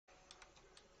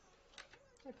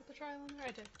Did I put the trial in there?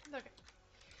 I did. Okay.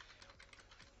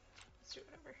 Let's do it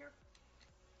over here.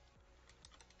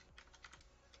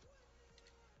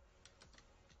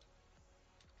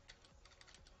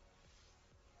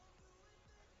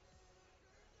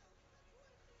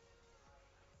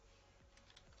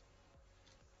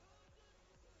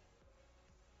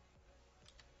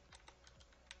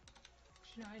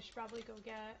 You know, I should probably go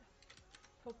get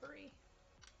potpourri.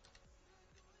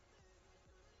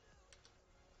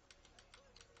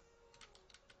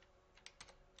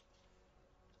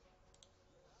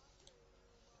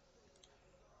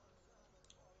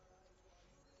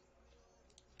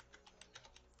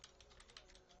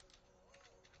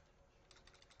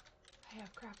 I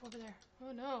have crap over there.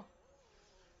 Oh no.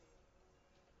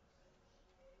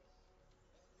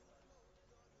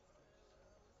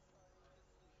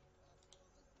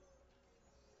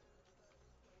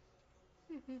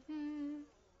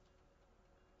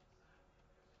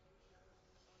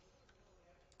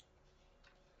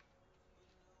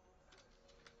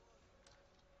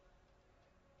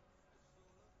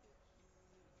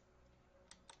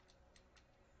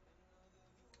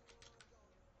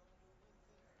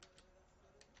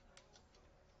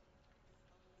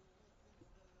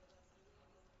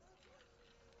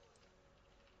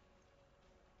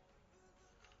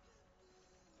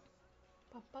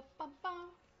 Bum, bum, bum, bum.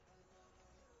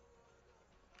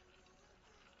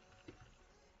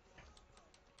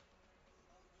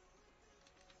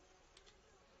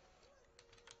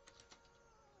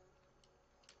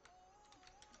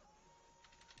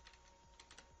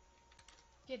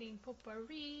 Getting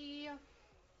potpourri.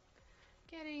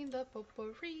 Getting the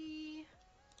potpourri.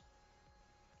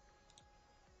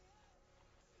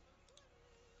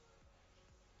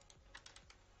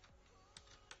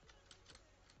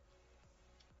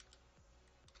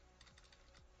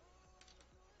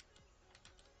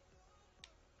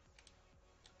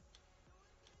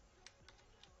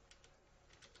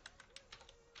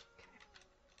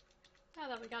 Now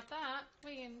that we got that,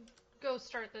 we can go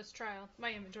start this trial.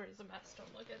 My inventory is a mess.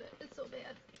 Don't look at it. It's so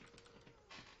bad.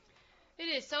 It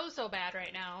is so bad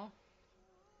right now.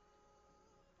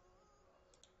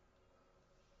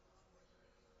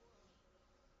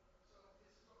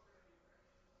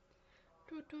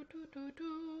 Do, do, do, do,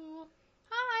 do.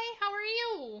 Hi, how are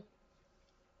you?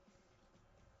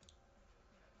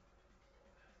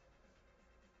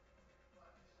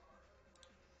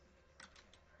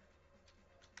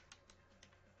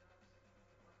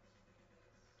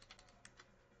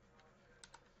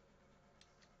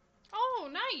 Oh,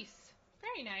 nice.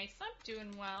 Very nice. I'm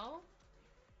doing well.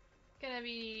 Gonna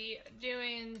be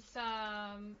doing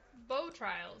some bow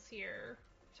trials here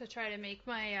to try to make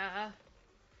my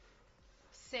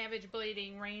Savage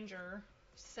Blading Ranger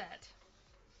set.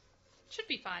 Should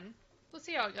be fun. We'll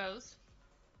see how it goes.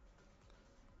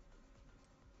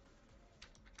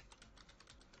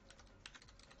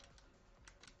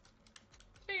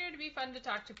 Figured it'd be fun to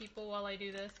talk to people while I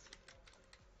do this.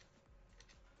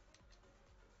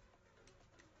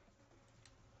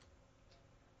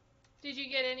 Did you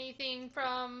get anything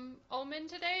from Omen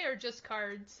today or just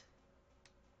cards?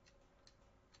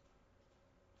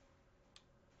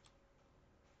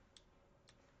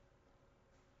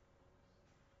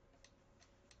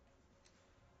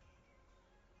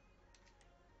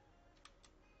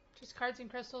 Just cards and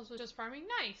crystals with just farming?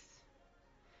 Nice.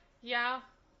 Yeah.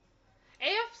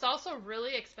 AF's also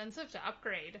really expensive to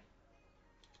upgrade.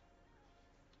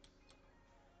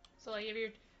 So like if you're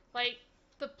like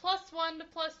the +1 to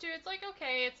 +2, it's like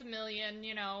okay, it's $1 million,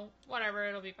 you know, whatever,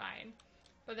 it'll be fine.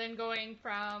 But then going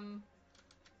from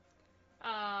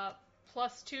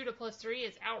 +2 to +3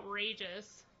 is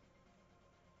outrageous.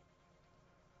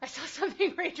 I saw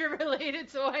something Ranger related,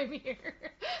 so I'm here.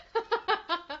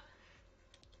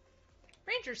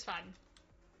 Ranger's fun.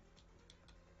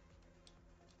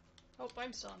 Oh,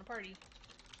 I'm still in a party.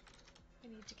 I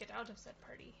need to get out of said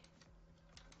party.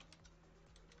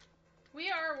 We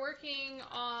are working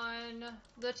on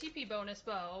the TP bonus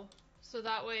bow, so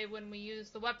that way when we use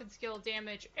the weapon skill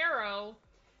damage arrow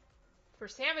for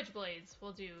Savage Blades,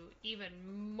 we'll do even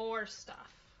more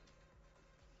stuff.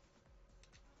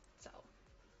 So,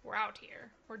 we're out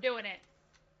here. We're doing it.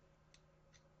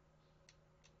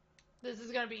 This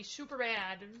is gonna be super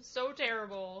bad, so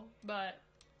terrible, but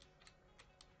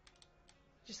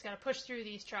just gotta push through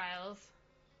these trials.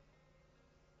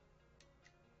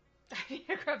 I need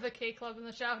to grab the K Club in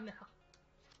the shower now.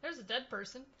 There's a dead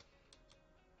person.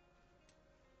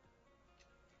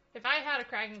 If I had a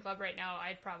Kraken Club right now,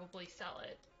 I'd probably sell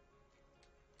it.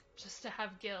 Just to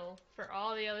have Gil for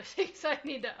all the other things I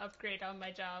need to upgrade on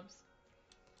my jobs.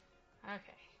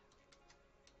 Okay.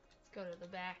 Let's go to the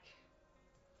back.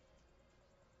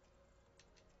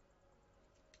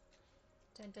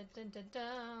 Dun, dun, dun, dun,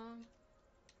 dun.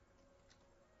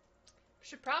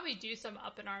 Should probably do some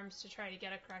up in arms to try to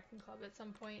get a Kraken Club at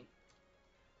some point.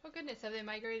 Oh goodness, have they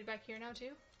migrated back here now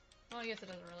too? Well, I guess it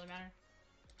doesn't really matter.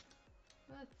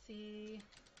 Let's see.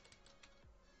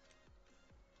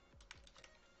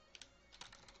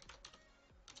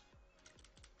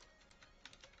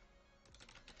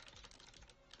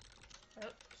 Oh,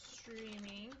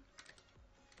 streaming.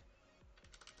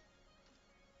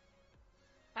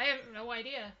 I have no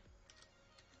idea.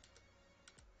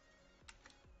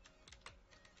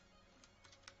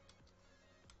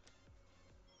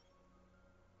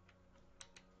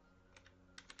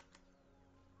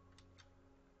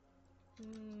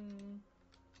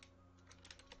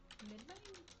 Midnight?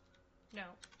 No.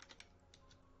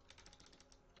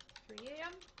 3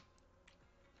 a.m.?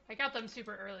 I got them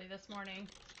super early this morning.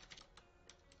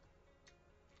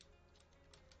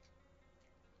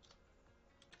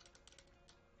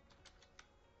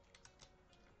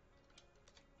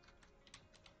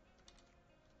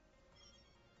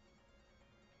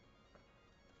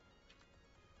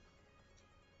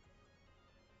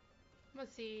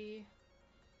 Let's see.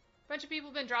 A bunch of people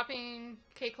have been dropping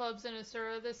K-Clubs in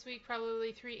Asura this week,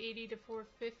 probably 380 to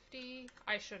 450.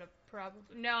 I should have probably...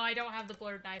 No, I don't have the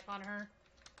blurred knife on her.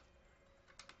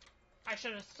 I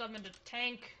should have summoned a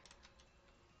tank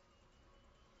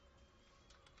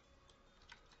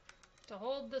to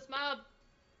hold this mob.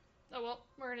 Oh well,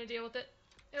 we're gonna deal with it.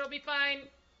 It'll be fine.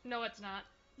 No, it's not.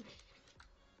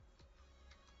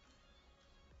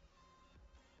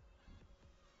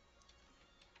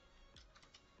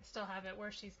 I still have it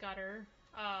where she's got her,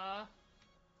 oh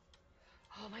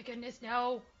my goodness,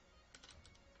 no!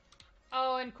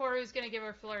 Oh, and Koru's gonna give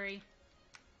her flurry.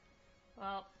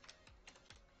 Well.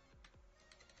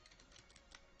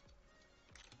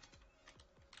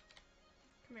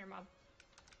 Come here, Mob.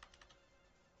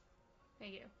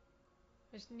 Thank you.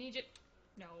 I just need you...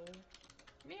 No.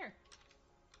 Come here.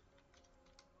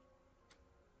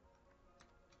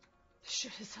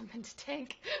 Should have summoned a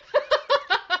tank.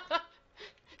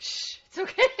 Shh, it's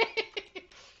okay.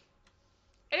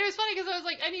 And it was funny because I was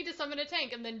like, I need to summon a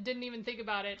tank, and then didn't even think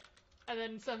about it. And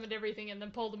then summoned everything, and then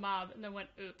pulled a mob, and then went,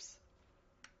 oops.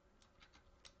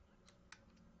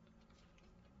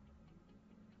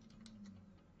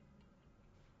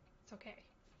 It's okay.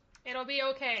 It'll be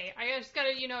okay. I just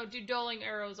gotta, you know, do dueling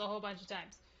arrows a whole bunch of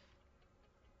times.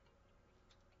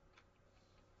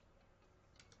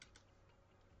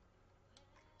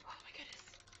 Oh my goodness.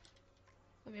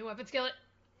 Let me weapon skill it.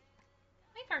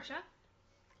 Hi, Karsha.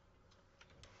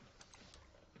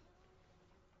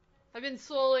 I've been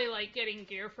slowly, like, getting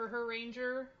gear for her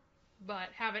ranger, but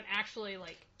haven't actually,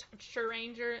 like, touched her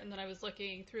ranger, and then I was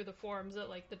looking through the forums at,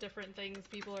 like, the different things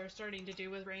people are starting to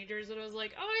do with rangers, and I was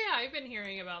like, oh yeah, I've been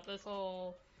hearing about this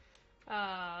whole,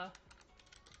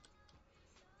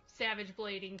 savage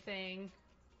blading thing.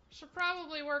 Should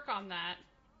probably work on that.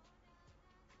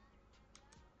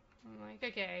 I'm like,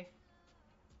 okay.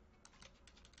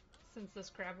 Since this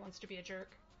crab wants to be a jerk.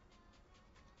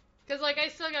 Because, like, I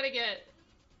still gotta get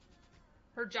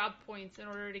her job points in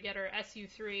order to get her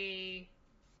SU3,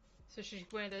 so she's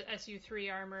wearing the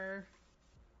SU3 armor.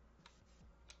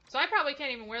 So I probably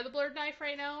can't even wear the blurred knife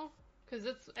right now, because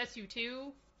it's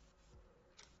SU2.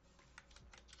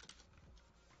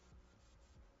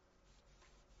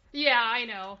 Yeah, I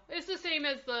know. It's the same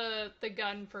as the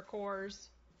gun for cores.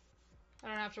 I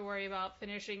don't have to worry about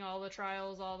finishing all the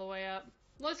trials all the way up.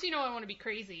 Unless, you know, I want to be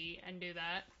crazy and do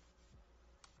that.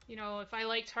 You know, if I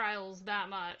like trials that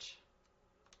much.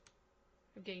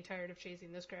 I'm getting tired of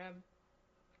chasing this crab.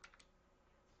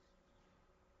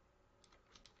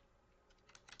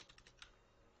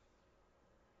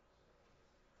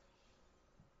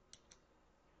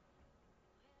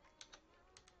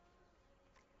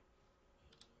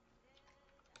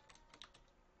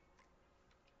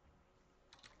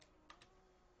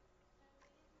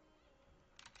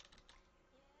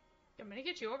 I'm gonna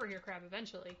get you over here, crab,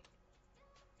 eventually.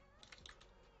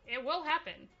 It will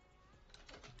happen.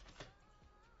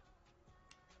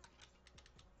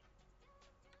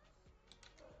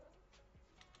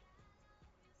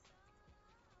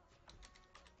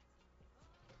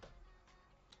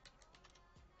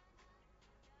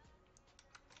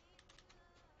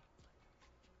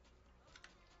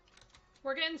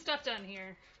 We're getting stuff done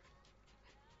here.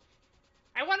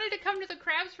 I wanted to come to the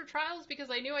crabs for trials because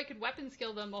I knew I could weapon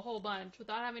skill them a whole bunch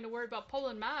without having to worry about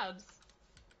pulling mobs.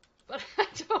 But I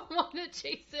don't want to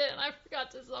chase it, and I forgot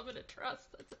to summon a trust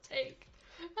that's a tank.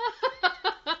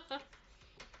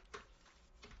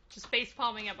 Just face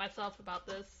palming at myself about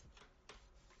this.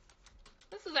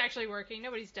 This is actually working.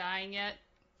 Nobody's dying yet.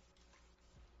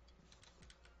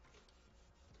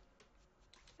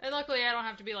 And luckily I don't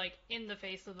have to be, like, in the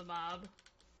face of the mob.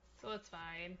 So it's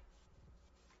fine.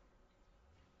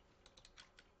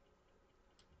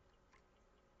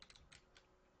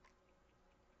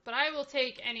 But I will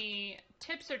take any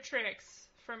tips or tricks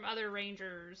from other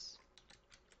rangers.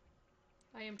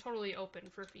 I am totally open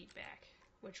for feedback.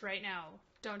 Which right now,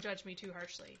 don't judge me too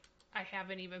harshly. I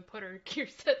haven't even put her gear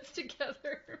sets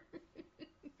together.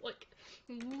 Like,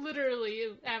 literally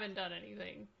haven't done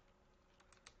anything.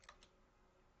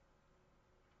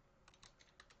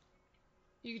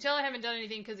 You can tell I haven't done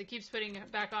anything because it keeps putting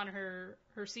back on her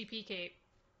CP cape.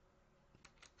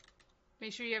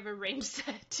 Make sure you have a range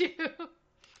set too.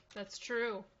 That's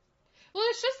true. Well,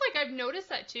 it's just like I've noticed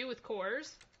that too with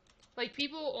cores. Like,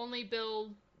 people only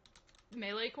build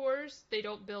melee cores, they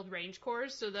don't build range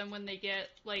cores, so then when they get,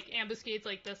 like, ambuscades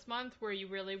like this month, where you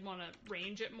really want to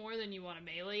range it more than you want to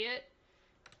melee it,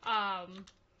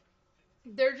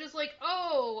 they're just like,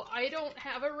 oh, I don't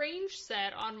have a range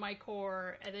set on my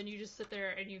core, and then you just sit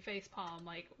there and you facepalm,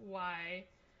 like, why?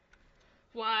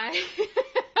 Why?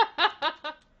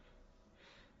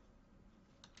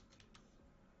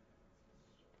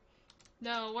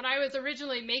 No, when I was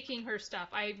originally making her stuff,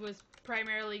 I was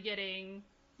primarily getting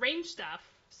range stuff,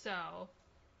 so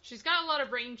she's got a lot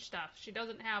of range stuff. She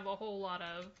doesn't have a whole lot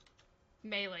of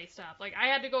melee stuff. Like, I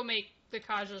had to go make the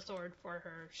Kaja sword for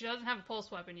her. She doesn't have a pulse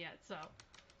weapon yet, so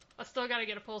I still gotta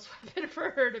get a pulse weapon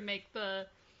for her to make the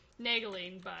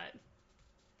Nageling, but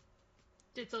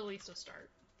it's at least a start.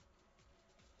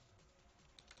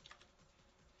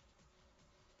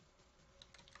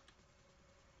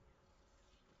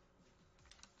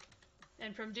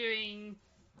 And from doing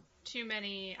too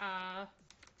many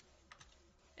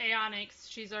Aeonics,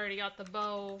 she's already got the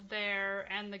bow there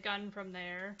and the gun from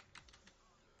there.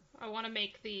 I want to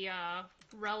make the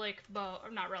relic bow, or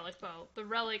not relic bow, the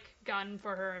relic gun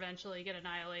for her eventually, get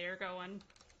Annihilator going.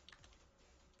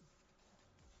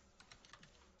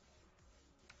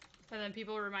 And then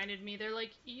people reminded me, they're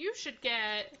like, you should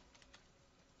get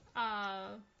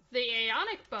the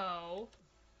Aeonic bow.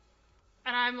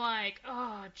 And I'm like,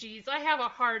 oh, geez, I have a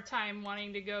hard time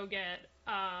wanting to go get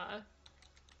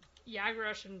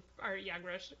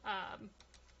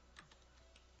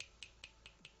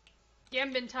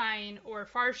Gambentine or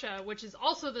Farsha, which is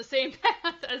also the same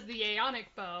path as the Aeonic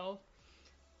bow.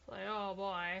 Like, oh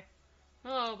boy.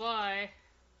 Oh boy.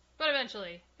 But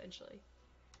eventually.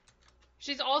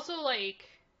 She's also like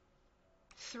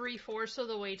 3/4 of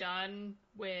the way done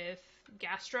with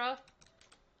Gastra.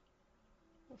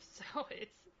 So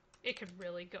it could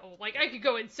really go, like, I could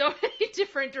go in so many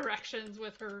different directions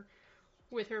with her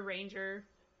ranger.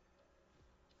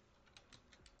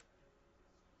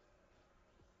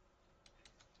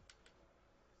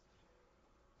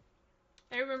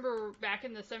 I remember back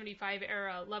in the 75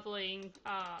 era leveling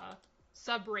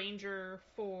sub-ranger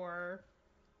for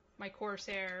my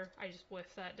Corsair. I just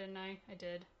whiffed that, didn't I? I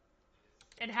did.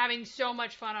 And having so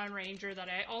much fun on ranger that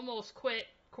I almost quit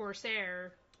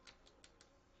Corsair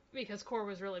because Core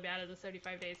was really bad in the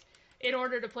 75 days in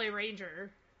order to play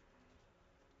ranger.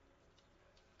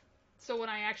 So when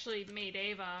I actually made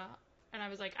Ava, and I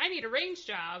was like, I need a range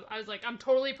job, I was like, I'm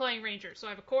totally playing ranger. So I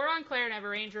have a core on Claire and I have a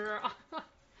ranger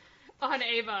on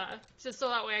Ava, just so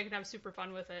that way I can have super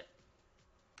fun with it.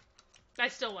 I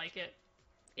still like it.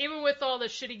 Even with all the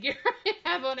shitty gear I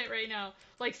have on it right now.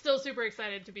 Like, still super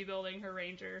excited to be building her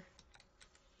ranger.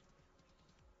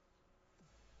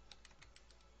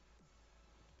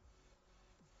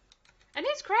 And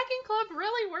is Cracking Club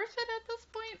really worth it at this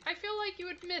point? I feel like you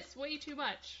would miss way too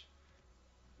much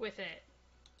with it.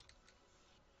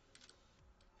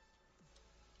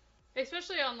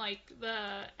 Especially on, like,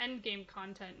 the endgame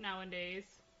content nowadays.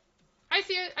 I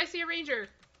see a ranger.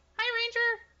 Hi,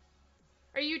 ranger!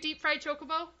 Are you deep fried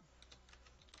chocobo?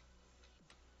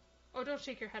 Oh, don't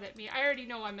shake your head at me. I already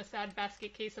know I'm a sad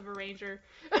basket case of a ranger.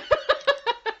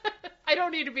 I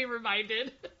don't need to be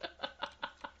reminded.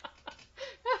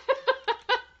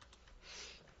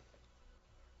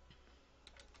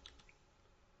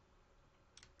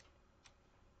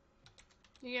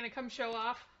 You gonna come show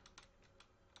off?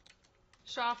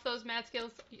 Show off those mad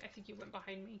skills? I think you went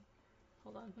behind me.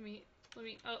 Hold on, let me,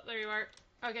 oh, there you are.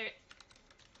 Okay.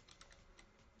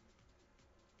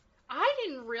 I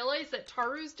didn't realize that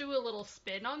Tarus do a little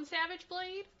spin on Savage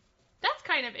Blade. That's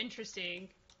kind of interesting.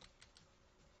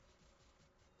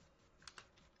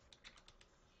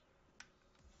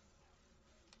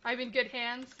 I'm in good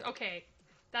hands? Okay.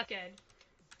 That's good.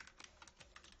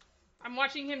 I'm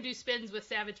watching him do spins with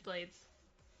Savage Blades.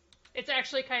 It's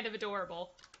actually kind of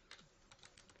adorable.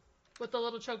 With the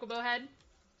little chocobo head.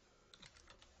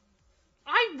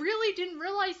 I really didn't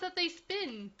realize that they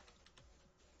spin.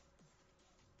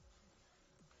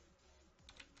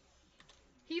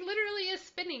 He literally is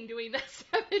spinning doing that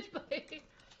Savage Blade.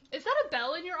 Is that a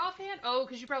bell in your offhand? Oh,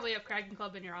 because you probably have Kraken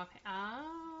Club in your offhand.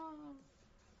 Oh.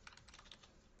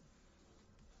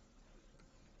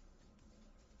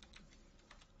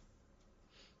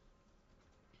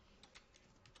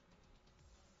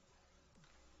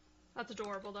 That's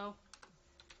adorable, though.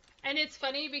 And it's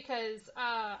funny because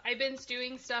I've been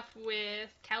doing stuff with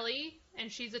Kelly,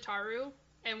 and she's a Taru,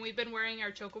 and we've been wearing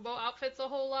our Chocobo outfits a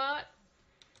whole lot.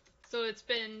 So it's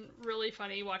been really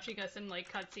funny watching us in,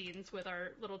 like, cutscenes with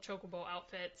our little Chocobo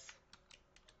outfits.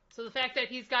 So the fact that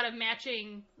he's got a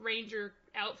matching Ranger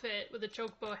outfit with a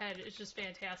Chocobo head is just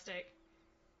fantastic.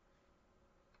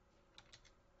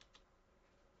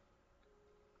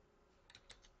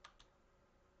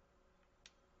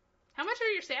 How much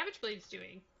are your Savage Blades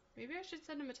doing? Maybe I should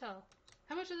send him a tell.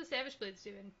 How much are the Savage Blades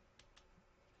doing?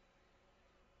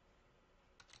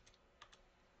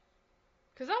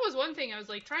 Because that was one thing, I was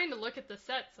like trying to look at the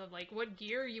sets of like what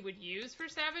gear you would use for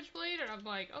Savage Blade, and I'm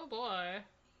like, oh boy.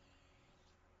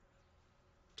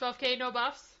 12k no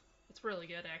buffs? It's really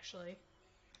good, actually.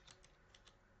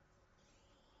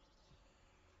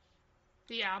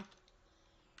 Yeah.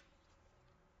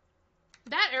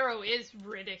 That arrow is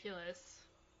ridiculous.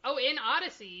 Oh, in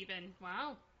Odyssey even.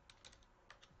 Wow.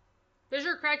 Does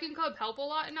your Kraken Club help a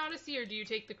lot in Odyssey, or do you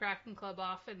take the Kraken Club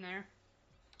off in there?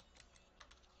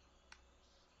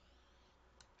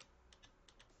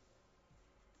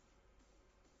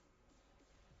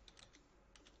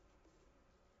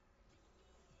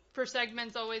 For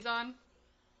segments always on?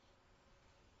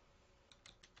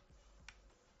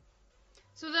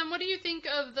 So then what do you think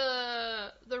of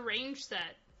the range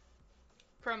set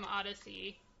from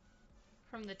Odyssey?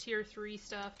 From the tier 3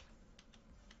 stuff?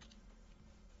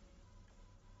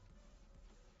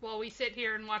 While we sit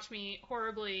here and watch me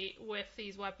horribly whiff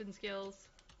these weapon skills.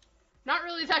 Not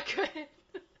really that good.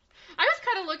 I was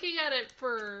kind of looking at it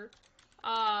for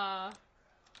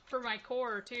my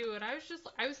core too, and I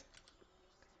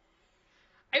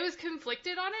was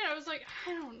conflicted on it. I was like,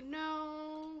 I don't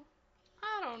know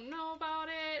about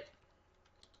it.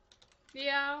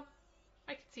 Yeah,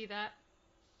 I could see that.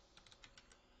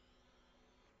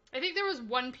 I think there was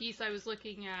one piece I was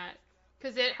looking at,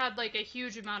 because it had like a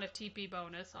huge amount of TP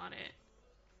bonus on it.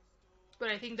 But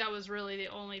I think that was really the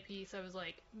only piece I was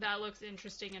like, that looks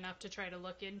interesting enough to try to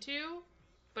look into.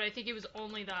 But I think it was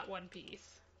only that one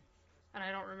piece. And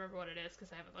I don't remember what it is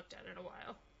because I haven't looked at it in a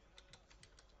while.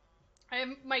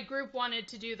 My group wanted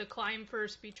to do the climb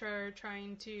first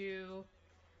trying to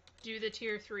do the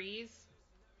tier 3s.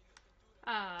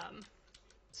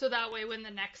 So that way when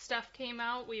the next stuff came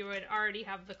out, we would already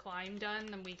have the climb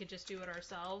done, and we could just do it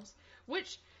ourselves.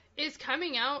 Which is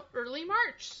coming out early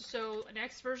March, so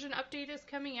next version update is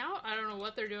coming out. I don't know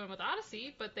what they're doing with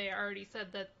Odyssey, but they already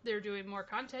said that they're doing more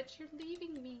content. You're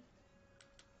leaving me.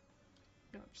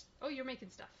 No, oh, you're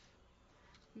making stuff.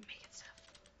 Making stuff.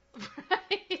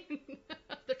 Right?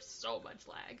 There's so much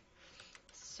lag.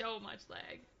 So much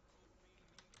lag.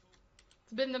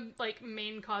 It's been the, like,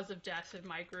 main cause of death in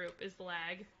my group is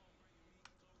lag.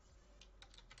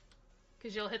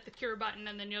 Because you'll hit the cure button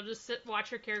and then you'll just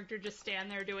watch your character just stand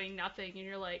there doing nothing, and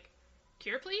you're like,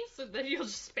 cure please? And then you'll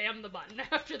just spam the button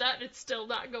after that and it's still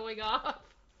not going off.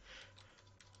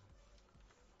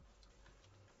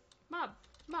 Mob,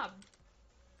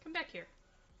 come back here.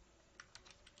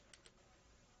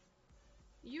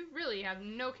 You really have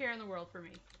no care in the world for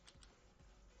me.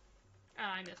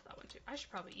 I missed that one too. I should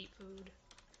probably eat food.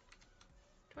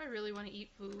 Do I really want to eat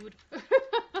food?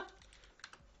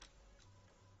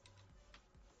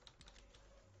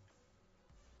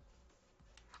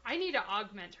 I need to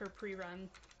augment her pre-run.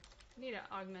 I need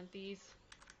to augment these.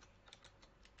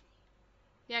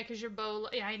 Yeah, because your bow...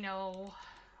 Yeah, I know.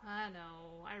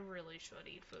 I really should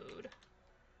eat food.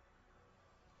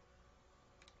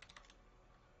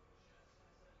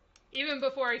 Even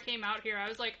before I came out here, I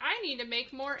was like, I need to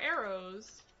make more arrows.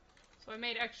 So I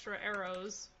made extra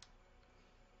arrows.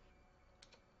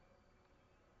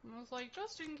 And I was like,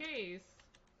 just in case.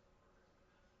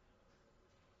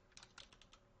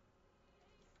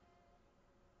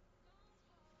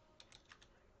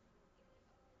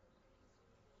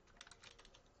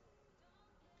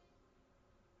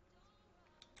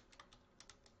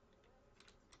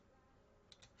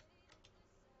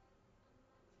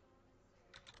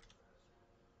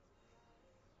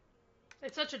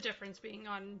 It's such a difference being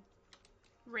on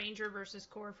Ranger versus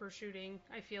Core for shooting,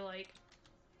 I feel like.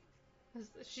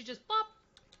 She just bop.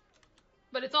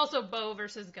 But it's also bow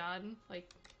versus gun. Like,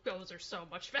 bows are so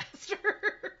much faster.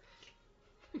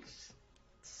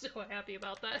 So happy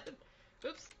about that.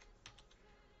 Oops.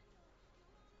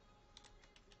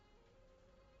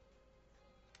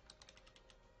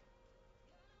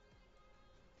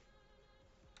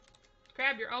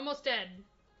 Crab, you're almost dead.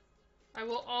 I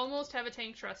will almost have a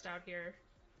tank trust out here.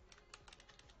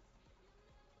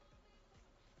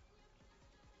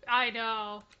 I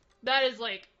know. That is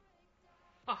like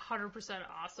 100%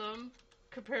 awesome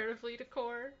comparatively to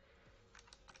core.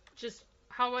 Just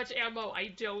how much ammo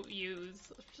I don't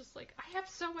use. It's just like, I have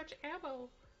so much ammo.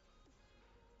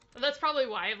 And that's probably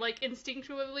why I've like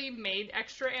instinctually made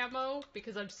extra ammo,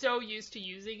 because I'm so used to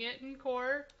using it in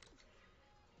core.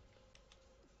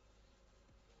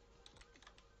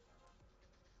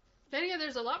 Then again,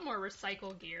 there's a lot more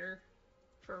recycle gear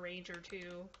for Ranger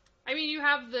too. I mean, you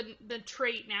have the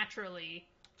trait naturally.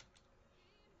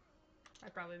 I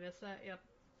probably missed that, yep.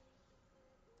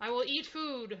 I will eat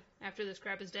food after this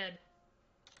crab is dead.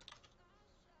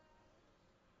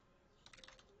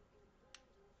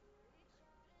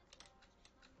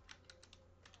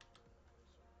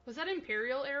 Was that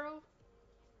Imperial arrow?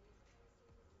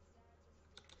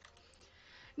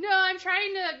 No, I'm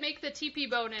trying to make the TP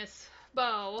bonus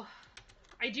bow.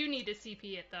 I do need to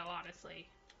CP it though, honestly.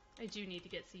 I do need to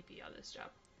get CP on this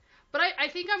job. But I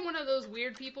think I'm one of those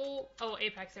weird people. Oh,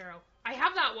 Apex arrow. I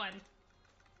have that one.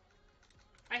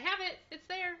 I have it. It's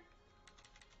there.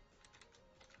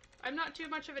 I'm not too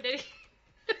much of an idiot.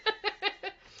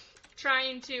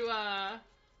 Trying to, I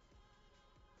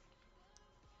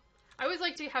always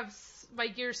like to have my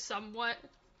gear somewhat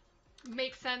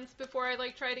make sense before I,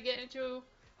 like, try to get into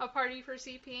a party for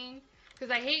CPing. Because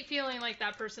I hate feeling like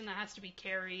that person that has to be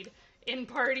carried in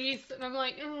parties. And I'm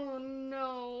like, oh,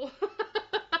 no.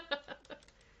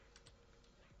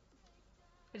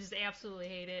 I just absolutely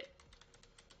hate it.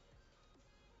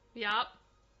 Yup.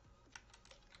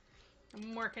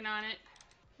 I'm working on it.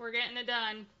 We're getting it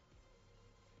done.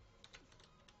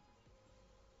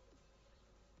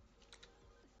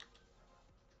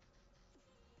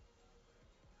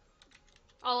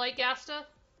 All like Gasta?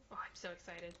 Oh, I'm so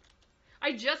excited.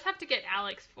 I just have to get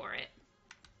Alex for it.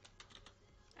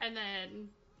 And then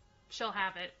she'll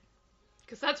have it.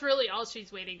 Because that's really all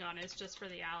she's waiting on, is just for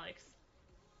the Alex.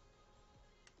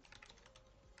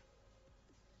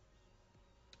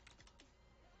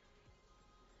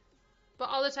 But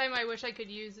all the time I wish I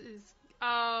could use is...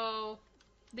 Oh...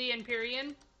 The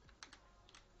Empyrean?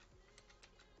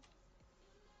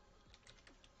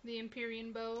 The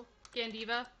Empyrean bow?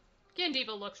 Gandiva?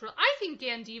 Gandiva looks real... I think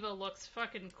Gandiva looks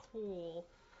fucking cool.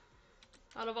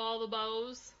 Out of all the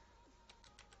bows.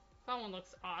 That one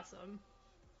looks awesome.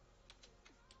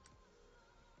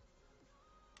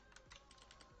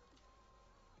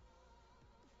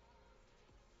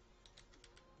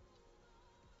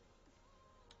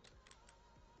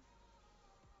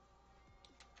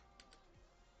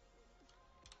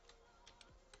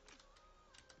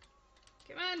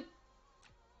 Come on!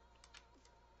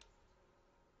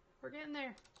 We're getting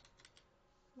there.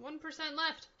 1%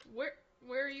 left.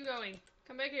 Where are you going?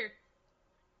 Come back here.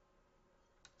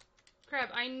 Crab,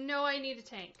 I know I need a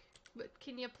tank, but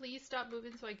can you please stop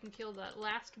moving so I can kill that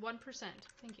last 1%?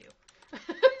 Thank you.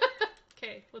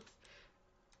 Okay, let's...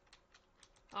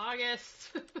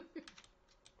 August.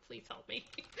 Please help me.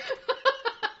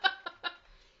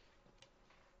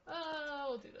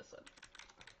 We'll do this one.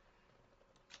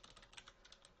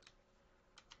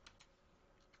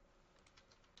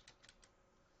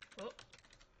 Oh.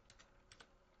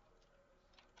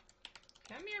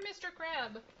 Come here, Mr.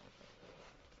 Crab.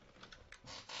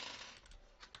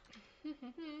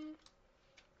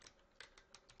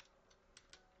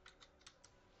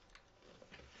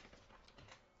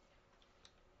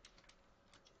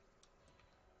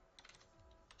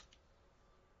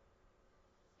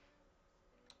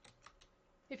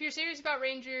 If you're serious about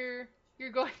Ranger,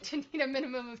 you're going to need a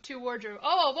minimum of 2 wardrobe.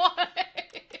 Oh boy!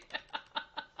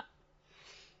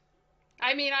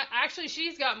 I mean, actually,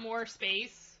 she's got more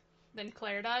space than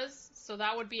Claire does, so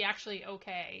that would be actually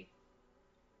okay.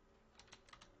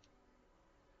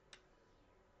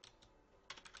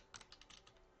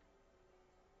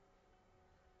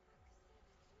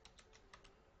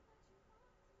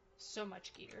 So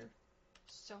much gear.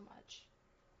 So much.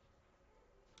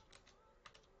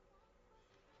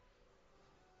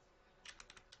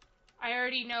 I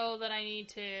already know that I need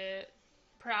to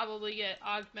probably get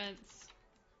augments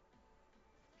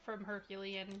from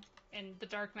Herculean, and the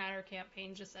Dark Matter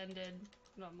campaign just ended,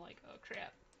 and I'm like, oh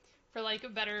crap. For like a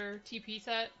better TP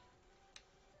set.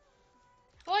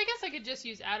 Well, I guess I could just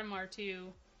use Adamar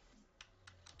too.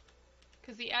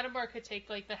 Because the Adamar could take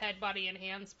like the head, body, and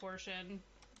hands portion.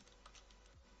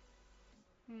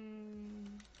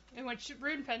 And which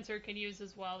Rune Fencer can use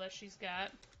as well that she's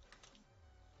got.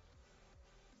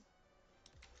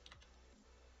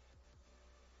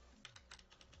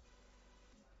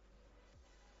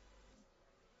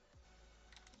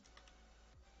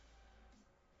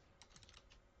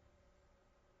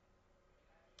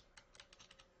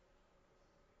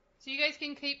 So you guys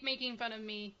can keep making fun of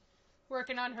me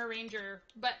working on her ranger,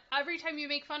 but every time you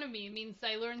make fun of me, it means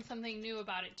I learn something new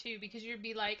about it too, because you'd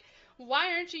be like,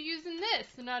 why aren't you using this?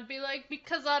 And I'd be like,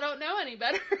 because I don't know any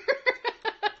better.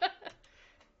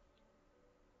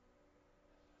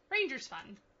 Ranger's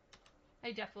fun.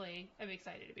 I definitely am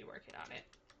excited to be working on it.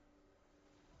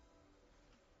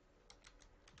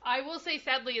 I will say,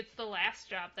 sadly, it's the last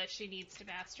job that she needs to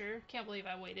master. Can't believe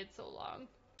I waited so long.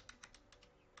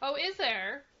 Oh, is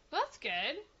there? Well, that's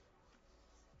good.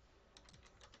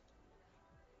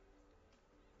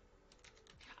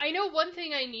 I know one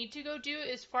thing I need to go do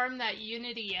is farm that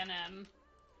Unity NM.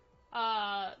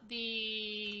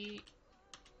 The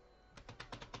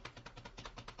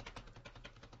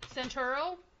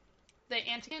Centauro, the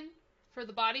Antikin for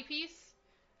the body piece.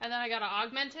 And then I gotta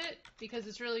augment it because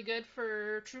it's really good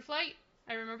for True Flight.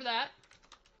 I remember that.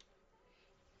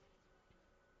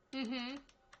 Mm-hmm.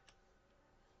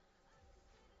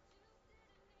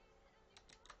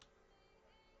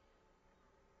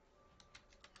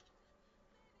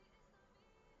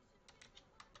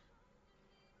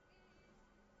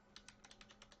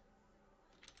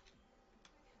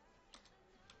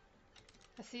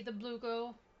 I see the blue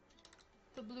glow.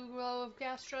 The blue glow of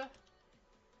Gastra.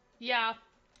 Yeah.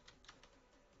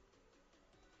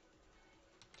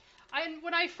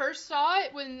 When I first saw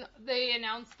it, when they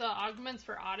announced the augments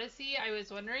for Odyssey, I was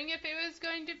wondering if it was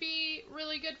going to be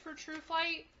really good for True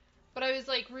Flight. But I was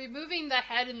like, removing the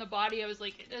head and the body, I was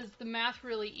like, does the math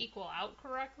really equal out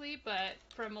correctly? But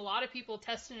from a lot of people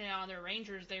testing it on their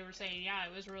Rangers, they were saying, yeah,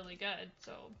 it was really good.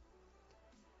 So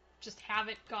just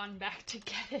haven't gone back to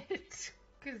get it.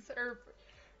 Because her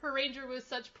Ranger was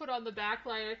such put on the back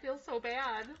line. I feel so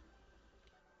bad.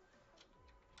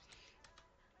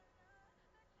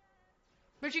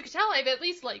 But you could tell I've at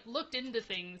least, like, looked into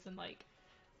things and, like,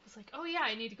 was like, oh yeah,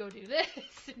 I need to go do this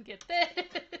and get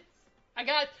this. I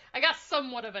got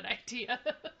somewhat of an idea.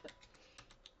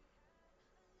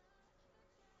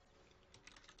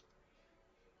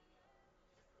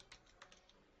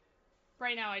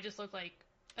 Right now I just look like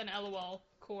an LOL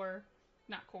core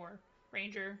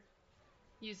ranger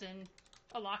using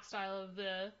a lock style of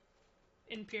the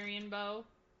Empyrean bow.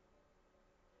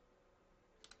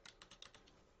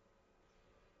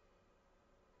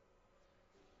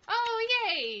 Oh,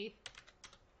 yay!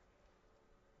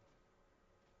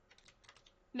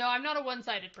 No, I'm not a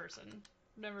one-sided person.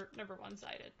 Never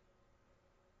one-sided.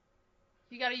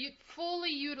 You gotta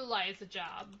fully utilize a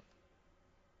job.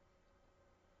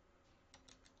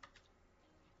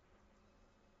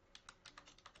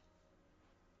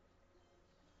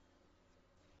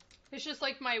 It's just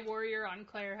like my warrior on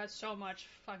Claire has so much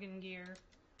fucking gear.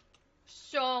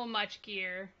 So much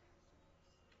gear.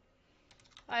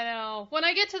 I know. When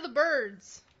I get to the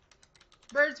birds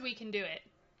we can do it.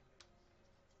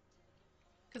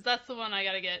 Because that's the one I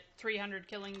gotta get 300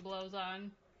 killing blows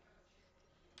on.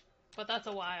 But that's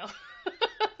a while.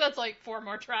 That's like 4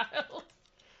 more trials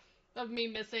of me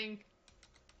missing.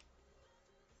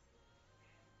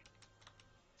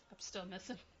 I'm still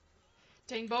missing.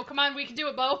 Dang, Bo, come on, we can do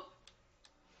it, Bo!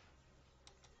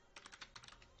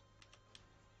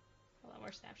 Hold on,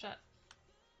 where's Snapshot?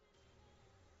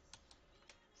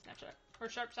 Snapshot. Or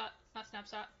Sharp Shot, not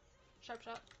Snapshot. Sharp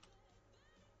Shot.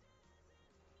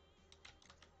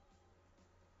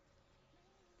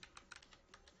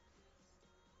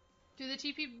 Do the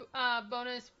TP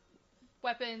bonus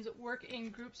weapons work in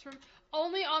groups from...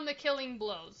 Only on the killing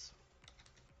blows.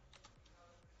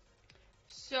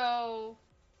 So,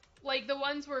 like the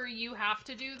ones where you have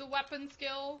to do the weapon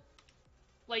skill,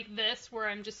 like this, where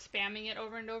I'm just spamming it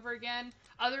over and over again,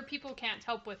 other people can't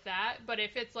help with that. But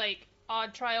if it's like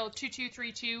Odd Trial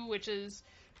 2232, which is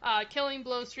killing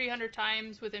blows 300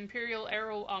 times with Imperial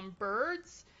Arrow on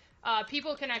birds,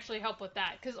 people can actually help with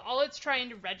that. Because all it's trying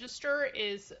to register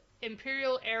is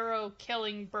Imperial Arrow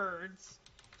killing birds.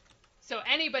 So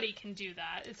anybody can do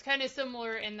that. It's kind of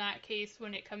similar in that case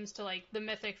when it comes to like the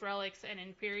Mythic Relics and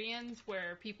Empyreans,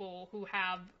 where people who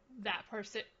have that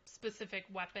specific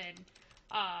weapon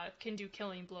can do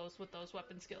killing blows with those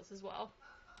weapon skills as well.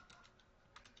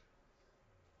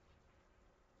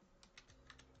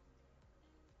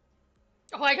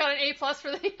 Oh, I got an A+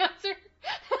 for the answer.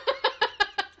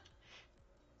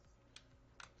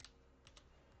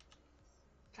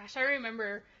 Gosh, I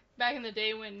remember back in the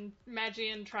day when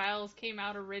Magian Trials came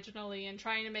out originally and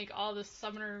trying to make all the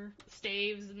summoner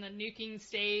staves and the nuking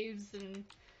staves and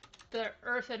the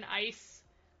earth and ice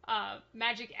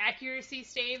magic accuracy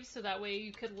staves, so that way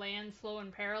you could land slow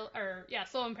and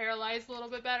paralyzed a little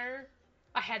bit better.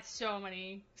 I had so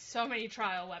many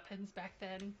trial weapons back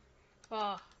then.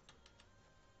 Oh.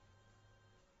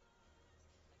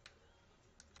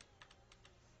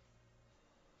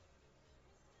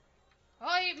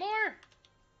 Oh, 8 more!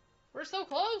 We're so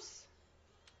close!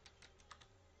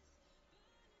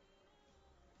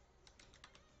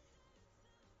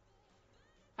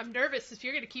 I'm nervous. If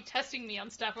you're gonna keep testing me on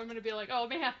stuff, I'm gonna be like, oh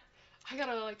man, I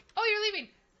gotta like, oh, you're leaving!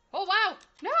 Oh wow!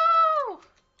 No!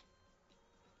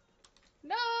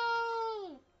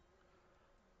 No!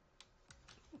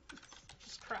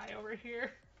 Just cry over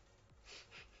here.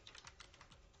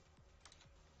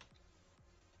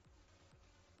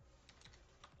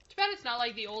 Too bad it's not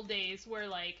like the old days where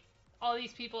like all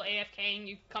these people AFKing,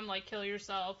 you come like kill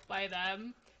yourself by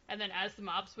them, and then as the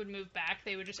mobs would move back,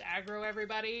 they would just aggro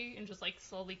everybody and just like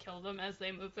slowly kill them as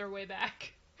they move their way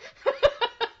back.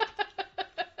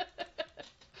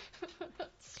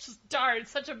 It's just darn,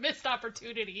 such a missed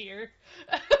opportunity here.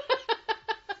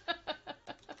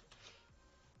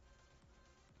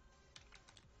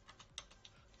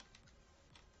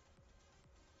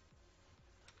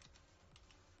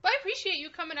 But I appreciate you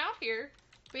coming out here.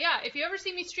 But yeah, if you ever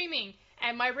see me streaming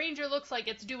and my ranger looks like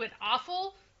it's doing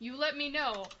awful, you let me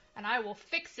know and I will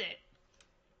fix it.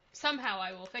 Somehow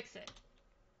I will fix it.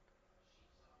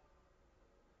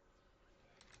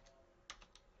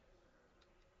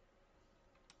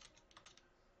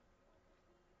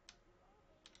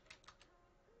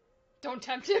 Don't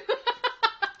tempt him.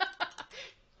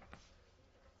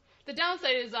 The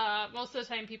downside is most of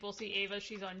the time people see Ava,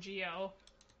 she's on Geo.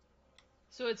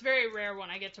 So it's very rare when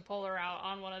I get to pull her out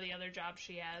on one of the other jobs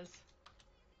she has.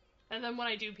 And then when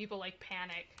I do, people like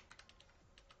panic.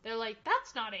 They're like,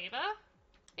 that's not Ava.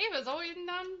 Ava's always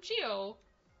on Geo.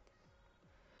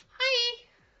 Hi!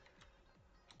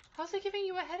 How's it giving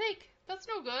you a headache? That's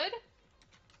no good.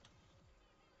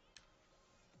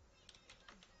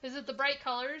 Is it the bright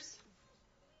colors?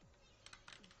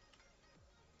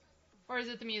 Or is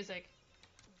it the music?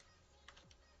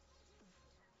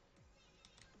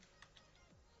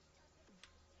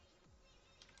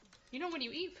 You know, when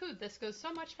you eat food, this goes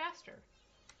so much faster.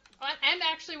 And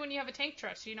actually, when you have a tank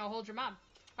trust, you know, hold your mom.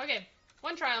 Okay,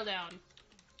 one trial down.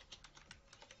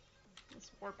 Let's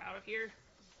warp out of here.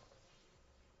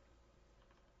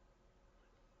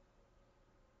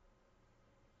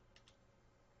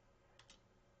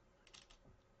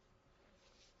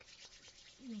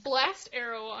 Blast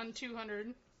arrow on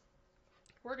 200.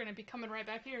 We're gonna be coming right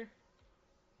back here.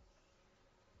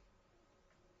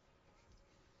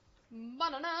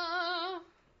 Banana!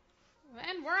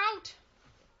 And we're out!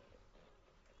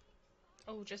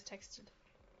 Oh, just texted.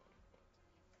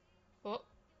 Oh.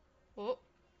 Oh.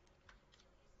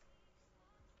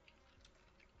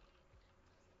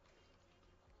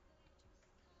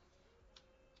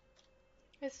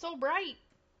 It's so bright.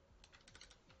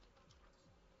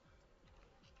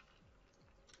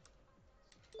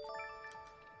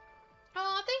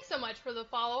 Oh, thanks so much for the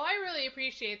follow. I really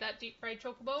appreciate that, deep fried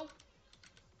chocobo.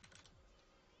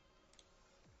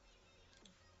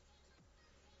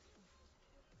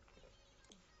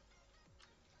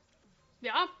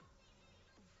 Yeah.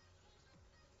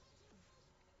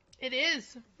 It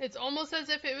is. It's almost as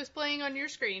if it was playing on your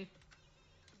screen.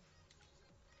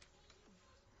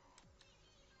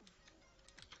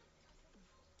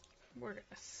 We're gonna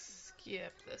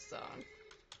skip this song.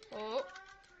 Oh.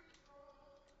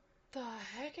 The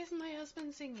heck is my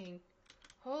husband singing?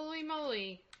 Holy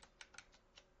moly.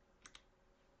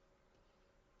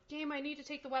 Game, I need to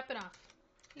take the weapon off.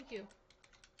 Thank you.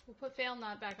 We'll put fail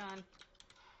not back on.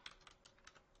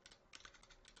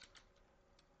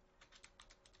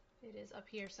 It is up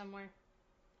here somewhere.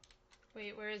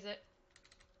 Wait, where is it?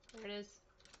 There it is.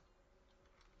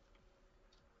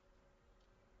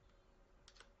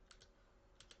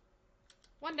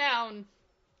 One down.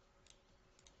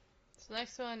 So the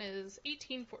next one is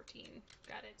 1814.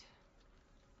 Got it.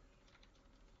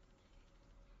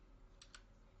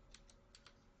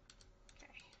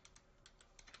 Okay.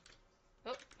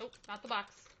 Oh, oh, not the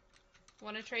box.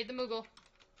 Want to trade the Moogle.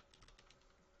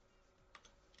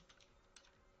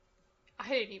 I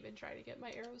didn't even try to get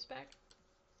my arrows back.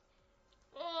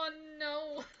 Oh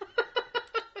no.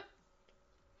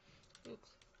 Oops.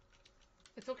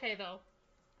 It's okay though.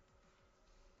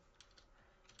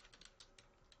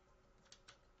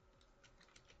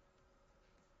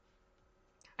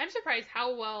 I'm surprised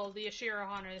how well the Ashira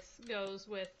harness goes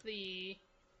with the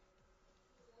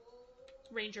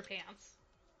Ranger pants.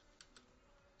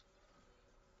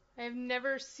 I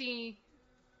never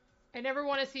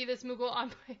want to see this Moogle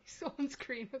on my own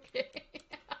screen, okay?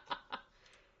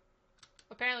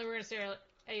 Apparently we're going to stare at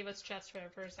Ava's chest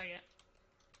for a second.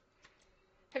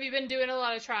 Have you been doing a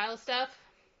lot of trial stuff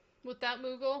with that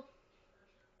Moogle?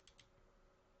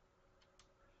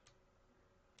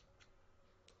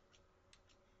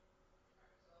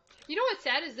 You know what's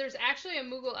sad is there's actually a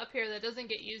Moogle up here that doesn't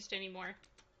get used anymore.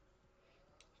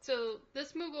 So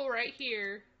this Moogle right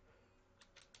here,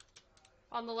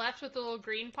 on the left with the little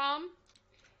green palm,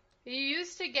 you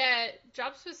used to get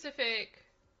job-specific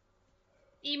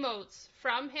emotes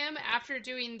from him after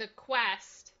doing the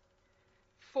quest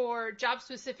for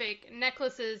job-specific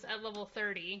necklaces at level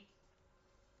 30.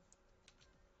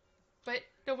 But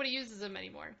nobody uses them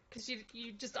anymore, because you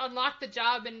just unlock the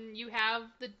job and you have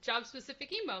the job-specific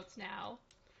emotes now.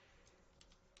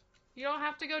 You don't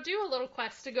have to go do a little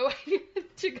quest to go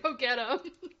to go get them.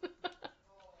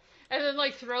 And then,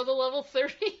 like, throw the level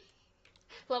 30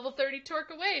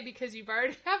 torque away, because you've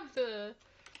already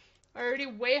already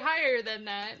way higher than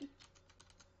that.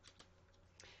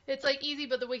 It's, like, easy,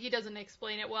 but the wiki doesn't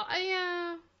explain it well.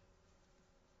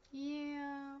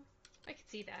 Yeah, I can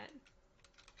see that.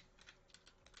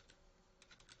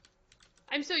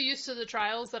 I'm so used to the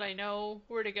trials that I know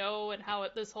where to go and how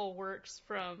this whole works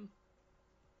from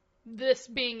this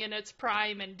being in its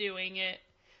prime and doing it.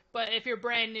 But if you're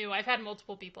brand new, I've had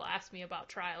multiple people ask me about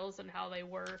trials and how they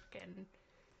work and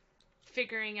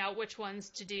figuring out which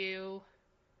ones to do.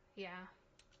 Yeah.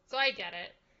 So I get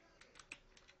it.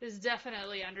 It's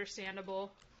definitely understandable.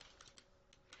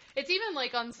 It's even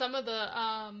like on some of the,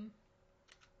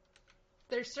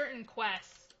 there's certain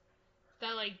quests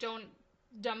that like don't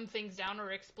dumb things down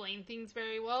or explain things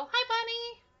very well. Hi,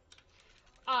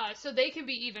 bunny! So they can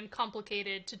be even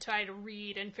complicated to try to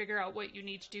read and figure out what you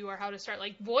need to do or how to start.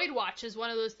 Like, Void Watch is one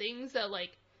of those things that,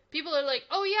 like, people are like,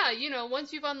 oh yeah, you know,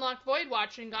 once you've unlocked Void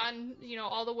Watch and gotten, you know,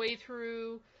 all the way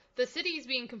through the cities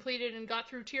being completed and got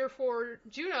through Tier 4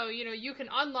 Juno, you know, you can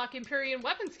unlock Empyrean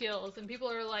weapon skills. And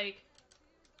people are like,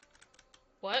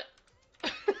 what?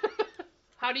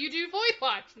 How do you do Void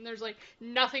Watch? And there's, like,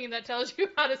 nothing that tells you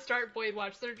how to start Void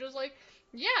Watch. They're just like,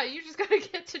 yeah, you just gotta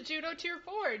get to Juno Tier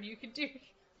 4 and you can do...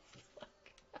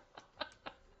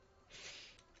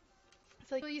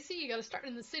 It's like, well, you see, you gotta start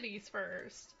in the cities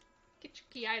first. Get your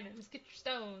key items, get your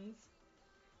stones.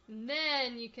 And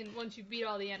then you can, once you beat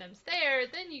all the NMs there,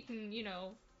 then you can, you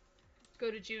know,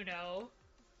 go to Juno.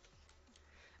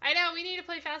 I know, we need to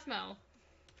play Phasmo.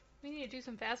 We need to do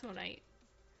some Phasmo night.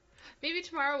 Maybe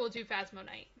tomorrow we'll do Phasmo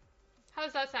night. How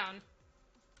does that sound?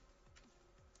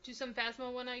 Do some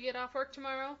Phasmo when I get off work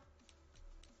tomorrow?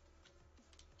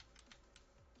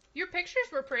 Your pictures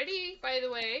were pretty, by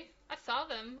the way. I saw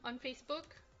them on Facebook.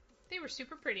 They were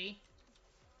super pretty.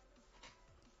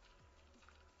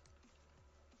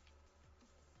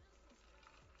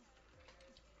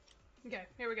 Okay,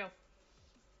 here we go.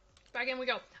 Back in we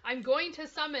go. I'm going to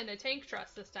summon a tank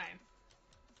trust this time.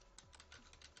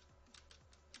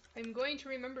 I'm going to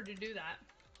remember to do that.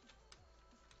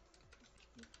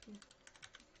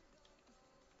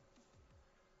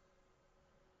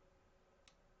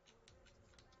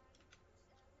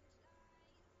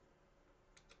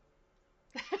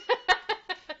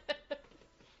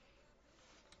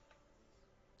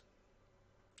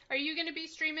 Are you going to be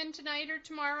streaming tonight or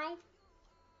tomorrow?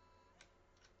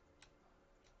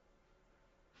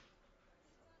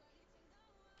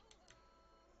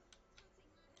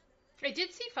 I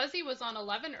did see Fuzzy was on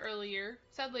 11 earlier.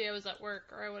 Sadly, I was at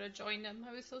work, or I would have joined him.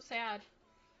 I was so sad.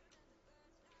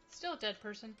 Still a dead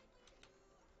person.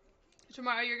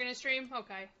 Tomorrow you're gonna stream?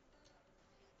 Okay.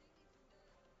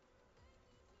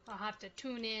 I'll have to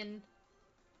tune in.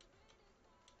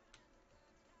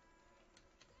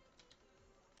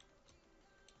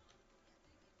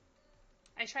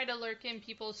 I try to lurk in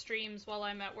people's streams while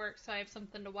I'm at work so I have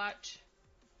something to watch.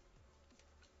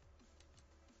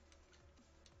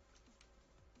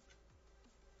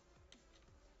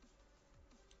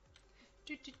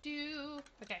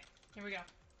 Okay, here we go.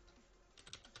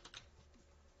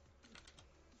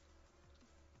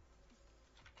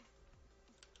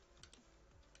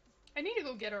 I need to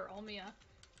go get her Elmia.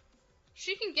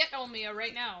 She can get Elmia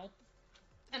right now,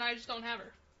 and I just don't have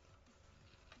her.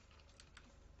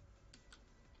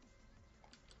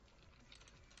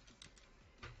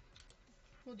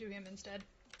 We'll do him instead.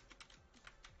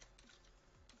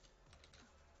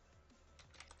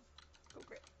 Go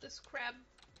grab this crab.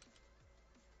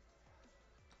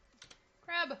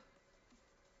 Crab!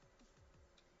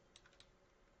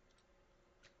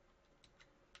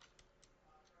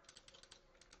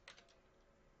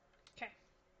 Okay.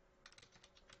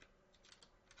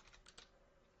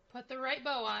 Put the right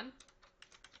bow on.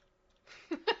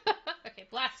 Okay,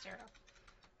 blast arrow.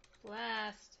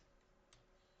 Blast.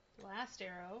 Blast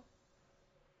arrow.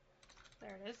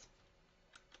 There it is.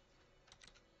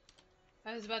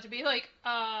 I was about to be like,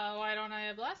 why don't I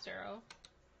have blast arrow?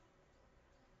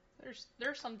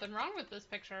 There's something wrong with this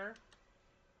picture.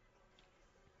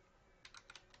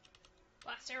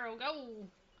 Blast arrow, go!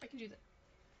 I can do that.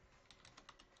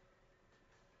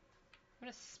 I'm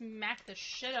gonna smack the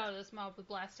shit out of this mob with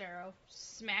blast arrow.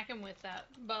 Smack him with that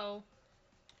bow.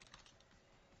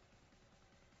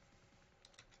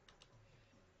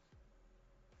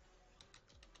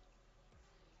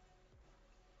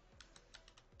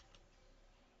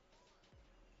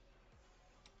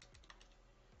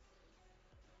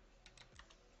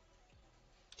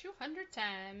 $200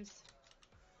 times.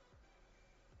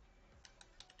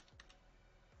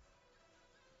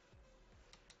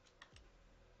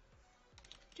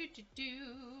 Do do do.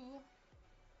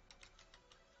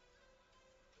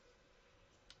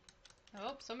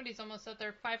 Oh, somebody's almost at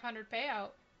their 500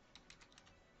 payout.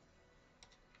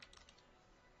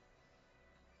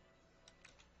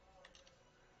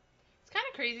 It's kind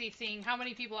of crazy seeing how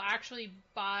many people actually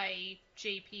buy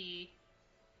JP.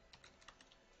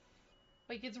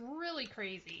 Like, it's really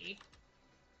crazy.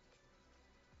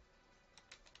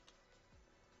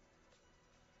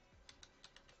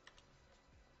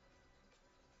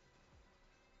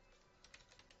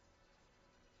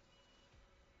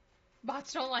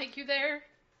 Bots don't like you there?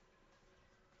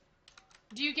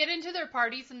 Do you get into their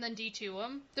parties and then D2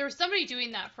 them? There was somebody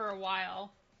doing that for a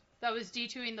while. That was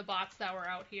D2ing the bots that were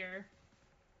out here.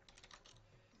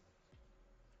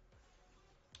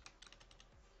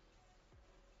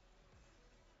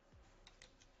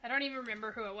 I don't even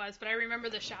remember who it was, but I remember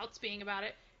the shouts being about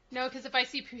it. No, because if I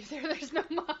see people there, there's no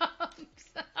mobs.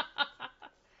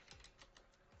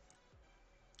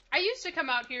 I used to come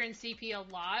out here and CP a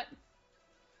lot.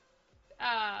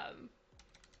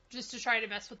 Just to try to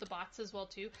mess with the bots as well,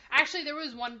 too. Actually, there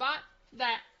was one bot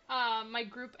that my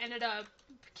group ended up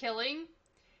killing,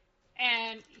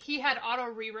 and he had auto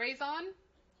re-raise on.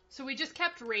 So we just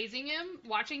kept raising him,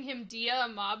 watching him dia a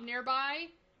mob nearby,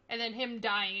 and then him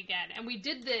dying again. And we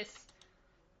did this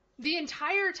the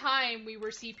entire time we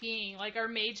were CPing. Like, our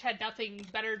mage had nothing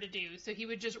better to do. So he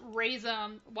would just raise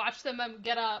them, watch them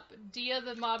get up, dia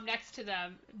the mob next to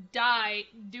them, die,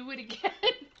 do it again.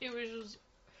 It was just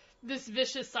this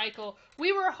vicious cycle.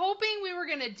 We were hoping we were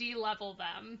going to de-level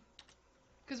them.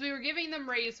 Because we were giving them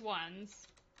raise ones.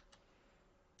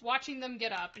 Watching them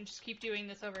get up and just keep doing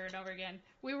this over and over again.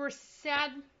 We were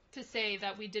sad to say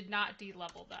that we did not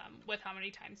de-level them with how many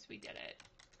times we did it.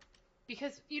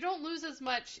 Because you don't lose as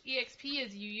much EXP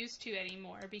as you used to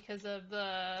anymore because of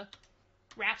the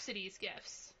Rhapsody's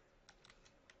gifts.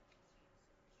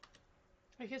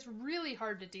 Like, it's really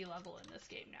hard to de-level in this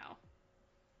game now.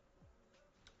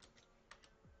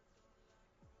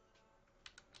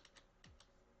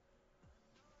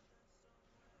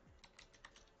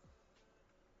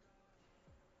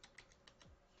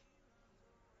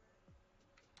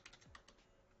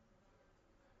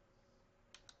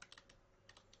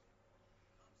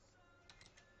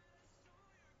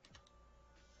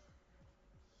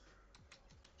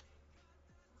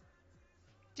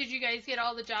 Did you guys get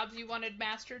all the jobs you wanted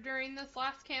mastered during this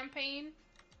last campaign?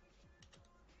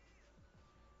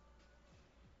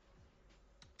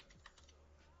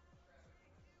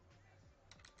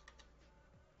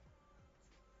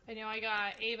 I know I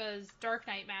got Ava's Dark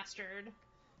Knight mastered.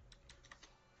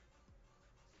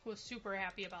 Was super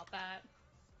happy about that.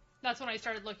 That's when I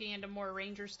started looking into more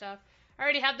ranger stuff. I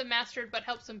already had them mastered, but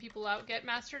helped some people out get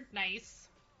mastered. Nice.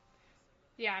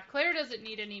 Yeah, Claire doesn't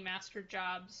need any mastered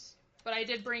jobs, but I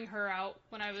did bring her out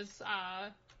when I was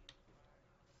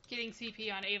getting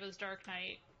CP on Ava's Dark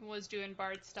Knight. Was doing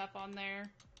bard stuff on there.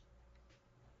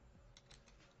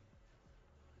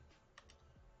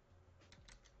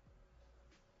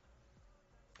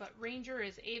 But ranger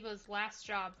is Ava's last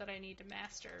job that I need to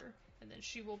master, and then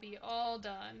she will be all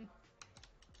done.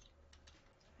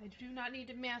 I do not need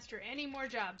to master any more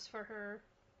jobs for her.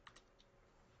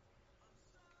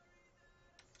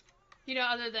 You know,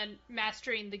 other than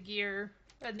mastering the gear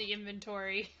and the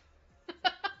inventory.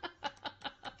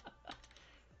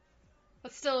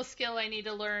 That's still a skill I need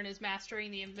to learn, is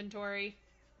mastering the inventory.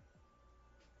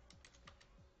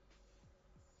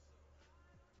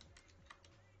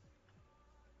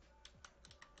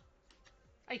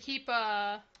 I keep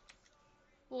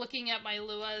looking at my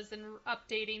Luas and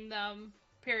updating them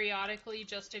periodically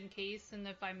just in case, and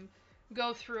if I'm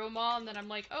go through them all and then I'm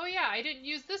like, oh yeah, I didn't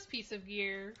use this piece of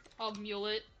gear, I'll mule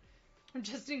it.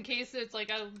 Just in case it's like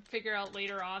I'll figure out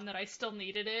later on that I still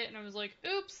needed it, and I was like,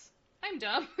 oops, I'm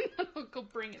dumb. I'll go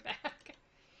bring it back.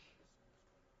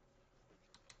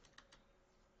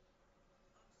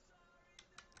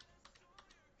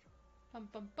 Bum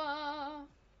bum bum.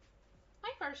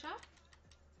 Hi, Farsha.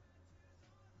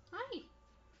 Hi.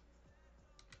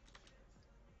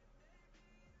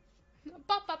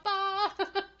 Ba ba ba.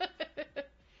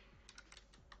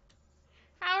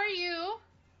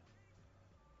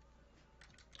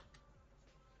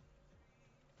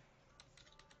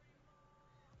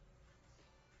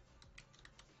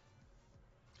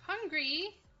 hungry.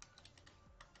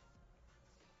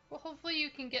 Well, hopefully you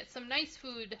can get some nice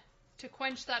food to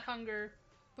quench that hunger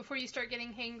before you start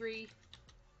getting hangry.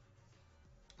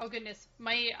 Oh goodness,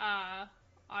 my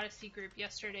Odyssey group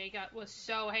yesterday was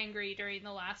so hangry during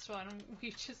the last one.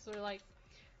 We just were like,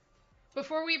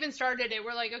 before we even started it,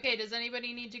 we're like, okay, does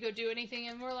anybody need to go do anything?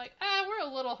 And we're like, we're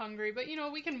a little hungry, but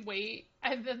we can wait.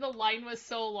 And then the line was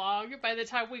so long, by the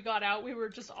time we got out, we were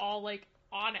just all like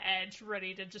on edge,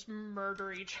 ready to just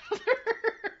murder each other.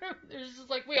 It was just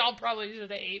like, we all probably should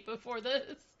have ate before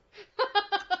this.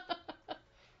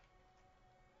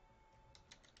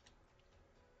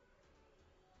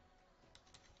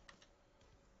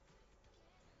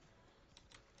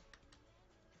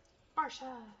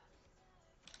 Marsha.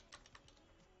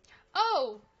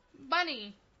 Oh,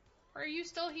 Bunny, are you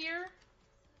still here?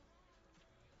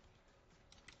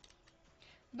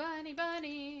 Bunny,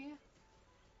 Bunny.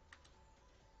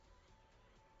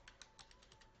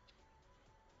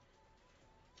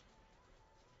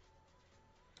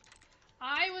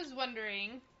 I was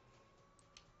wondering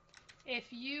if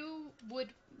you would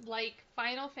like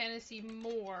Final Fantasy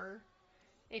more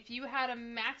if you had a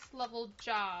max level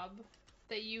job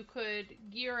that you could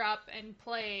gear up and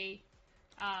play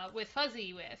with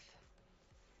Fuzzy with.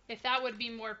 If that would be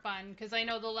more fun, because I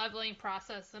know the leveling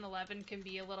process in 11 can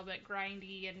be a little bit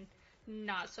grindy and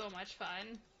not so much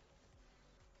fun.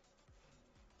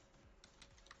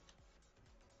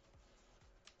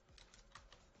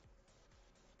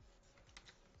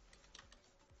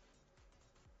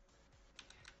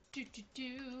 Do do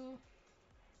do.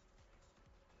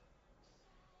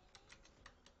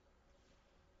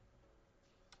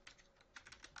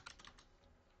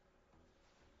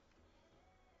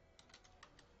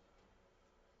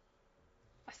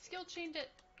 I skill chained it.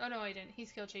 Oh no, I didn't. He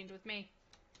skill chained with me.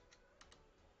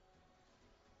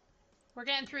 We're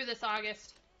getting through this,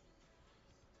 August.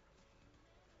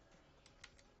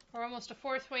 We're almost a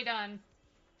fourth way done.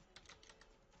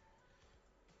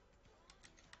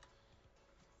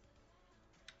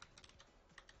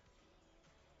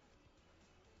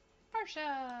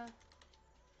 Marsha!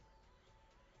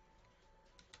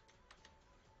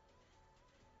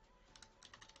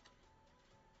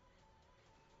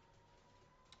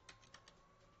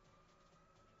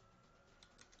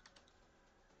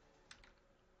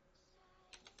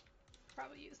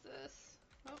 Probably use this.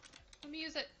 Oh, let me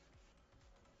use it.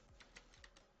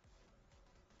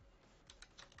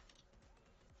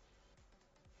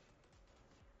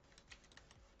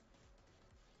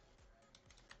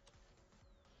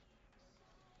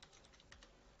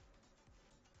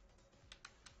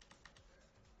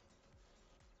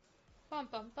 Bum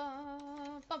bum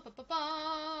bum, bum bum bum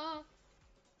bum.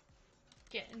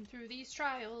 Getting through these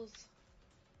trials.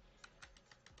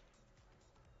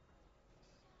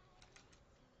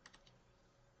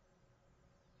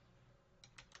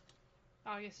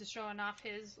 August is showing off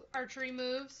his archery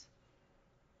moves.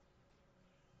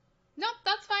 Nope,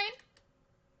 that's fine.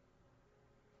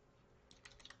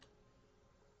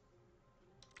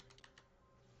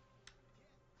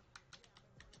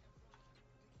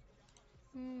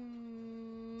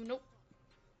 Nope.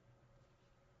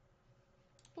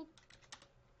 Boop.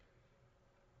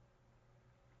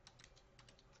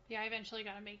 Yeah, I eventually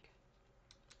gotta make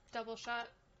double shot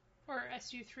or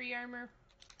SU3 armor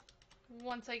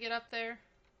once I get up there.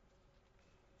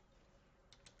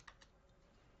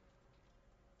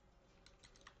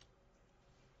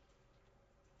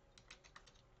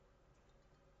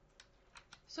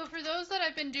 So for those that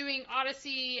have been doing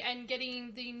Odyssey and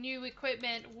getting the new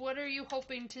equipment, what are you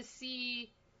hoping to see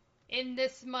in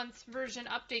this month's version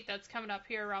update that's coming up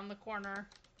here around the corner?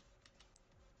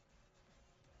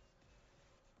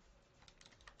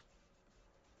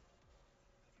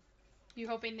 You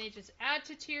hoping they just add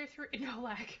to tier 3? No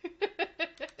lag.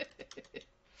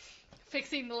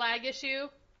 Fixing the lag issue?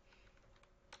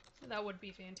 That would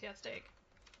be fantastic.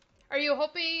 Are you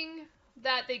hoping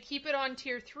that they keep it on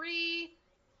tier 3?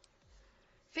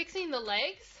 Fixing the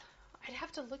legs? I'd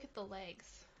have to look at the legs.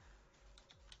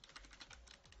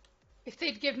 If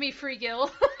they'd give me free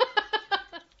gil.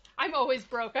 I'm always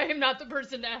broke. I am not the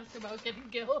person to ask about getting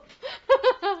gil.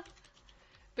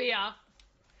 But yeah,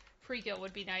 free gil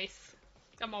would be nice.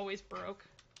 I'm always broke.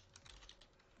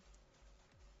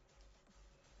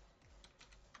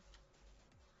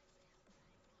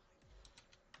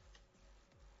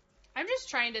 I'm just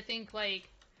trying to think, like,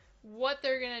 what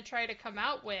they're gonna try to come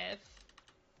out with.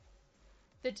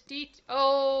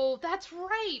 Oh, that's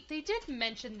right. They did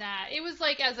mention that. It was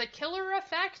like as a killer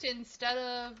effect instead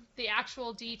of the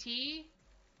actual DT.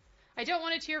 I don't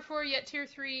want a tier 4 yet. Tier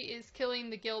 3 is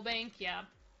killing the Gil Bank. Yeah.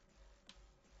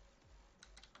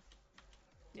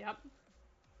 Yep.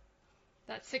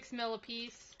 That's 6 mil a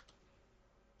piece.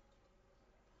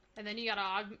 And then you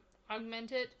gotta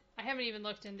augment it. I haven't even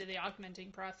looked into the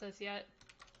augmenting process yet.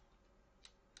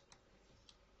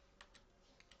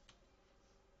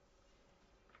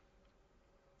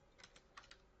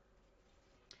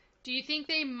 Do you think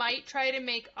they might try to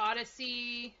make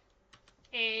Odyssey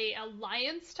a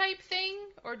alliance type thing?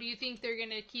 Or do you think they're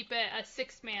gonna keep it a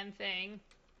 6-man thing?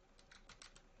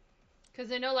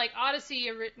 Because I know, like,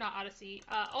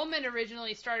 Omen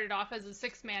originally started off as a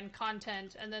 6-man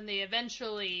content, and then they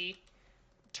eventually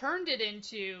turned it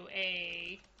into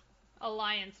a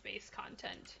alliance-based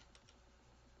content.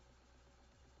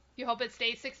 You hope it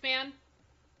stays 6-man?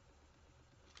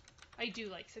 I do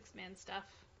like 6-man stuff.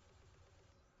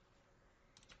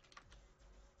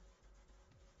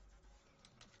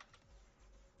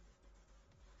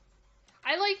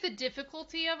 I like the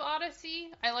difficulty of Odyssey.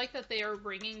 I like that they are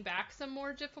bringing back some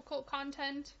more difficult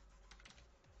content.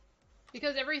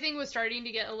 Because everything was starting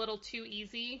to get a little too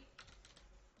easy.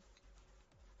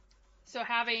 So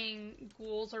having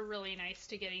ghouls are really nice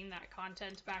to getting that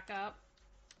content back up.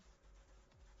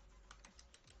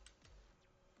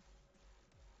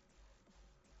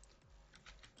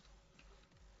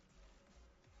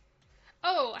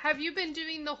 Oh, have you been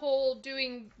doing the whole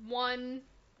doing one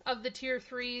of the tier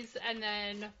 3s and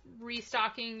then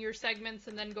restocking your segments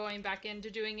and then going back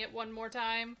into doing it one more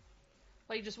time?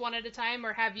 Like just one at a time?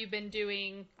 Or have you been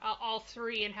doing all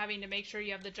 3 and having to make sure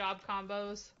you have the job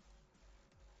combos?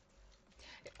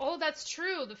 Oh, that's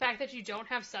true. The fact that you don't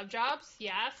have sub-jobs,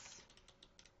 yes.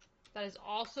 That is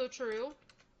also true.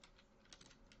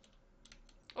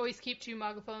 Always keep 2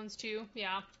 mugaphones too,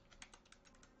 yeah.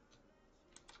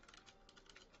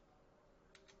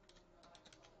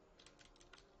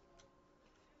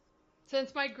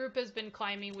 Since my group has been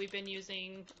climbing, we've been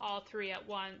using all 3 at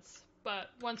once. But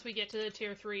once we get to the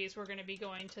tier 3s, we're going to be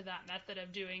going to that method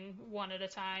of doing one at a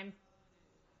time.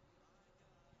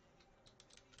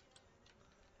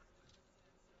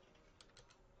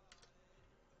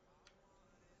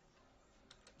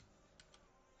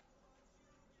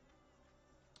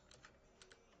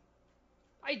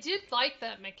 I did like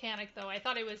that mechanic, though. I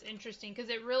thought it was interesting because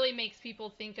it really makes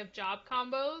people think of job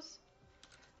combos.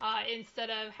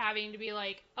 Instead of having to be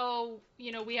like, oh,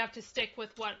 you know, we have to stick with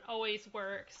what always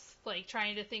works. Like,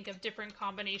 trying to think of different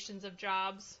combinations of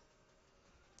jobs.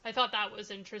 I thought that was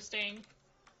interesting.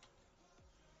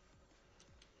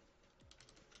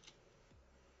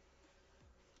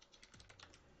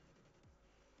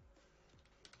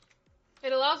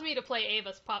 It allows me to play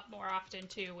Ava's pup more often,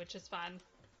 too, which is fun.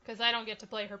 Because I don't get to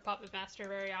play her Puppet Master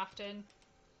very often.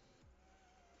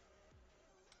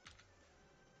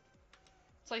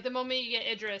 It's like the moment you get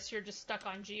Idris, you're just stuck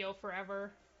on Geo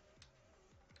forever.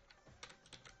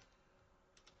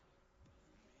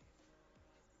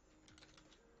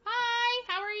 Hi,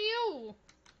 how are you?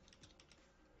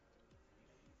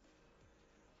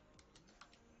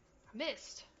 I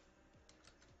missed.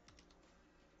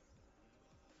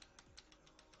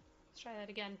 Let's try that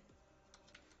again.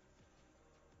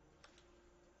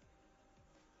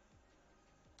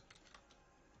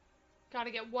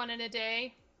 Gotta get one in a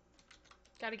day.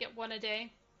 Gotta get one a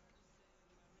day.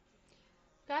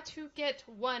 Got to get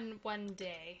one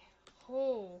day.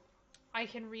 Oh, I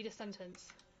can read a sentence.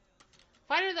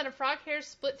 Finer than a frog hair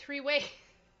split 3 ways.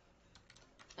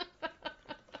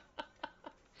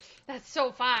 That's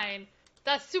so fine.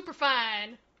 That's super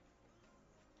fine.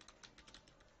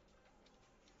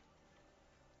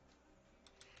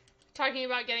 Talking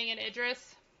about getting an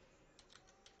Idris.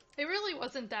 It really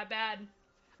wasn't that bad.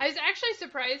 I was actually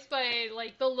surprised by,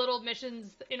 like, the little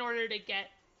missions in order to get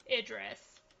Idris.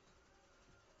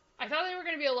 I thought they were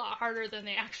going to be a lot harder than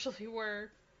they actually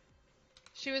were.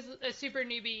 She was a super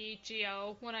newbie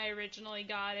Geo when I originally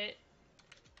got it.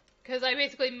 Because I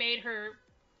basically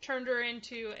turned her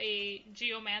into a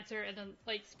Geomancer and then,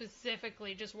 like,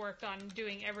 specifically just worked on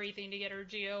doing everything to get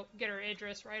her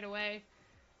Idris right away.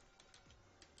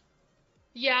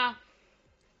 Yeah.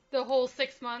 The whole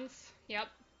 6 months. Yep.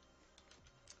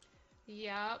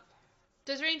 Yep.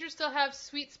 Does Ranger still have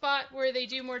sweet spot where they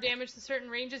do more damage to certain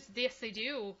ranges? Yes, they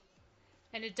do.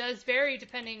 And it does vary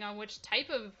depending on which type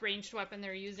of ranged weapon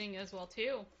they're using as well,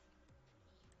 too.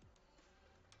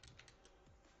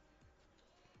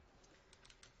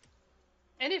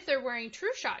 And if they're wearing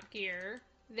True Shot gear,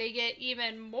 they get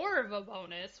even more of a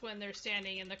bonus when they're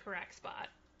standing in the correct spot.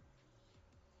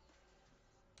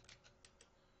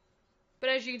 But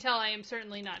as you can tell, I am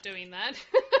certainly not doing that.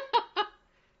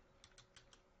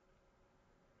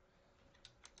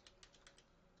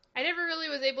 I never really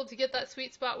was able to get that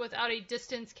sweet spot without a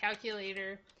distance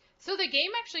calculator. So the game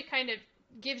actually kind of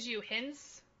gives you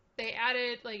hints. They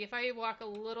added, like, if I walk a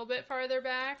little bit farther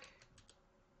back,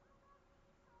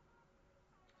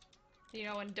 you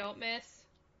know, and don't miss.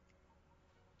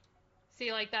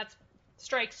 See, like, that's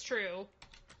strikes true.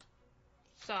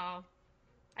 So,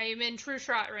 I am in true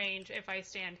shot range if I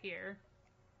stand here.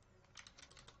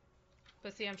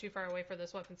 But see, I'm too far away for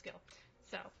this weapon skill.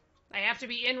 So, I have to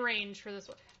be in range for this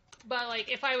one. But,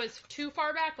 like, if I was too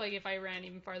far back, like, if I ran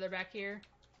even farther back here.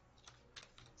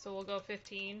 So, we'll go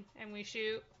 15, and we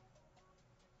shoot.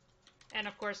 And,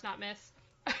 of course, not miss.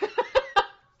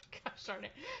 Gosh darn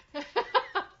it.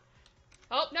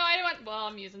 Oh, no, I don't want... Well,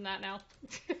 I'm using that now.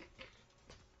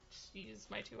 Just use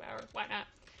my 2 hour. Why not?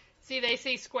 See, they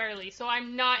say squarely, so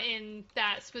I'm not in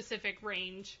that specific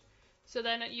range. So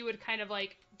then you would kind of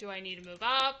like, do I need to move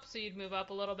up? So you'd move up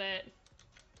a little bit.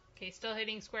 Okay, still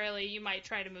hitting squarely. You might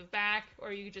try to move back,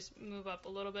 or you could just move up a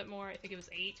little bit more. I think it was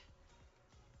 8.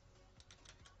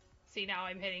 See, now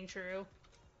I'm hitting true.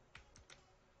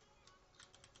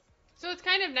 So it's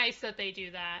kind of nice that they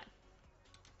do that.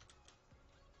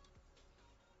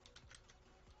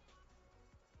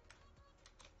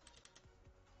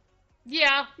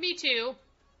 Yeah, me too.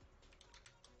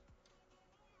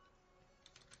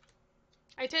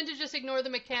 I tend to just ignore the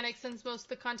mechanics since most of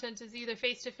the content is either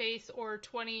face-to-face or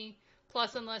 20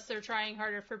 plus unless they're trying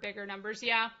harder for bigger numbers.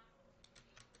 Yeah.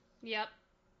 Yep.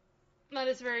 That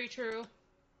is very true.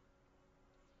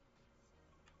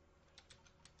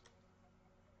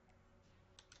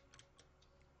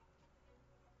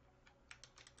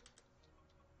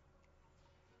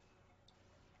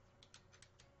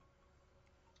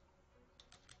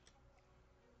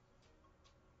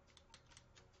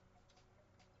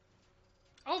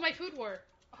 Oh, my food war.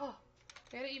 Oh,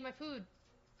 I gotta eat my food.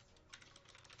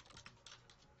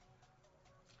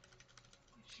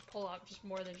 I should pull out just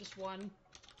more than just one.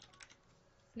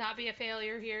 Not be a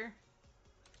failure here.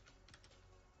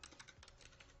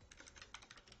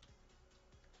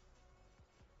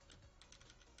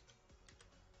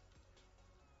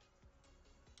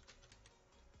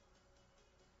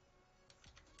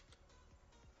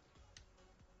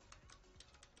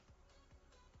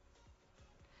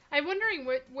 I'm wondering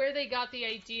where they got the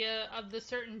idea of the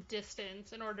certain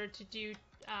distance in order to do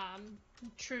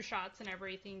true shots and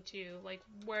everything too. Like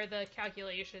where the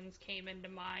calculations came into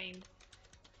mind.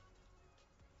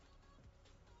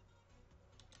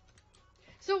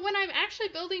 So when I'm actually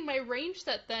building my range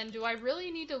set then, do I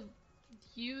really need to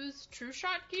use true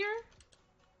shot gear?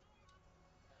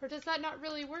 Or does that not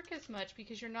really work as much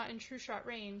because you're not in true shot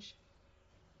range?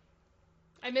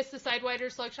 I miss the Sidewinder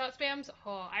slugshot spams.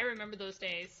 Oh, I remember those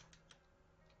days.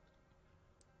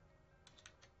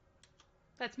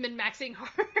 That's min-maxing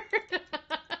hard.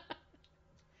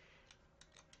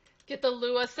 Get the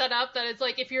Lua set up that it's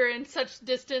like if you're in such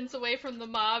distance away from the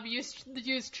mob,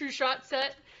 use true shot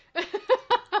set.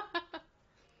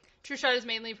 True shot is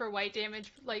mainly for white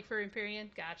damage, like for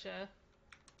Empyrean. Gotcha.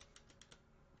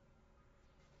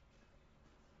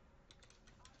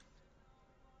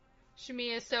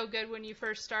 Shami is so good when you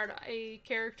first start a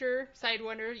character.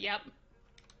 Sidewinder, yep.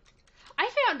 I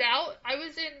found out, I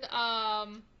was in, I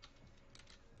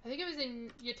think it was in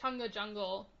Yatunga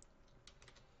Jungle,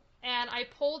 and I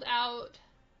pulled out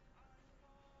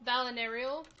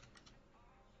Valinarial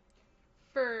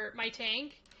for my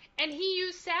tank, and he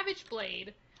used Savage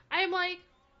Blade. I am like,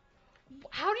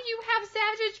 how do you have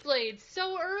Savage Blade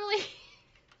so early?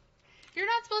 You're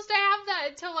not supposed to have that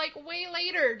until like way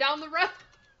later down the road.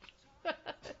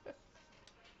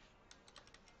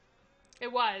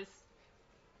 It was.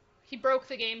 He broke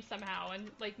the game somehow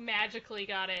and like magically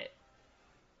got it.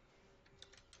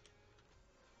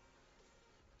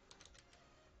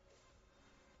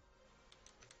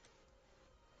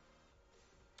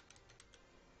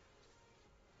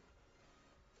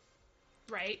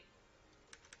 Right?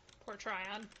 Poor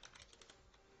Tryon.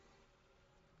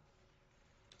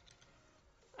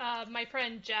 My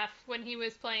friend Jeff, when he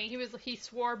was playing, he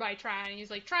swore by Tryon.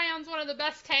 He's like, Tryon's one of the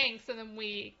best tanks, and then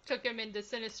we took him into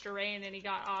Sinister Reign, and he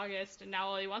got August, and now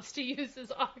all he wants to use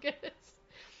is August.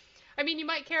 I mean, you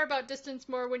might care about distance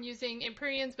more when using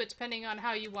Empyreans, but depending on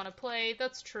how you want to play,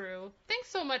 that's true. Thanks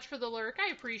so much for the lurk.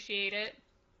 I appreciate it.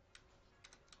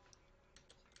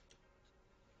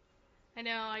 I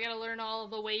know, I gotta learn all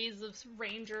the ways of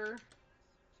Ranger.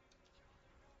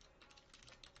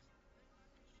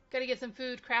 Gotta get some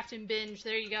food, craft, and binge.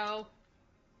 There you go.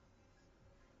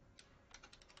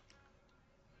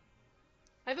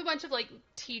 I have a bunch of, like,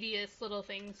 tedious little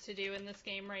things to do in this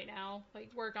game right now. Like,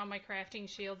 work on my crafting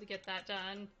shield to get that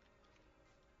done.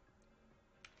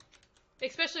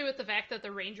 Especially with the fact that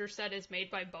the Ranger set is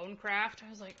made by Bonecraft. I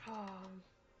was like, oh.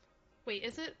 Wait,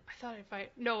 is it? I thought if I...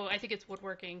 No, I think it's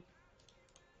woodworking.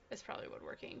 It's probably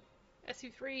woodworking.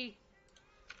 SU3.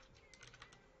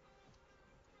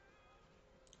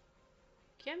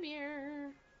 Come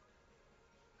here.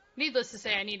 Needless to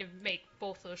say, I need to make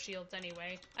both those shields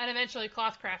anyway. And eventually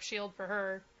Clothcraft shield for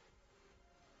her.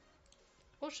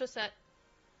 What's just that?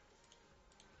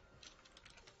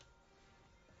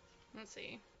 Let's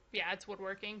see. Yeah, it's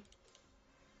woodworking.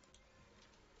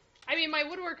 I mean, my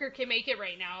woodworker can make it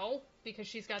right now because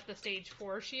she's got the stage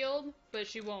 4 shield, but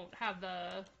she won't have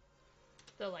the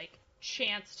like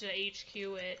chance to HQ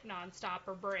it nonstop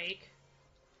or break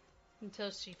until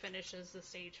she finishes the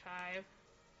stage 5.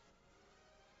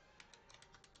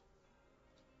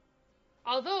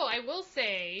 Although I will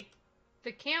say,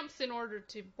 the camps in order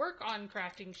to work on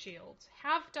crafting shields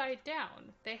have died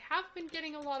down. They have been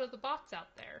getting a lot of the bots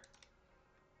out there,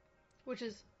 which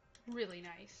is really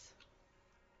nice.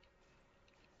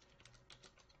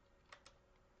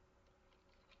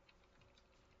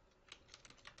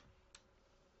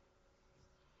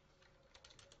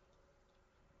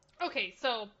 Okay,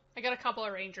 so I got a couple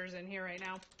of rangers in here right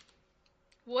now.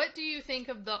 What do you think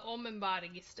of the Omen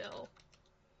body still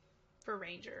for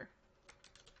ranger?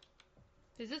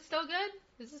 Is it still good?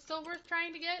 Is it still worth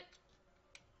trying to get?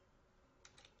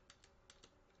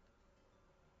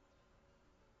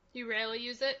 You rarely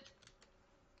use it?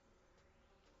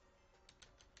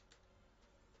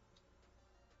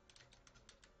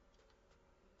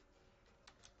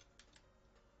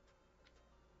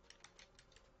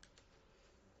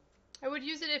 I would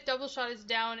use it if double shot is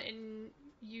down and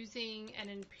using an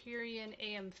Empyrean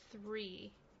AM3.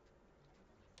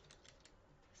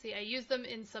 See, I use them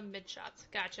in some mid shots.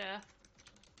 Gotcha.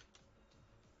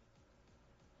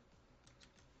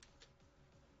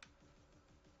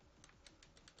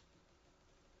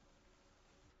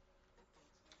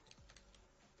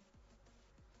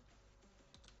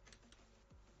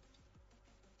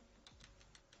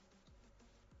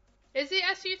 Is the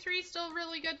SU3 still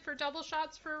really good for double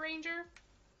shots for a ranger?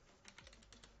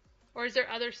 Or is there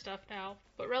other stuff now?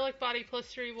 But Relic Body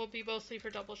 +3 will be mostly for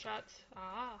double shots.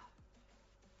 Ah.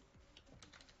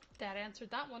 That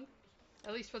answered that one.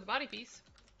 At least for the body piece.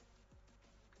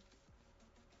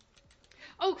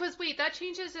 Oh, because wait, that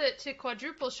changes it to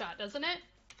quadruple shot, doesn't it?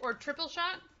 Or triple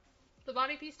shot? The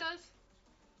body piece does?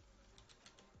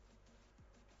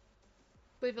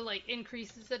 I believe it like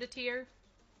increases it a tier.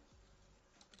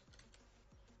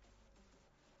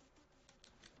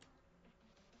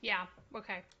 Yeah,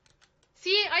 okay.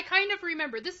 See, I kind of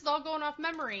remember. This is all going off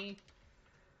memory.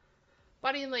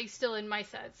 Body and legs still in my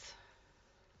sets.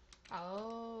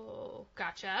 Oh,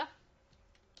 gotcha.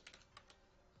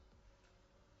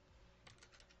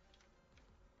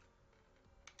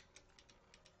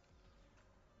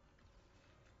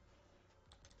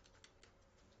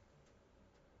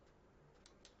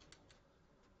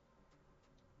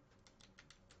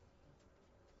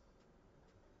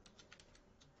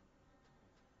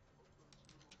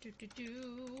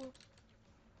 Do.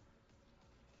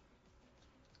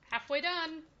 Halfway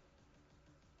done.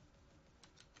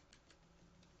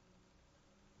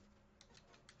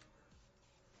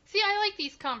 See, I like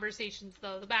these conversations,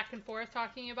 though. The back and forth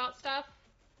talking about stuff.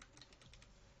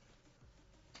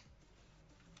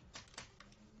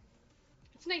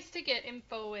 It's nice to get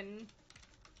info and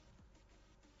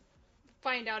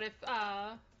find out if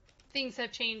things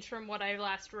have changed from what I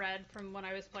last read from when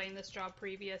I was playing this job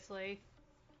previously.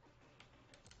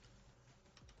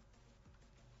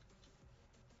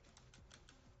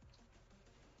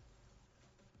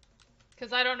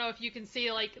 Because I don't know if you can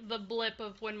see, like, the blip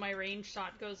of when my range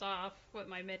shot goes off, what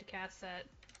my mid-cast set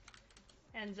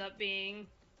ends up being.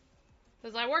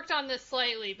 Because I worked on this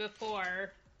slightly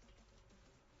before,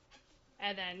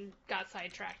 and then got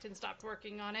sidetracked and stopped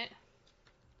working on it.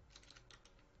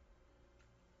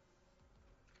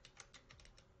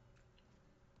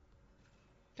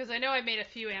 Because I know I made a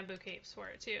few Ambu capes for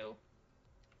it, too.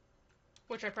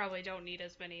 Which I probably don't need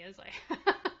as many as I have.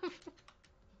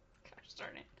 Gosh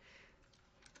darn it.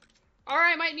 Or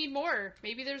I might need more.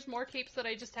 Maybe there's more capes that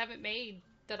I just haven't made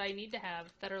that I need to have,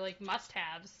 that are like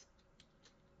must-haves.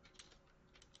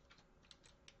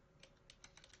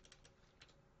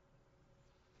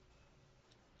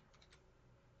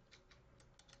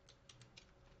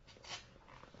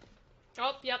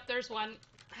 Oh, yep, there's one.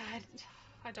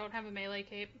 I don't have a melee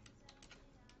cape.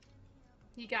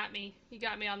 You got me. You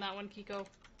got me on that one, Kiko.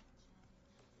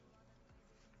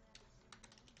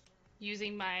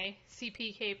 Using my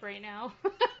CP cape right now.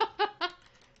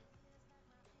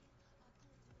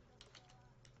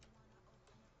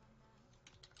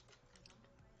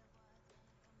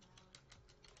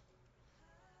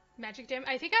 Magic damage?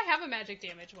 I think I have a magic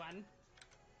damage one.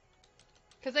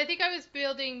 Because I think I was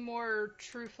building more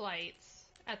true flights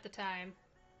at the time.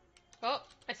 Oh,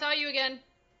 I saw you again.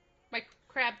 My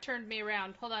crab turned me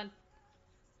around. Hold on.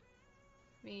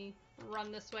 Let me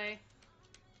run this way.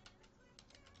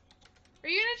 Are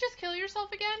you gonna just kill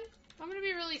yourself again? I'm gonna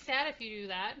be really sad if you do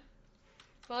that.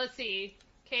 Well, let's see.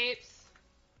 Capes.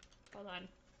 Hold on.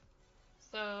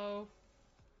 So,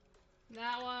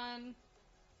 that one.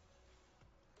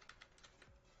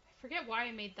 I forget why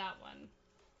I made that one.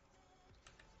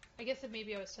 I guess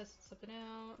maybe I was testing something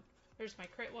out. There's my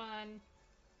crit one.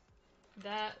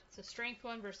 That's a strength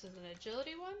one versus an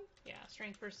agility one? Yeah,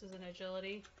 strength versus an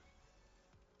agility.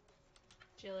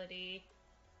 Agility.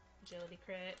 Agility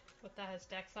crit. What that has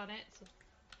dex on it. So...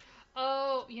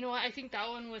 Oh, you know what? I think that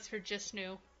one was for just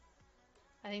new.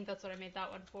 I think that's what I made that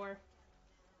one for.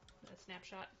 A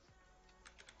snapshot.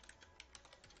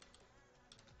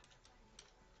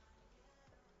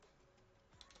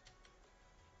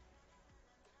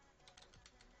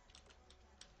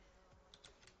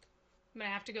 I'm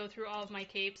gonna have to go through all of my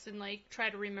capes and like try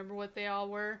to remember what they all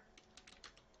were.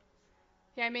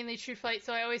 Yeah, I mainly True Flight,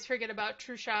 so I always forget about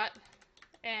True Shot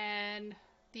and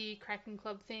the Kraken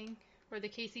Club thing, or the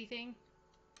Casey thing.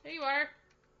 There you are.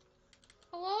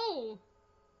 Hello!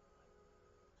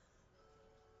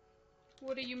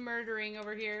 What are you murdering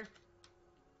over here?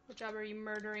 What job are you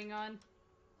murdering on?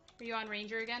 Are you on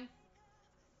Ranger again?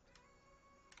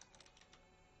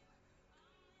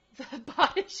 The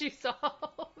bot issue solved.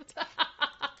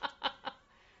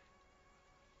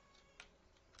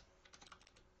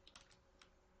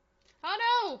 Oh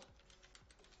no!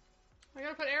 I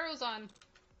gotta put arrows on.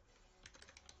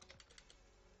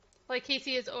 Like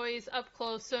Casey is always up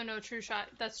close, so no true shot.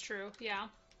 That's true, yeah.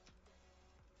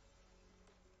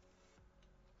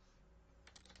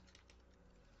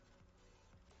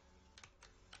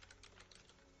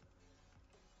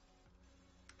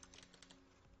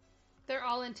 They're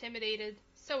all intimidated.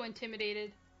 So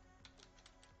intimidated.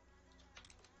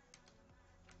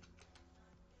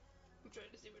 I'm trying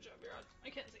to see what job you're on. I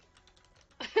can't see.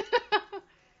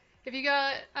 If you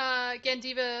got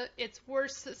Gandiva, it's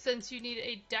worse since you need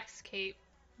a Dex Cape.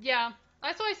 Yeah,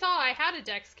 that's what I saw. I had a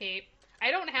Dex Cape.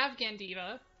 I don't have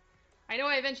Gandiva. I know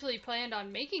I eventually planned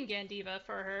on making Gandiva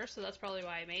for her, so that's probably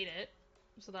why I made it.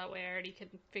 So that way I already can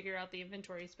figure out the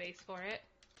inventory space for it.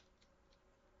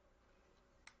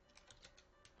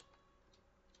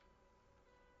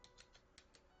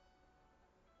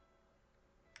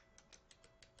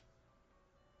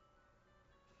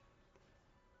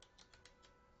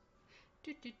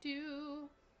 Do do do.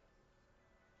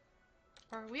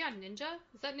 Are we on Ninja?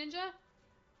 Is that Ninja?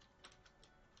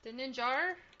 The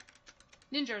Ninjar?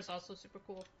 Ninja is also super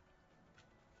cool.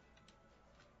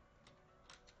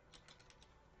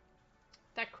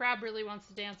 That crab really wants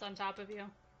to dance on top of you.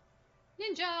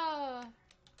 Ninja!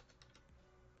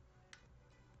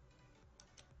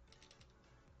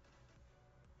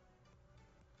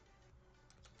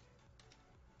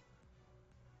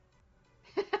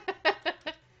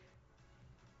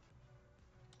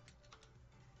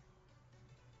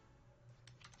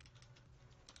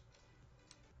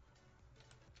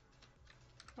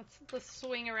 Let's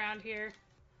swing around here.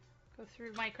 Go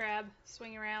through my crab.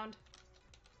 Swing around.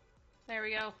 There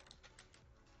we go.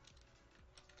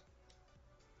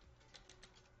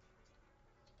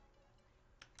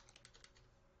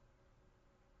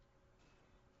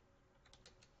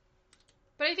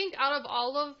 But I think out of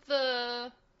all of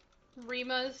the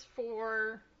Rimas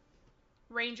for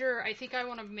Ranger, I think I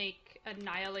want to make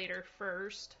Annihilator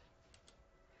first.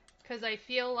 Because I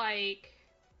feel like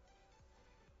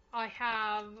I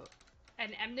have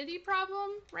an enmity problem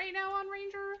right now on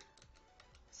Ranger.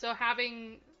 So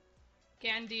having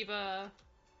Gandiva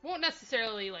won't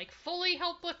necessarily like fully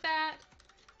help with that.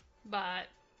 But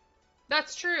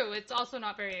that's true. It's also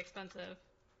not very expensive.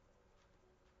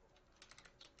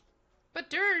 But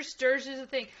Dirge is a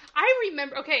thing. I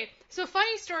remember, okay, so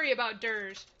funny story about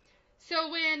Dirge. So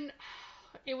when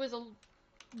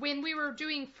we were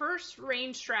doing first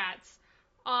range strats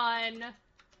on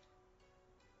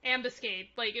Ambuscade,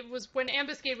 like it was when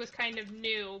Ambuscade was kind of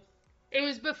new. It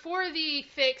was before the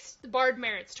fixed Bard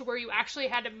merits to where you actually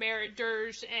had to merit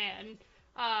Dirge and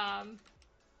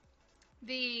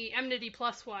the Enmity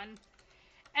Plus one.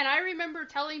 And I remember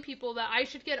telling people that I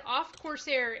should get off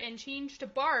Corsair and change to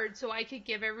Bard so I could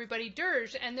give everybody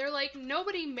Dirge. And they're like,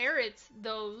 nobody merits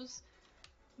those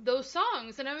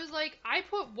songs. And I was like, I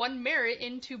put one merit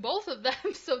into both of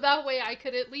them so that way I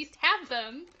could at least have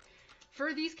them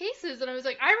for these cases. And I was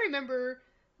like, I remember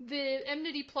the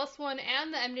Enmity Plus one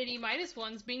and the Enmity Minus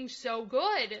ones being so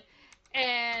good.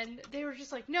 And they were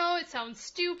just like, no, it sounds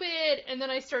stupid. And then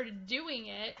I started doing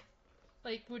it.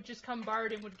 Like, would just come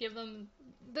Bard and would give them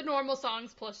the normal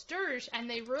songs plus dirge, and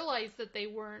they realized that they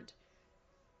weren't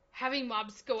having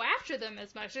mobs go after them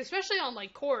as much, especially on,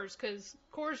 like, cores, because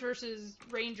cores versus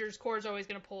rangers, core's always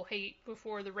going to pull hate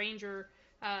before the ranger,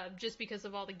 just because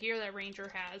of all the gear that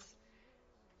ranger has.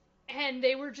 And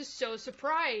they were just so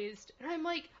surprised. And I'm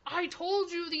like, I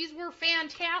told you these were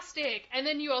fantastic! And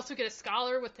then you also get a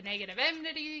scholar with the negative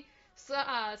enmity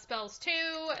spells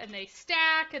too, and they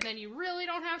stack, and then you really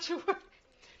don't have to worry.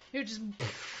 You're just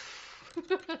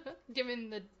giving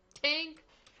the tank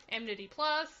enmity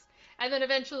plus. And then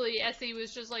eventually SE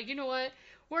was just like, you know what?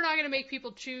 We're not going to make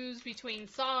people choose between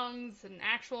songs and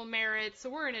actual merits, so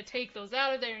we're going to take those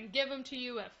out of there and give them to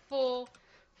you at full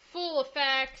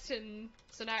effect. And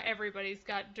so now everybody's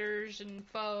got dirge and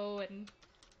foe, and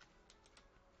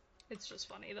it's just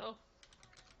funny though.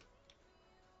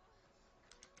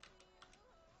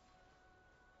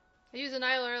 I use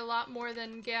Annihilator a lot more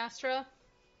than Gastra.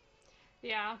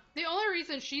 Yeah. The only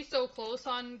reason she's so close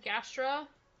on Gastra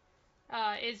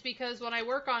is because when I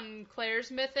work on Claire's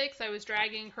Mythics, I was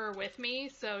dragging her with me,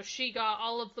 so she got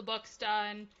all of the books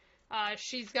done.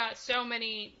 She's got so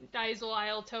many Diesel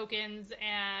Isle tokens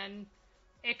and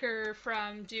Iker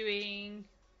from doing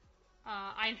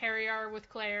Einherjar with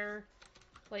Claire.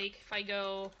 Like, if I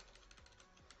go...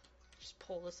 Just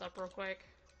pull this up real quick.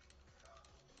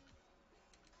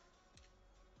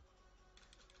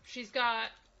 She's got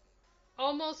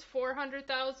almost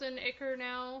 400,000 Iker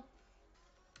now.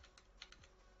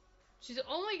 She's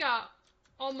only got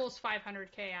almost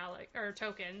 500k Alex or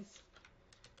tokens,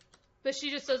 but she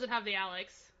just doesn't have the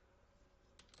Alex.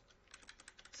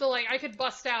 So like I could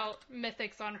bust out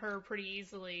mythics on her pretty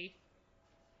easily.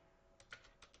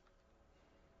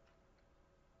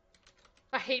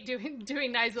 I hate doing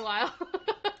Nizelile.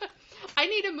 I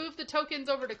need to move the tokens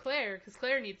over to Claire because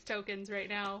Claire needs tokens right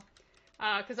now.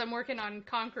 Because I'm working on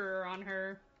Conqueror on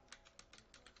her.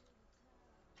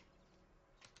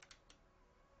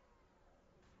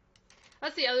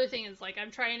 That's the other thing is, like,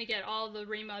 I'm trying to get all the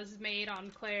Rimas made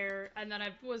on Claire, and then I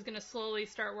was going to slowly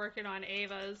start working on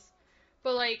Ava's.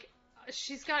 But, like,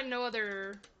 she's got no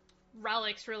other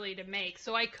relics, really, to make.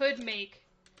 So I could make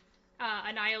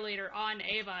Annihilator on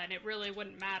Ava, and it really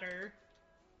wouldn't matter.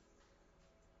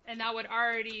 And that would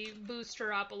already boost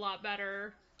her up a lot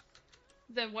better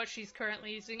than what she's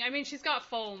currently using. I mean, she's got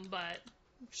Foam, but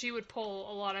she would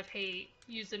pull a lot of hate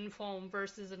using Foam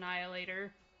versus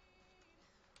Annihilator.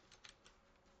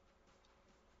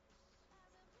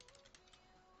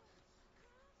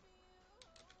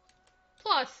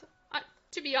 Plus,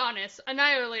 to be honest,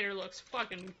 Annihilator looks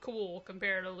fucking cool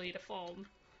comparatively to Foam.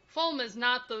 Foam is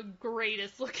not the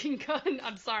greatest looking gun.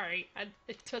 I'm sorry.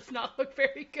 It does not look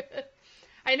very good.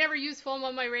 I never used Foam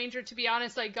on my Ranger, to be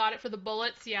honest. I got it for the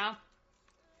bullets, yeah.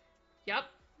 Yep,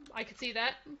 I could see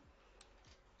that.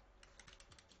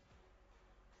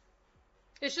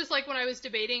 It's just like when I was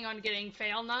debating on getting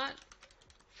Fail Knot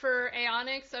for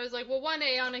Aeonics. I was like, well, one,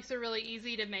 Aeonics are really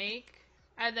easy to make.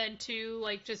 And then two,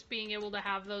 like, just being able to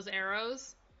have those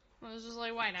arrows. I was just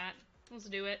like, why not? Let's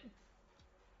do it.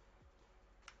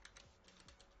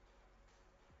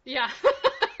 Yeah.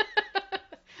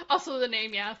 Also the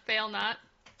name, yeah. Fail Not.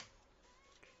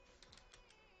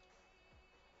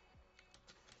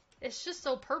 It's just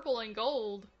so purple and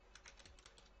gold.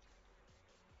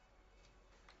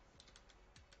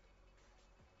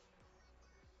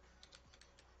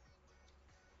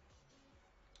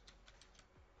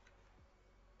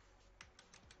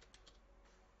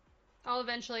 I'll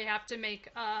eventually have to make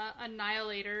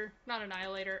Annihilator, not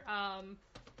Annihilator,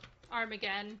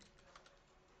 Armageddon.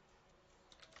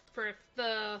 For if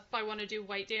I want to do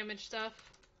white damage stuff.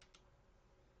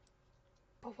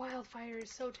 But Wildfire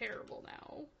is so terrible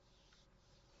now.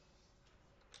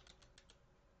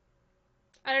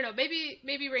 I don't know,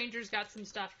 maybe Ranger's got some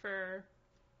stuff for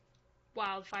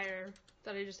Wildfire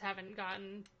that I just haven't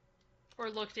gotten or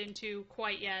looked into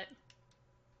quite yet.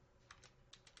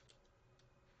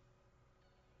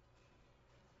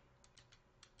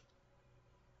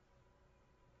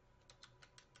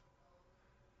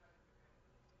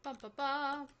 Ba ba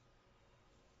ba.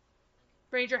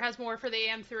 Ranger has more for the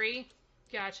AM3.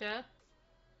 Gotcha.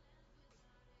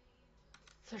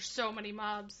 There's so many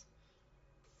mobs.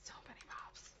 So many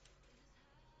mobs.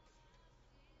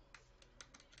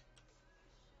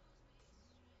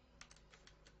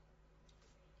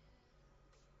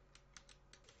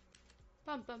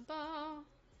 Bum bum bum.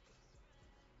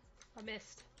 I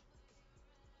missed.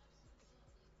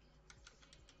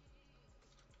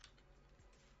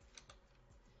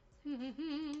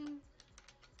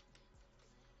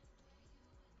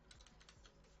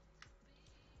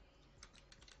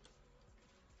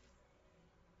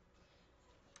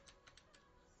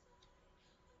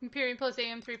 Imperium plus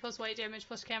AM3 plus white damage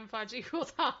plus camouflage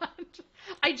equals hot.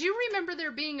 I do remember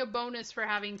there being a bonus for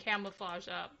having camouflage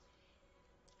up.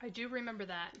 I do remember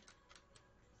that.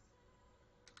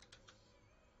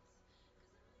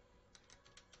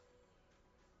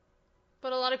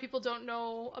 But a lot of people don't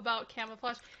know about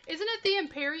camouflage. Isn't it the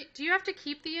Imperium? Do you have to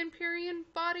keep the Imperium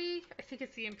body? I think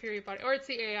it's the Imperium body. Or it's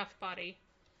the AF body.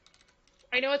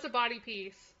 I know it's a body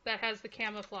piece that has the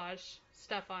camouflage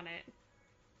stuff on it.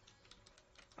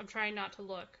 I'm trying not to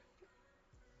look.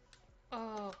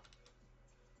 Oh.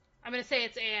 I'm gonna say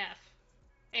it's AF.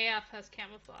 AF has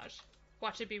camouflage.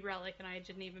 Watch it be Relic, and I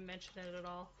didn't even mention it at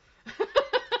all.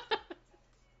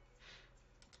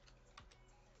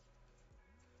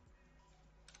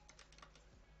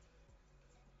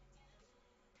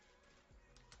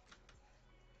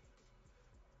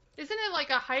 Isn't it like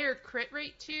a higher crit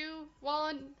rate too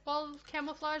while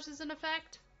camouflage is in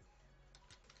effect?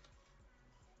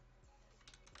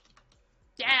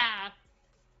 Yeah!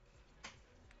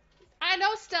 I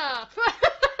know stuff!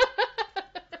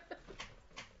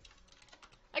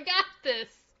 I got this!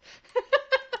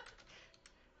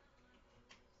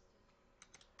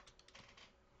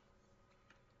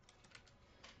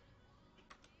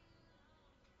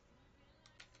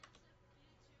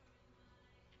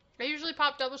 I usually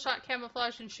pop double shot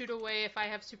camouflage and shoot away if I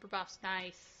have super buffs.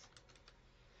 Nice.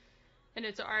 And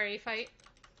it's an RA fight.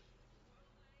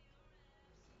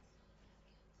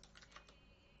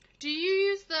 Do you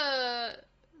use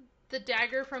the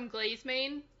dagger from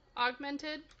Glazemane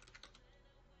augmented?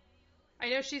 I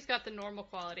know she's got the normal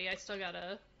quality. I still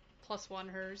gotta +1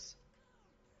 hers.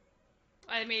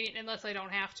 I mean, unless I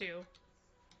don't have to.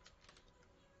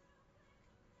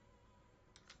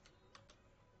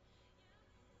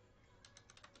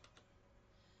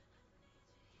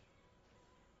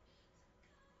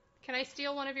 Can I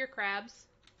steal one of your crabs?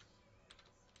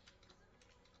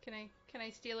 Can I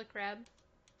steal a crab?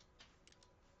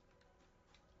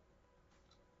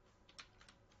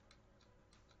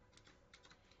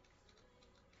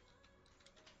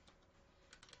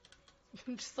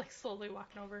 I'm just like slowly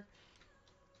walking over.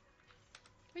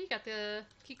 Oh, you got the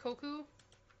Kikoku?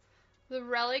 The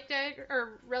relic dagger,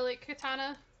 or relic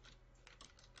katana?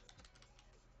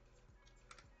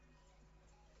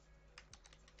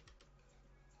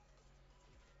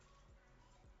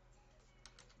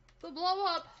 The blow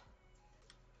up!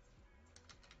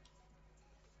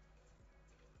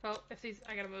 Oh, if these,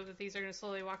 I gotta move if these are gonna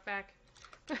slowly walk back.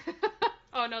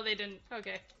 Oh no, they didn't.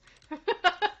 Okay.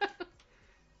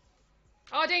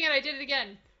 Oh dang it, I did it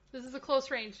again. This is a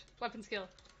close range weapon skill.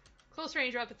 Close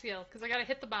range weapon skill, because I gotta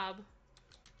hit the mob.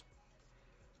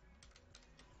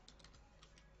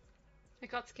 I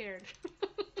got scared.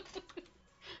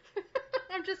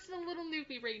 I'm just a little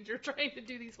newbie ranger trying to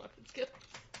do these weapon skills.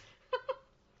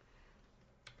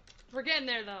 We're getting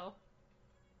there though.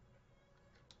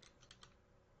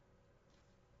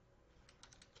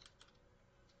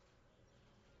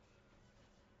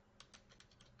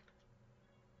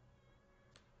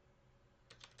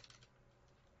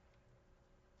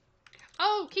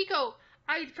 Oh, Kiko,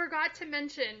 I forgot to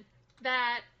mention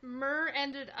that Mur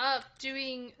ended up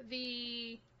doing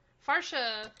the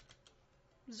Farsha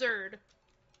Zerd,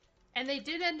 and they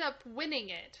did end up winning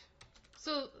it.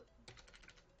 So,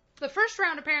 the first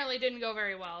round apparently didn't go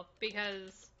very well,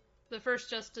 because the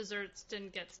first Just Desserts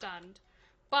didn't get stunned.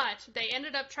 But they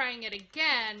ended up trying it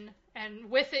again, and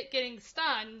with it getting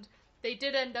stunned, they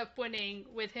did end up winning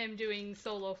with him doing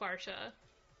solo Farsha.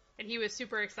 And he was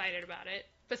super excited about it.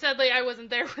 But sadly, I wasn't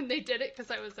there when they did it because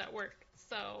I was at work.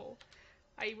 So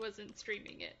I wasn't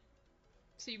streaming it.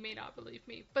 So you may not believe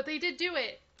me. But they did do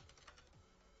it.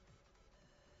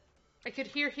 I could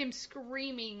hear him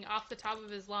screaming off the top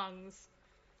of his lungs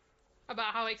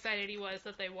about how excited he was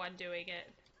that they won doing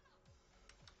it.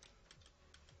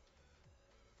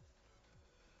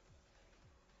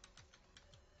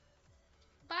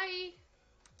 Bye!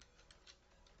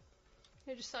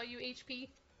 I just saw you, HP.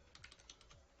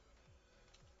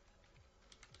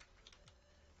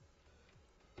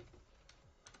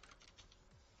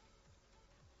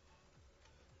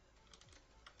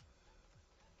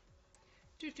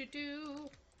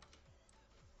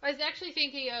 I was actually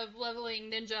thinking of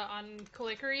leveling Ninja on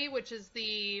Calicari, which is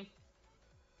the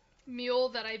mule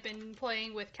that I've been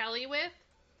playing with Kelly with.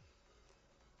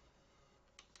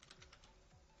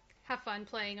 Have fun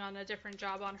playing on a different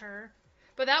job on her.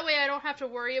 But that way I don't have to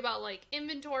worry about, like,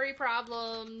 inventory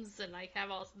problems and, like,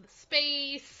 have all the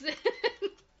space.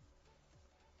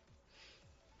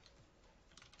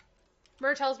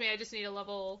 Mur tells me I just need a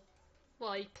level,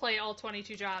 well, I play all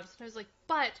 22 jobs. And I was like,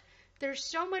 but there's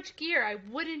so much gear I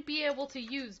wouldn't be able to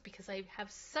use because I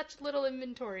have such little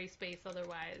inventory space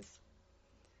otherwise.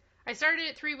 I started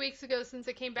it 3 weeks ago since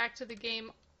it came back to the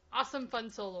game. Awesome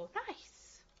fun solo.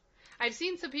 Nice! I've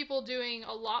seen some people doing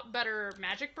a lot better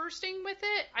magic bursting with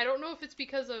it. I don't know if it's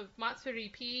because of Matsuri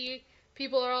P.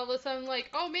 People are all of a sudden like,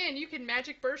 oh man, you can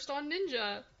magic burst on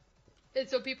ninja. And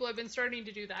so people have been starting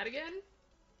to do that again.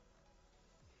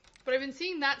 But I've been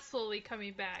seeing that slowly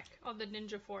coming back on the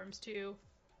ninja forums too.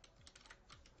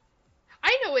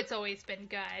 I know it's always been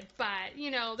good, but, you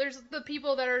know, there's the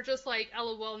people that are just like,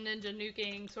 LOL ninja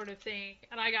nuking sort of thing.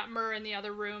 And I got Mur in the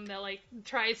other room that, like,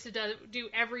 tries to do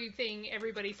everything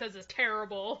everybody says is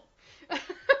terrible.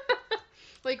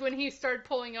 Like, when he started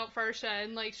pulling out Farsha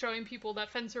and, like, showing people that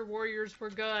Fencer Warriors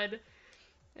were good.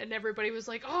 And everybody was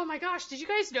like, oh my gosh, did you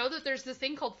guys know that there's this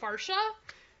thing called Farsha?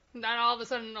 And then all of a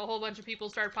sudden, a whole bunch of people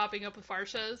started popping up with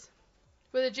Farshas.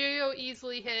 With a Geo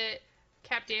easily hit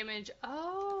cap damage.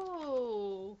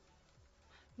 Oh,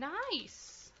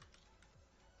 nice.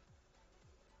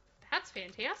 That's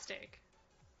fantastic.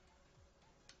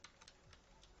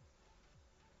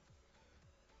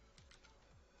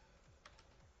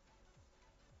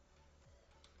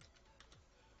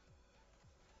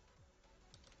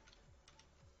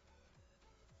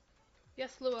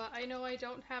 Yes, Lua, I know I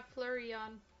don't have Flurry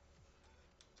on.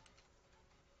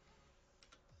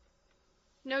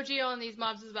 No Geo on these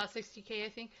mobs is about 60k, I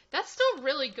think. That's still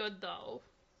really good, though.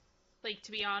 Like,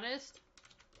 to be honest.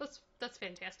 That's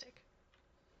fantastic.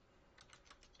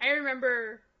 I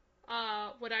remember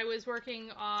when I was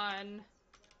working on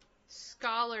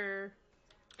Scholar,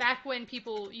 back when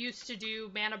people used to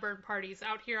do mana burn parties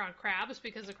out here on crabs,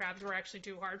 because the crabs were actually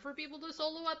too hard for people to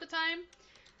solo at the time.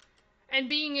 And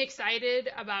being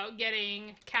excited about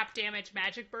getting cap damage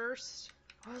magic burst,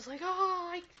 I was like,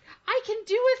 oh, I can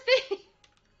do a thing!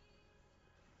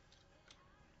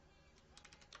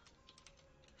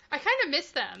 I kind of miss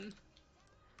them.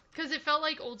 Because it felt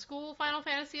like old school Final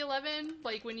Fantasy XI,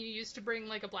 like when you used to bring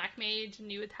like a black mage and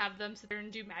you would have them sit there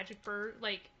and do magic burst,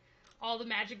 like all the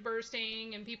magic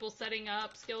bursting and people setting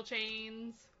up skill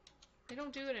chains. They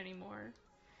don't do it anymore.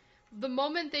 The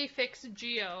moment they fixed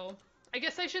Geo, I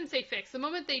guess I shouldn't say fix, the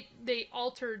moment they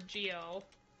altered Geo,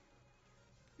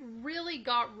 really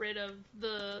got rid of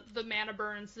the mana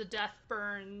burns, the death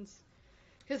burns,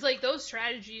 because like those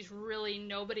strategies really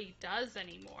nobody does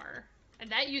anymore.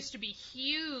 And that used to be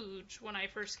huge when I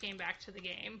first came back to the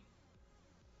game.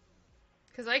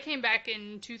 Because I came back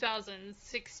in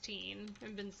 2016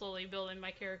 and been slowly building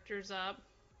my characters up.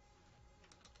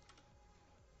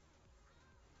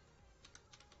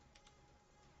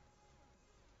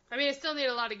 I mean, I still need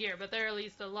a lot of gear, but they're at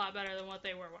least a lot better than what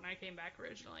they were when I came back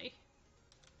originally.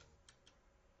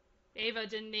 Ava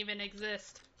didn't even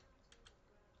exist.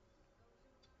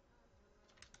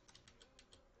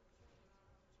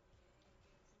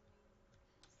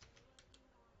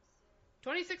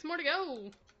 $26 more to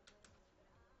go!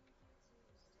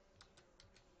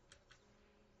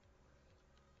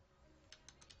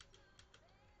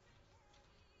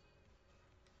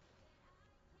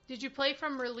 Did you play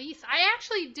from release? I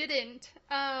actually didn't.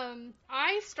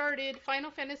 I started Final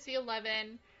Fantasy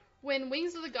XI when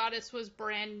Wings of the Goddess was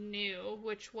brand new,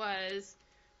 which was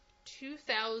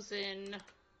 2007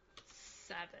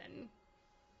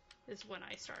 is when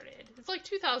I started. It's like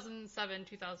 2007,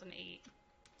 2008.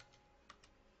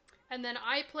 And then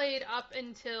I played up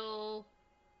until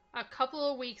a couple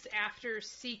of weeks after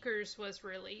Seekers was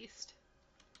released.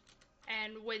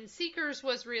 And when Seekers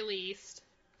was released,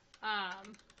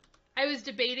 I was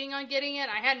debating on getting it.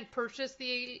 I hadn't purchased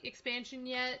the expansion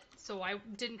yet, so I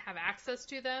didn't have access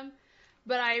to them.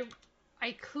 But I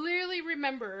clearly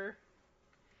remember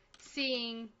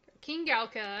seeing King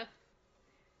Galka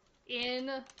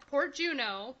in Port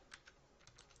Juno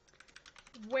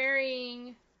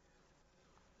wearing...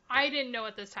 I didn't know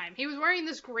at this time. He was wearing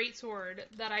this greatsword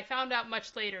that I found out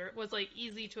much later was like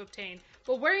easy to obtain.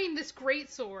 But wearing this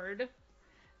greatsword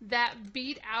that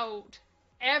beat out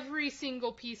every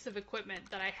single piece of equipment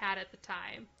that I had at the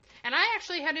time. And I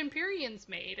actually had Empyreans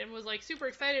made and was like super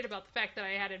excited about the fact that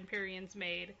I had Empyreans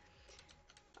made.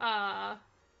 And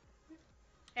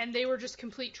they were just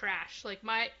complete trash. Like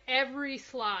every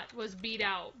slot was beat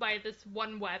out by this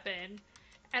one weapon.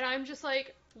 And I'm just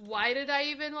like, why did I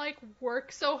even like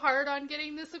work so hard on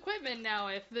getting this equipment now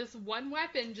if this one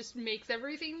weapon just makes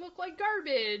everything look like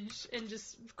garbage? And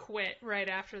just quit right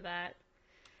after that.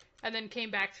 And then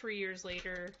came back 3 years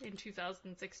later in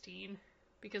 2016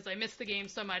 because I missed the game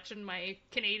so much and my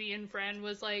Canadian friend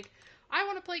was like, I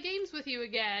want to play games with you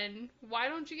again. Why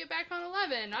don't you get back on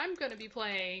 11? I'm going to be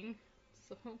playing.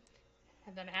 So,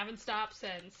 and then I haven't stopped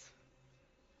since.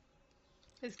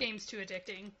 This game's too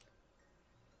addicting.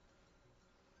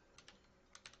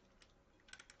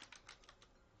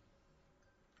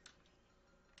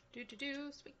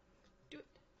 Sweet. Do it.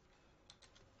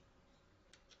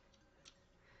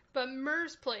 But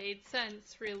Mer's played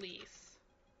since release.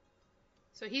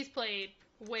 So he's played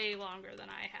way longer than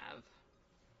I have.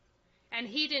 And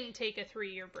he didn't take a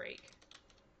 3-year break.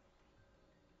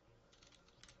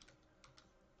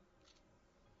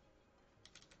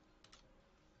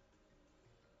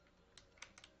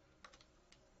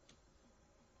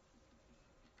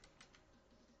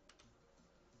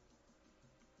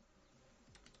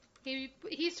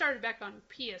 He started back on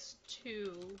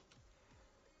PS2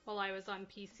 while I was on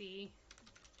PC.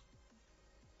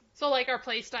 So, like, our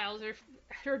play styles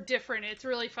are different. It's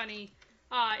really funny.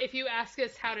 If you ask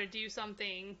us how to do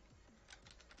something,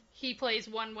 he plays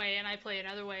one way and I play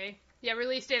another way. Yeah,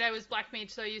 release date I was Black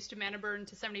Mage, so I used to mana burn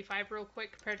to 75 real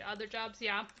quick compared to other jobs,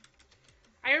 yeah.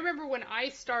 I remember when I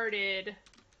started,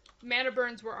 mana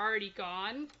burns were already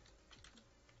gone.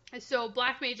 So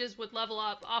Black Mages would level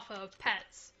up off of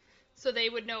pets. So they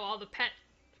would know all the pet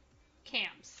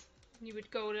camps. You would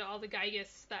go to all the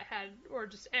Gygus that had, or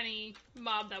just any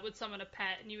mob that would summon a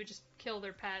pet, and you would just kill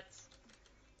their pets.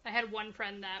 I had one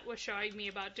friend that was showing me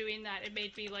about doing that. It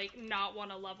made me, like, not want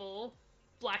to level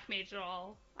Black Mage at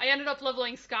all. I ended up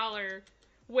leveling Scholar,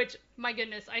 which, my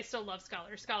goodness, I still love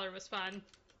Scholar. Scholar was fun.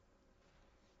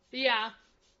 Yeah.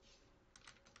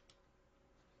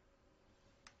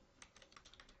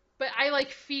 But I, like,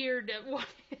 feared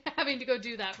having to go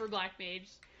do that for Black Mage.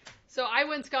 So I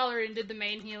went Scholar and did the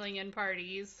main healing in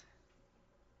parties.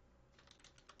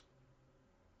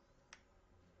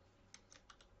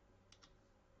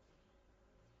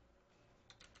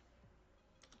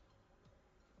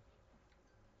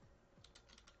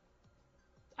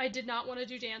 I did not want to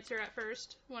do Dancer at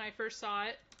first, when I first saw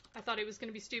it. I thought it was going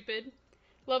to be stupid.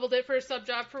 Leveled it for a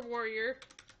sub-job for Warrior.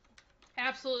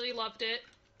 Absolutely loved it.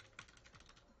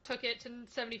 Took it to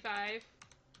 75.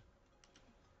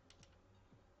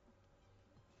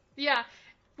 Yeah.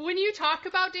 When you talk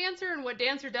about Dancer and what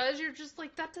Dancer does, you're just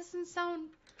like, that doesn't sound...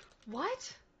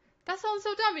 What? That sounds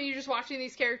so dumb. And you're just watching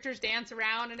these characters dance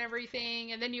around and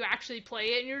everything, and then you actually play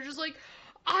it, and you're just like,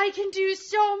 I can do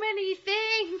so many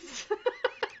things!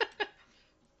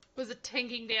 Was a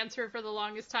tanking Dancer for the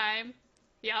longest time.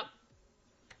 Yep.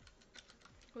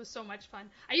 It was so much fun.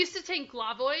 I used to tank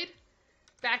Glavoid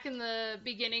back in the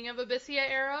beginning of Abyssea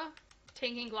era.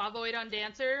 Tanking Glavoid on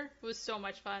Dancer was so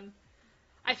much fun.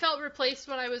 I felt replaced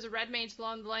when I was a red mage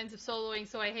along the lines of soloing,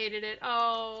 so I hated it.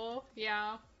 Oh,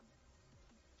 yeah.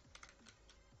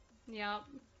 Yep,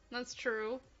 that's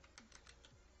true.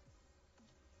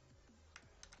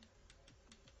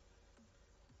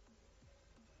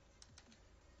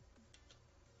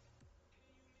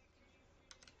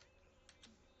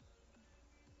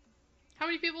 How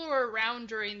many people were around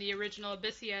during the original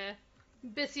Abyssea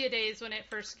days when it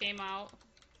first came out?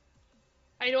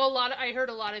 I heard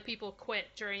a lot of people quit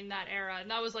during that era,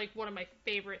 and that was like one of my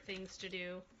favorite things to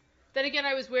do. Then again,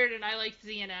 I was weird and I liked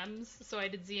ZNMs, so I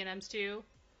did ZNMs too.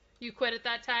 You quit at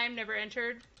that time, never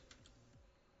entered?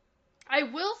 I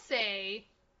will say,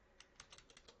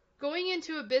 going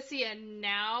into Abyssea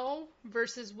now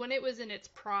versus when it was in its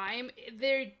prime,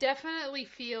 they definitely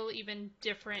feel even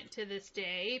different to this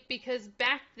day, because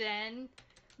back then,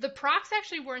 the procs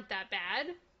actually weren't that bad.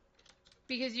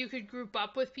 Because you could group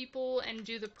up with people and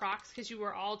do the procs because you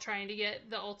were all trying to get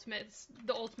the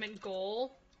ultimate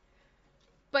goal.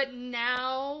 But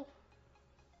now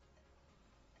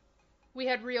we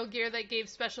had real gear that gave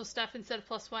special stuff instead of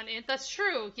 +1 int. That's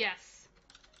true, yes.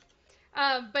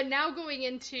 But now going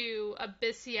into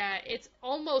Abyssea, it's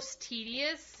almost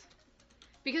tedious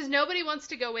because nobody wants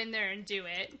to go in there and do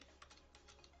it.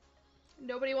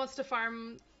 Nobody wants to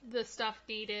farm the stuff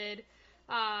needed.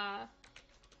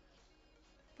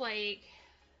 Like,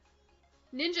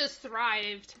 ninjas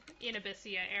thrived in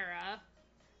Abyssea era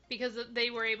because they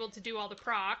were able to do all the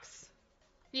procs.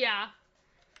 Yeah.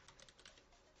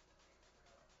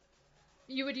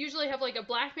 You would usually have like a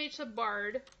black mage sub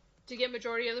bard to get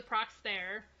majority of the procs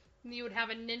there. And you would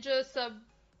have a ninja sub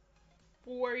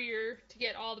warrior to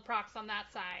get all the procs on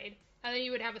that side. And then you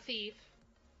would have a thief.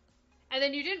 And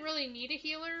then you didn't really need a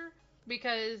healer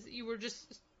because you were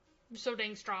just so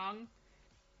dang strong.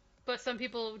 But some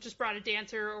people just brought a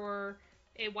dancer or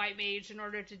a white mage in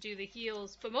order to do the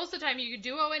heals. But most of the time you could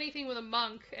duo anything with a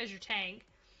monk as your tank.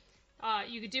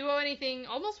 You could duo anything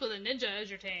almost with a ninja as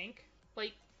your tank.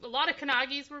 Like, a lot of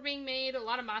Kanagis were being made, a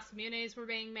lot of Masamunes were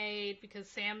being made because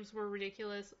Sams were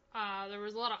ridiculous. There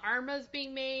was a lot of Armas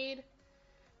being made.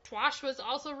 Twash was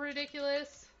also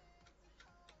ridiculous.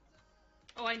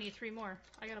 Oh, I need 3 more.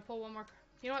 I gotta pull 1 more.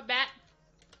 You know what, Bat?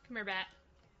 Come here, Bat.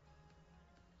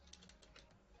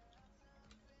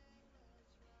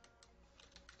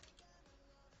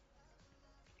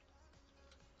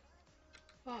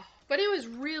 Oh, but it was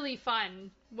really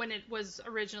fun when it was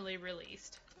originally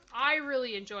released. I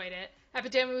really enjoyed it.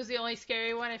 Epidemic was the only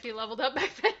scary one if he leveled up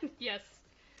back then. Yes.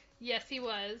 Yes, he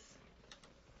was.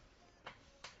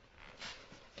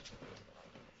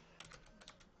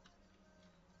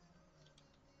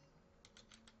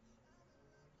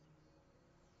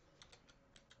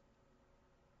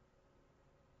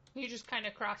 You just kind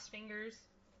of cross fingers.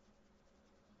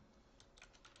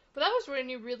 But that was when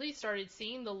you really started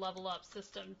seeing the level up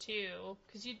system, too.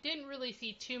 Because you didn't really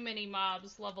see too many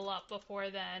mobs level up before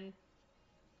then.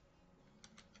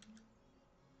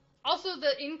 Also,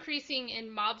 the increasing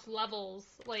in mobs' levels,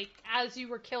 like, as you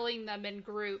were killing them in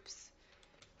groups,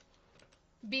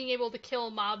 being able to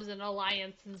kill mobs in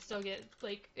alliance and still get,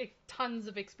 like, tons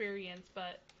of experience,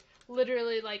 but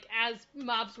literally, like, as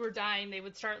mobs were dying, they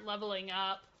would start leveling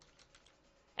up.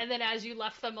 And then as you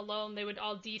left them alone, they would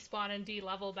all despawn and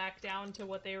de-level back down to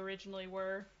what they originally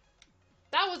were.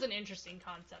 That was an interesting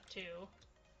concept, too.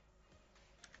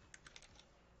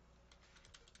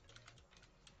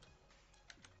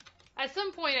 At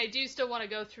some point, I do still want to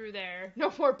go through there.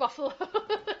 No more buffaloes.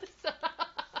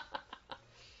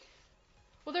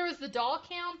 Well, there was the doll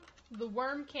camp, the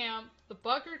worm camp, the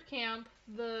buggard camp,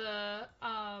 the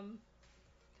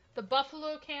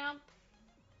buffalo camp.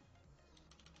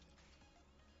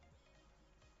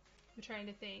 I'm trying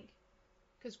to think.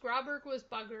 Because Grauberg was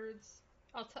buggards.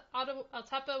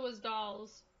 Altepa was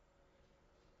dolls.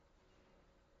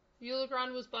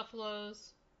 Eulagron was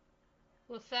buffaloes.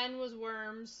 Lethen was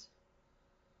worms.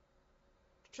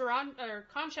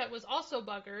 Conchet was also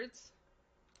buggards.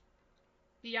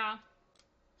 Yeah.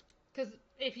 Because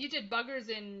if you did buggers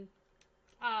in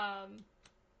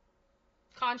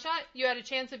Conchet, you had a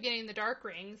chance of getting the dark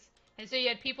rings. And so you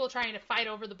had people trying to fight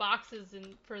over the boxes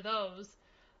for those.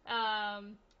 I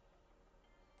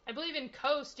believe in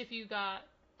Coast, if you got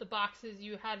the boxes,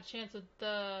 you had a chance of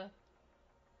the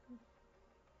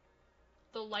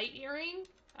light earring.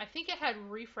 I think it had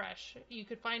refresh. You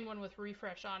could find one with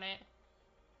refresh on it.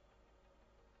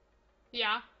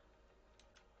 Yeah.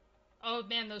 Oh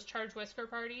man, those charged whisker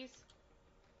parties.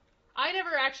 I never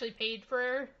actually paid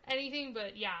for anything,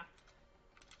 but yeah.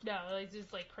 No, it's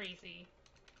just like crazy.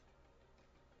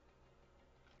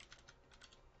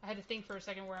 I had to think for a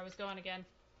second where I was going again.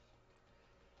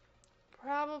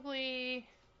 Probably...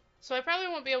 So I probably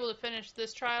won't be able to finish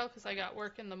this trial because I got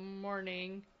work in the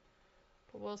morning.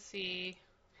 But we'll see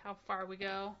how far we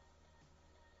go.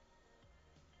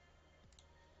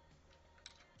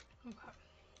 Okay.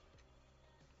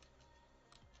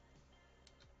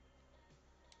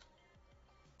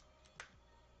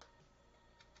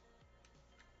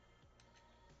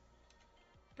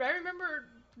 But I remember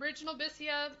original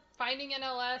Bissia finding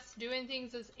NLS, doing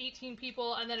things as 18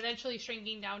 people, and then eventually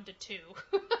shrinking down to 2.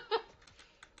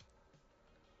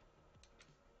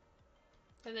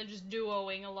 And then just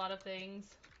duoing a lot of things.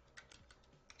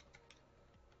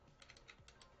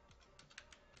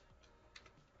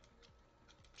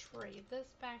 Trade this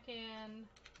back in.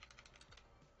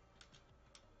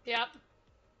 Yep.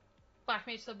 Black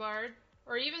Mage Subbard.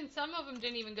 Or even some of them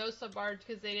didn't even go Subbard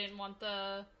because they didn't want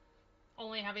the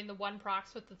only having the 1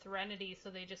 procs with the Serenity, so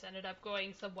they just ended up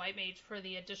going Sub-White Mage for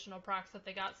the additional procs that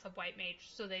they got Sub-White Mage,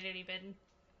 so they didn't even...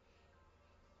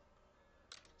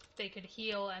 They could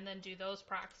heal and then do those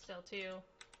procs still, too.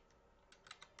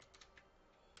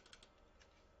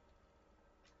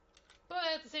 But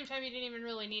at the same time, you didn't even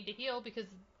really need to heal because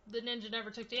the ninja never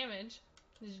took damage.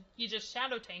 You just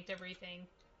shadow tanked everything.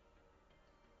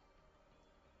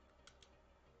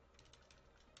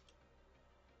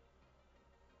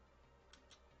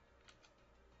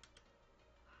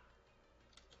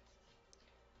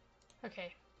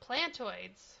 Okay,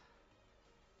 plantoids.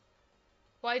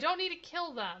 Well, I don't need to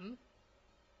kill them.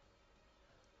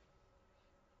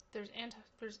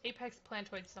 There's apex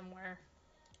plantoids somewhere.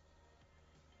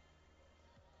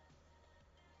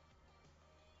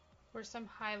 Where's some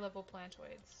high-level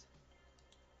plantoids?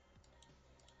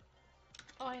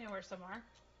 Oh, I know where some are.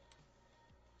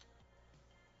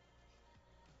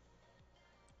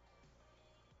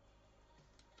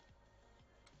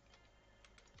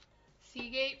 Sea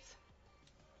gates.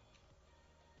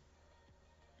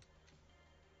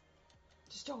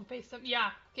 Just don't face them. Yeah,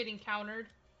 getting countered.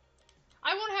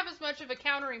 I won't have as much of a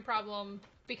countering problem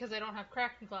because I don't have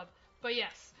Kraken Club. But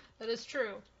yes, that is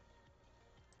true.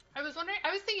 I was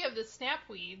thinking of the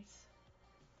snapweeds.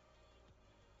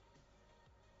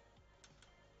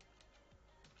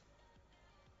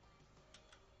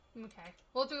 Okay.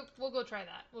 We'll go try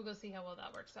that. We'll go see how well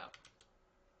that works out.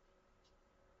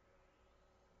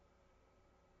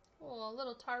 Oh, a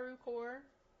little Taru core.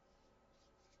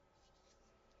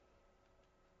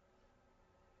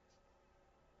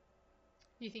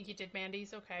 You think you did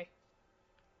Mandy's? Okay.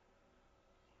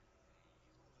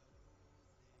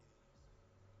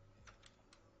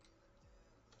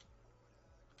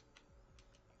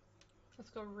 Let's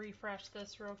go refresh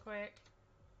this real quick.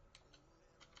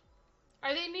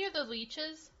 Are they near the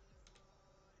leeches?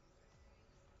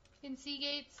 In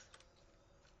Seagates?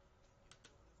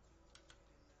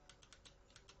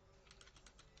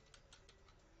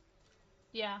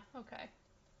 Yeah, okay.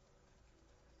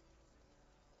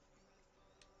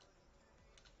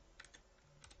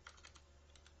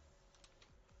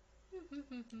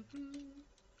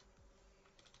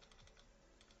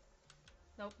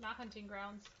 Nope, not hunting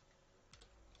grounds.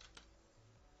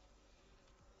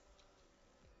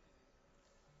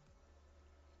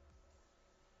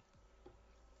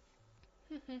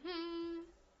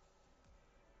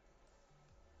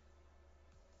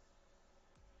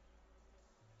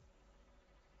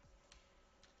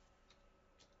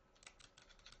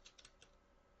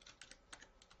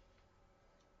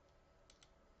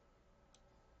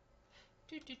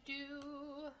 Do do do.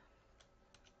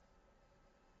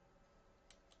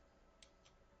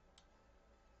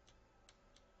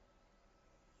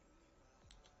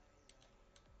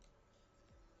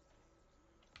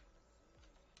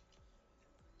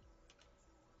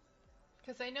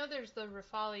 Because I know there's the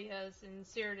Raphalias in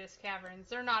Cyrodius Caverns.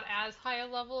 They're not as high a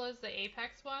level as the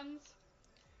Apex ones,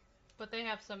 but they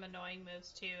have some annoying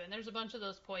moves too. And there's a bunch of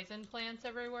those poison plants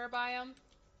everywhere by them.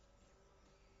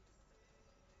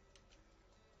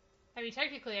 I mean,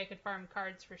 technically I could farm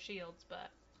cards for shields,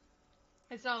 but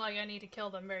it's not like I need to kill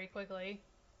them very quickly.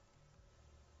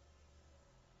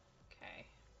 Okay.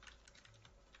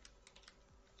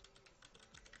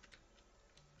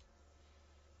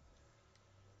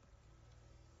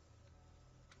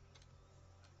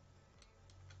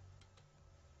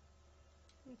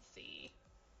 Let's see.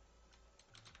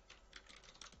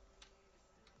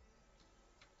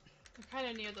 We're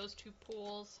kind of near those two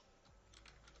pools.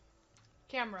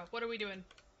 Camera, what are we doing?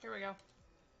 Here we go.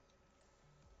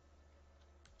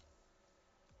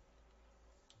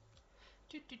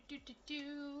 Do do do do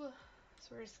do. So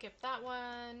we're gonna skip that one.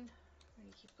 We're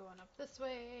gonna keep going up this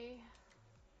way.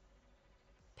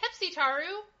 Pepsi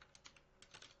Taru!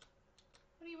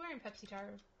 What are you wearing, Pepsi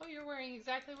Taru? Oh, you're wearing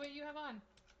exactly what you have on.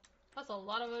 That's a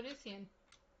lot of Odyssean.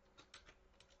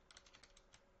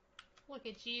 Look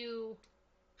at you.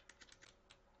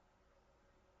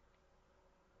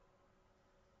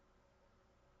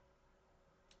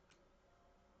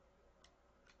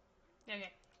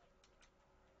 Okay.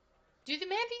 Do the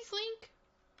Mandy's link?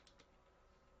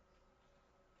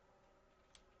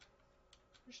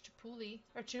 There's Chipuli.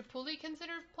 Are Chipuli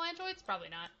considered plantoids? Probably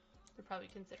not. They're probably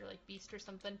considered like beast or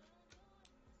something.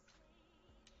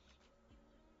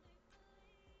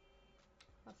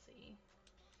 Let's see.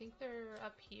 I think they're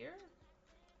up here.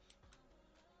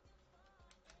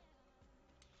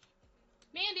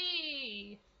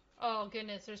 Mandy! Oh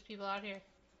goodness, there's people out here.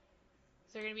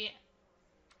 Is there gonna be?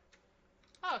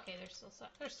 Oh, okay.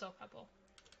 There's still a couple.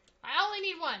 I only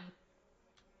need one.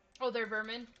 Oh, they're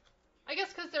vermin. I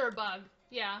guess because they're a bug.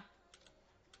 Yeah.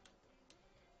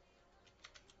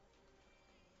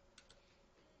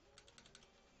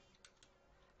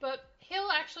 But he'll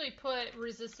actually put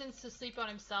resistance to sleep on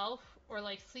himself, or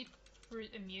like sleep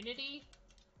immunity.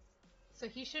 So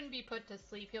he shouldn't be put to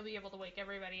sleep. He'll be able to wake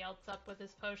everybody else up with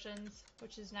his potions,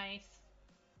 which is nice.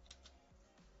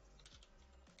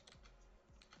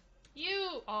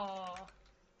 You! Oh.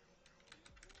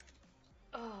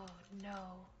 Oh, no.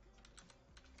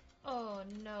 Oh,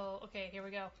 no. Okay, here we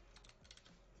go.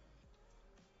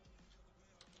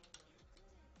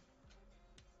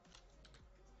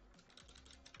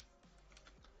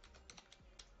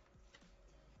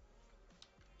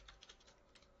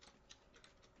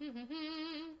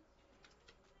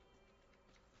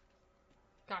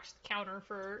 Gosh, the counter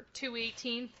for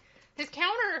 218. His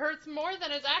counter hurts more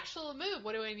than his actual move.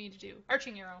 What do I need to do?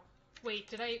 Arching arrow. Wait,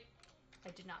 did I... I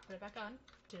did not put it back on.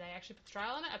 Did I actually put the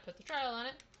trial on it? I put the trial on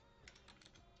it.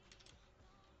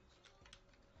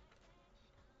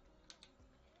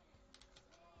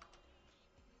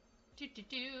 Do do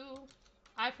do.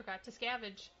 I forgot to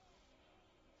scavenge.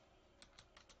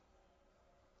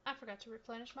 I forgot to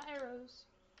replenish my arrows.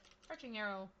 Arching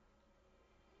arrow.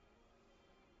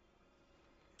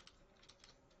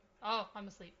 Oh, I'm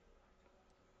asleep.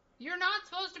 You're not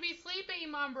supposed to be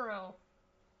sleeping, Mombro.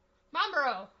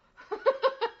 Mombro!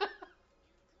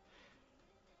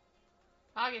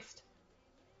 August.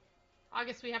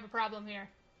 August, we have a problem here.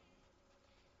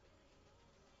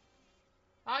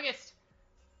 August.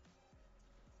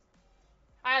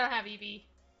 I don't have EV.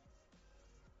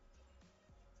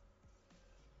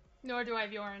 Nor do I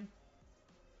have Yorin.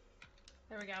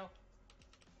 There we go.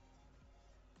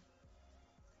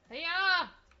 Yeah!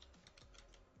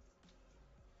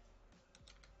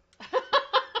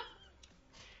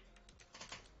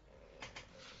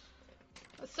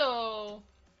 So,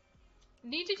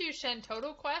 need to do Shen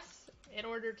Toto quests in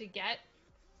order to get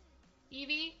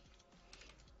EV.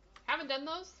 Haven't done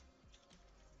those.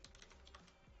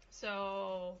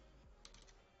 So,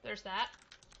 there's that.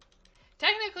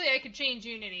 Technically, I could change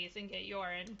unities and get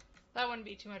Yorin. That wouldn't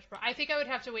be too much problem. I think I would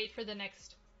have to wait for the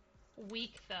next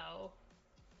week, though.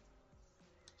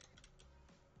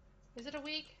 Is it a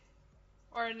week?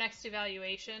 Or a next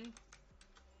evaluation?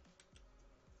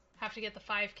 Have to get the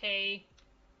 5K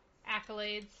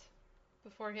accolades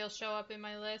before he'll show up in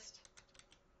my list.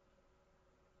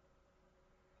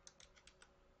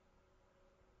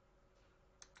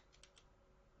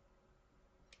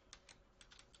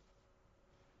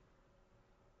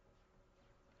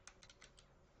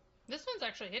 This one's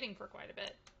actually hitting for quite a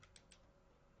bit.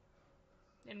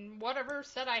 And whatever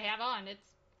set I have on, it's...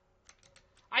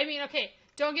 I mean, okay,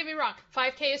 don't get me wrong,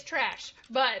 5K is trash,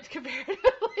 but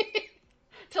comparatively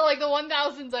to like the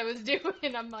 1000s I was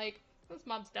doing, I'm like, this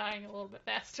mob's dying a little bit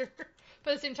faster.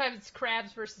 But at the same time, it's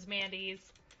crabs versus Mandy's.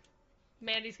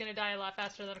 Mandy's gonna die a lot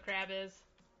faster than a crab is.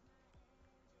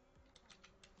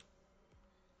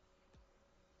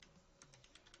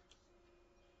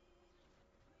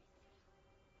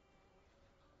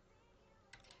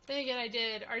 Then again, I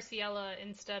did Arciella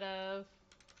instead of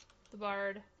the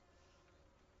Bard.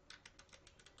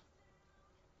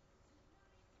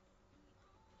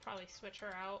 Probably switch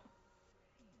her out.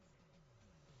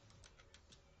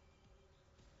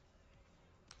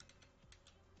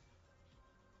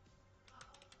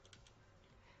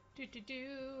 Do.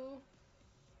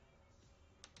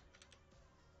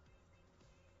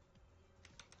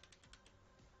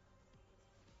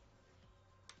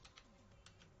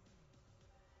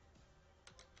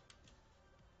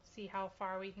 See how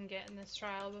far we can get in this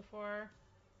trial before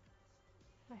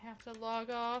I have to log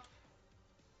off.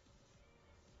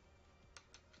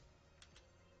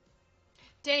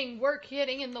 Dang, work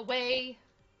getting in the way.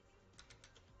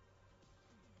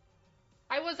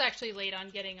 I was actually late on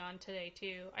getting on today,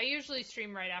 too. I usually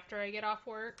stream right after I get off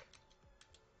work.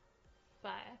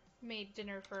 But made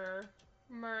dinner for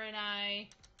Mur and I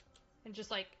and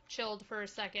just, like, chilled for a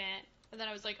second. And then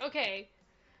I was like, okay,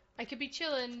 I could be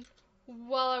chilling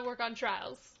while I work on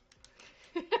trials.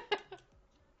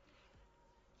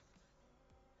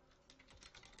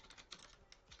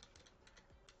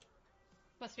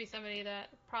 Must be somebody that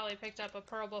probably picked up a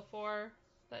pearl before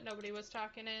that nobody was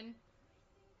talking in.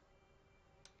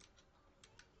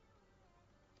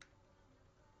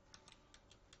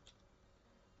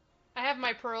 I have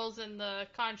my pearls in the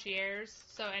concierge,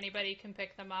 so anybody can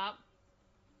pick them up.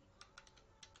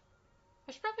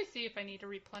 I should probably see if I need to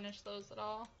replenish those at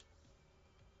all.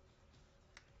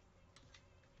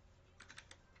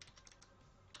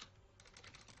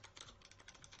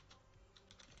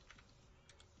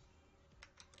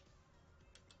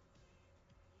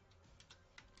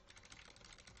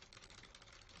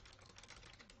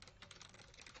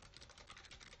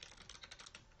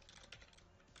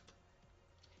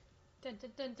 Dun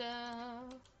dun dun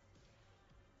dun.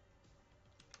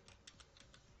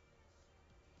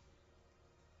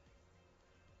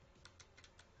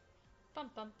 Bum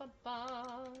bum bum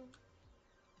bum.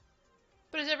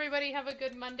 But does everybody have a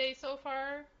good Monday so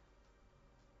far?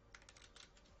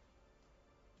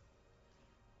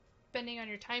 Depending on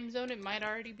your time zone, it might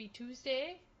already be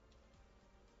Tuesday.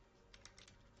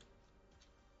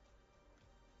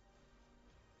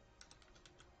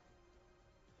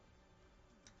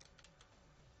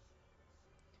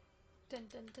 Dun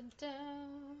dun dun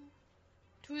dun.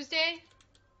 Tuesday?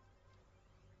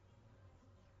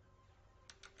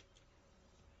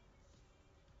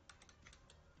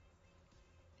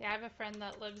 Yeah, I have a friend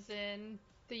that lives in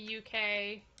the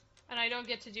UK, and I don't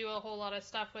get to do a whole lot of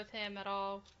stuff with him at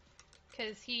all,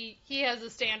 because he has a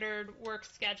standard work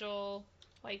schedule,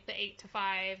 like the 8 to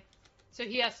 5, so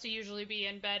he has to usually be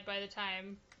in bed by the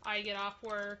time I get off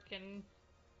work, and...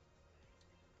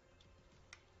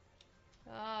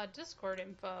 Discord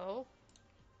info.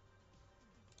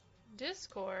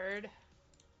 Discord.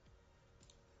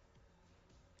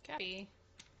 Copy.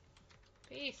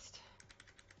 Paste.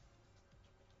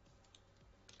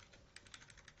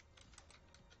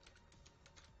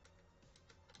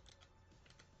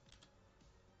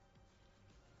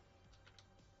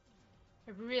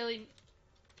 I really...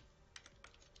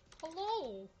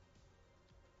 Hello!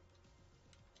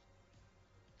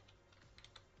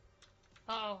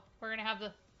 Uh-oh, we're gonna have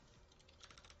the...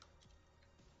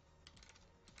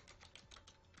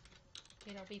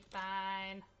 It'll be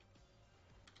fine.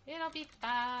 It'll be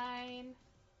fine.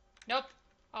 Nope.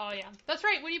 Oh, yeah. That's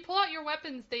right, when you pull out your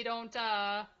weapons, they don't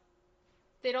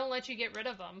let you get rid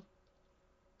of them.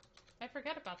 I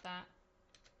forget about that.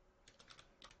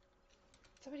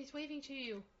 Somebody's waving to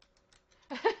you.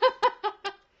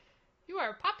 You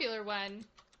are a popular one.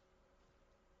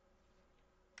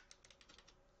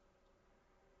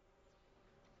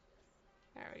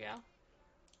 There we go.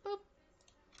 Boop.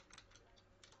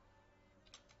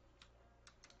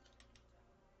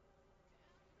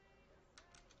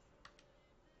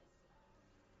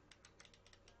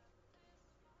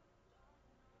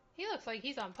 He looks like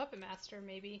he's on Puppet Master,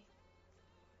 maybe.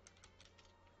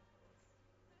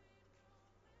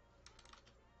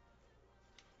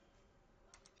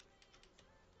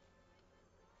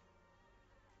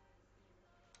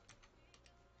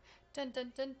 Dun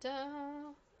dun dun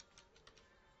dun.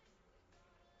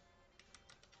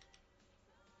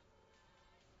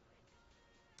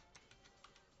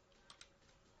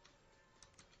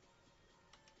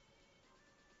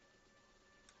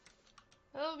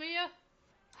 Oh, Mia.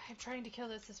 I'm trying to kill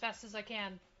this as fast as I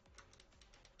can.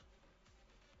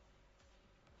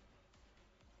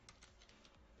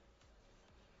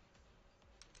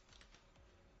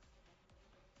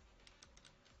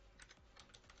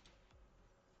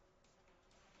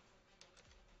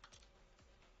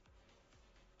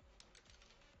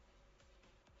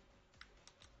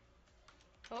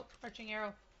 Oh, arching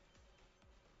arrow.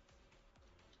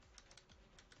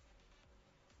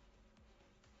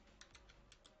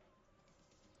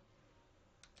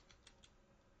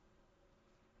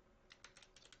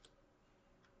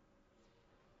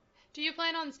 Do you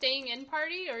plan on staying in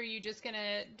party, or are you just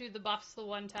gonna do the buffs the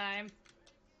one time?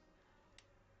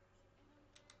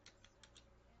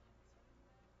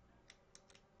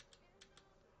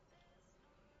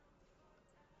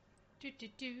 Do do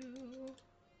do.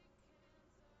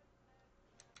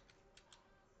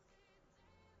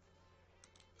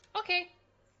 Okay.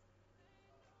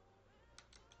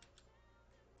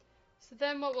 So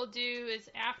then what we'll do is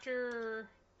after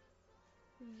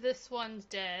this one's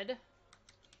dead,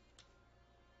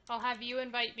 I'll have you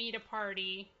invite me to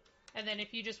party, and then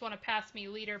if you just want to pass me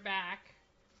leader back,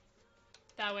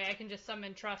 that way I can just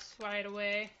summon Trust right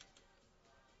away.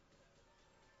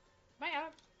 Am I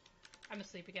out? I'm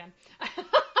asleep again.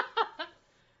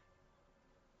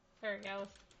 There it goes.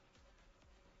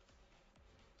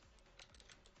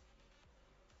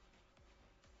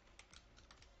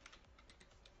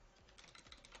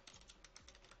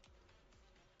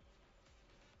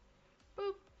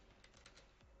 Boop.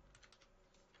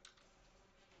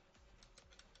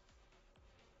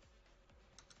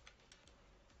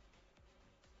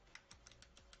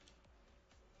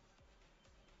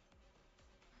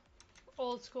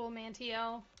 Old school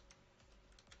Mantiel.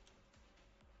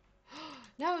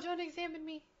 No, don't examine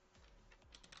me.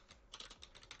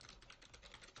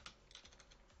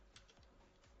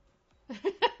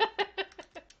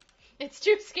 It's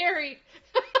too scary.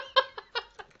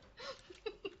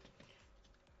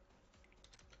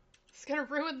 It's gonna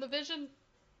ruin the vision.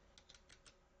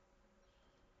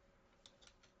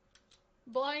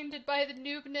 Blinded by the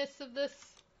noobness of this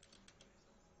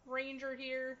ranger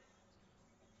here.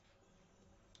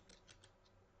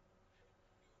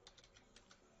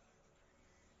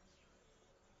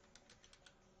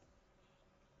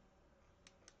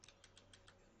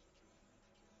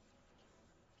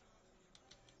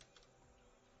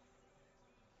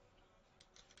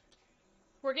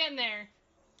 We're getting there.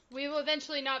 We will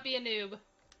eventually not be a noob.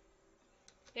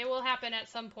 It will happen at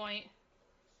some point.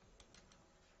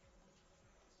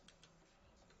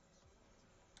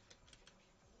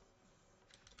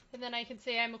 And then I can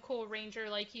say I'm a cool ranger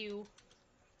like you.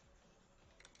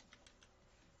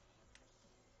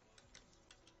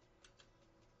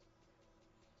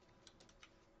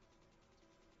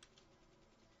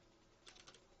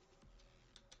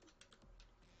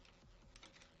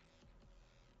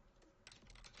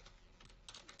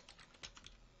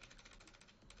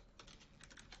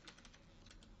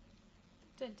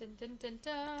 Dun dun dun dun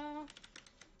dun.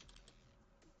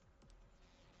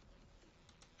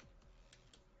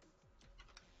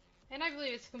 And I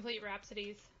believe it's complete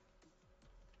Rhapsodies.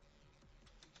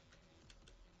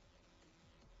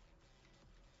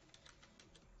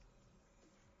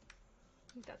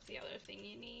 I think that's the other thing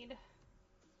you need.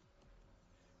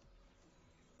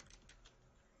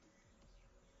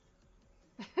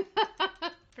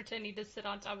 much I need to sit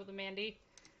on top of the Mandy.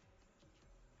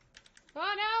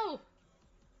 Oh no!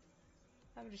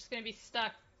 I'm just gonna be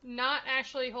stuck. Not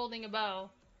actually holding a bow.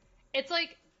 It's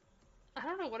like, I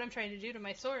don't know what I'm trying to do to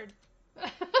my sword.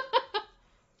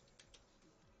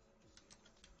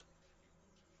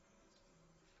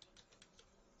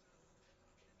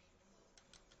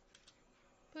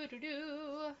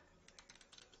 Boo-doo-doo.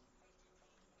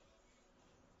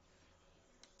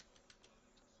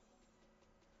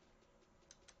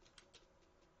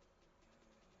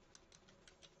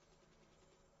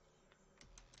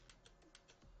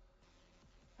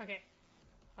 Okay.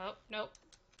 Oh, nope.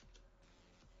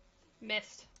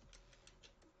 Missed.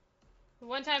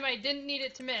 One time I didn't need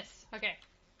it to miss. Okay.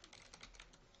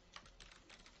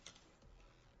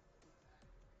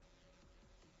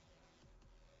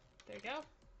 There you go.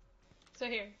 So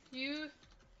here, you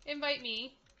invite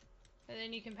me, and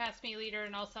then you can pass me leader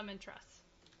and I'll summon Truss.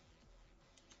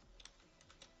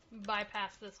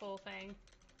 Bypass this whole thing.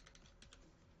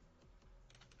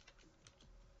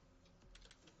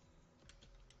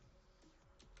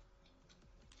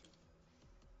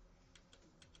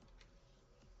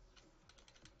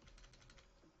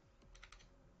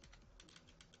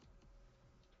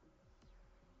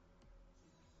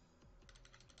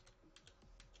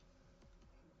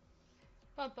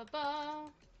 Ba ba ba.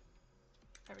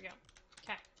 There we go.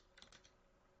 Okay.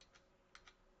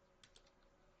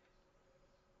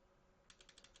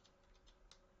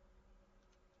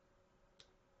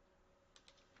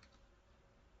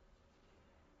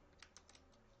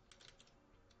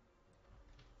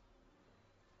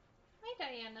 Hi,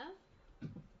 Diana.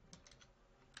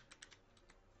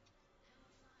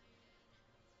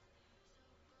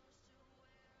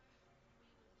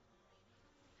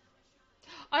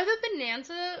 Are the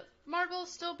Bonanza marbles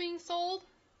still being sold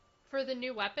for the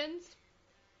new weapons?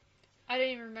 I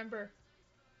didn't even remember.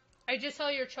 I just saw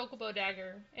your Chocobo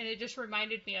dagger, and it just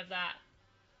reminded me of that.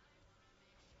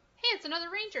 Hey, it's another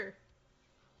ranger.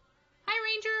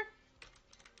 Hi, ranger.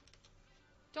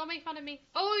 Don't make fun of me.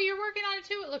 Oh, you're working on it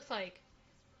too, it looks like.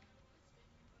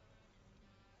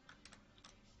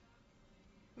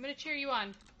 I'm gonna cheer you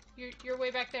on. You're way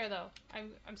back there, though.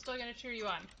 I'm still gonna cheer you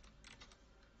on.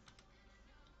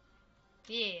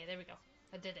 Yeah, there we go.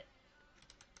 I did it.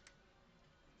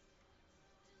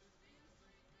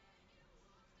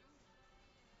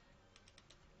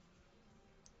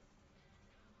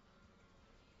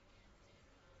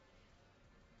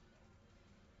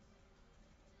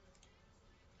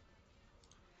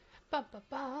 Ba ba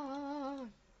ba.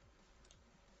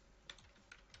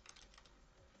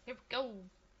 Here we go.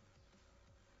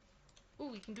 Ooh,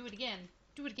 we can do it again.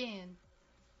 Do it again.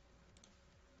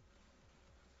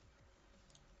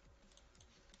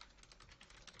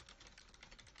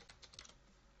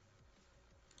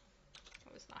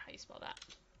 That was not how you spell that.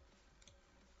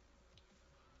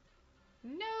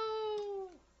 No!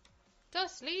 The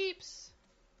sleeps!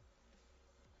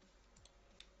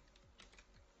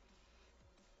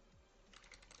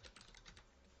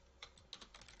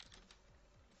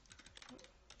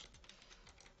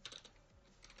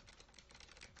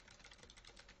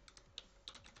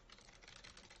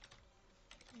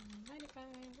 Mm, 95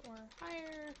 or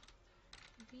higher.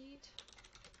 Beat,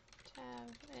 tab,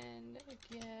 and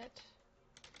get.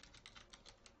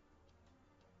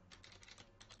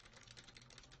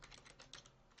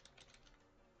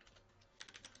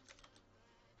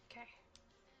 Okay.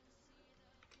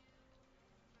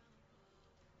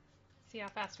 See how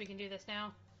fast we can do this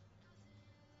now.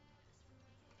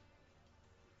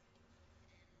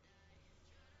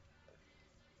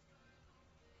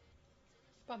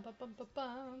 Bum bum bum bum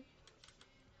bum.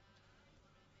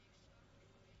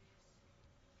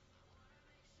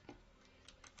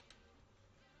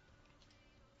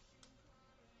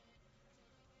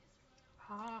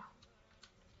 Ah.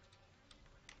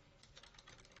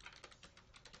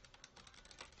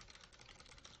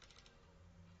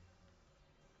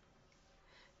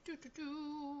 Do do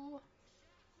do.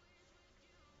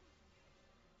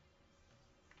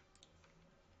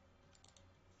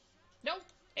 No!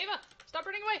 Ava! Stop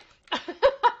running away!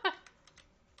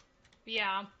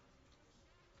 Yeah.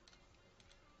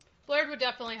 Blared would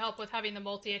definitely help with having the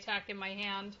multi-attack in my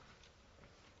hand.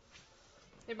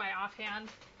 In my offhand.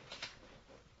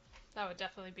 That would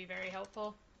definitely be very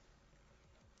helpful.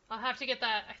 I'll have to get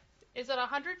that. Is it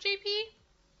 100 JP?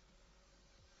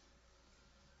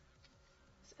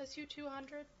 SU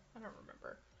 200? I don't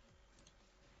remember.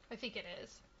 I think it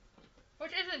is.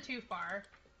 Which isn't too far.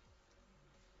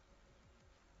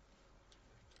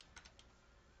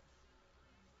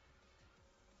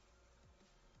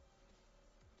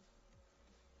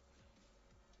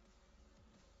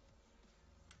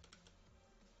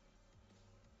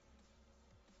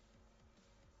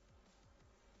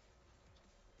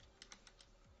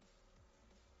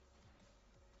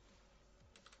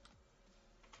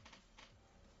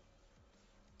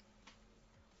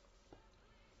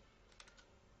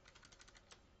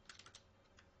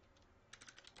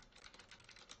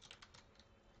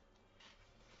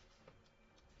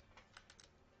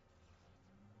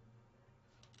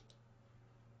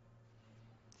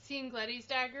 Seen Gladys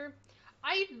dagger?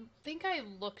 I think I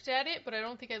looked at it, but I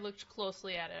don't think I looked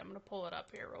closely at it. I'm going to pull it up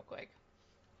here real quick.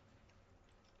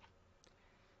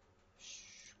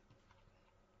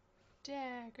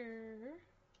 Dagger.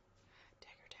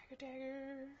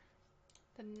 Dagger.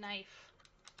 The knife.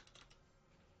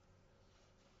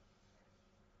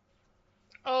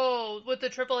 Oh, with the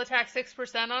triple attack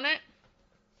 6% on it?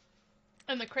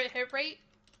 And the crit hit rate?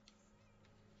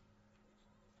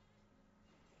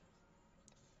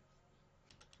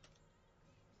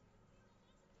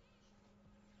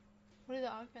 What are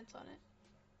the augments on it?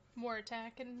 More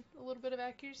attack and a little bit of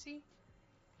accuracy?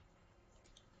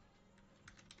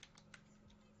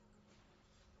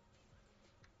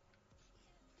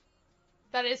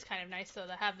 That is kind of nice, though,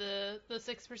 to have the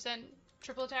 6%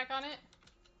 triple attack on it.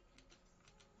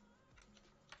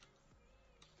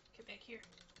 Get back here.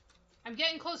 I'm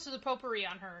getting close to the potpourri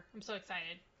on her. I'm so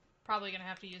excited. Probably going to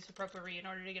have to use the potpourri in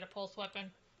order to get a pulse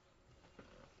weapon.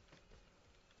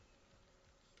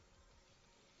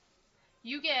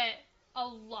 You get a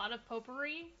lot of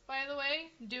potpourri, by the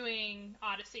way, doing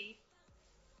Odyssey.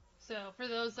 So for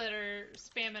those that are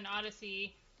spamming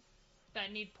Odyssey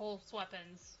that need pulse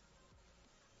weapons,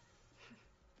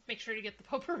 make sure to get the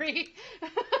potpourri.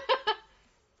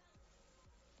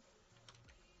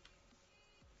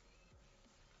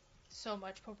 So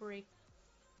much potpourri.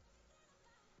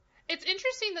 It's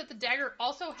interesting that the dagger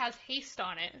also has haste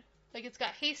on it. Like, it's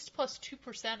got haste plus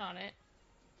 2% on it.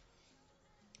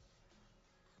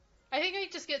 I think I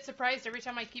just get surprised every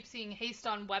time I keep seeing haste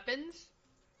on weapons,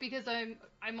 because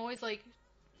I'm always like,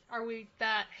 are we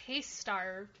that haste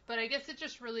starved? But I guess it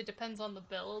just really depends on the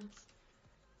builds.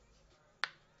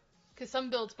 Because some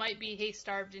builds might be haste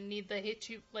starved and need the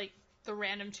the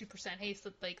random 2% haste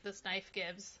that like this knife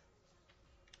gives.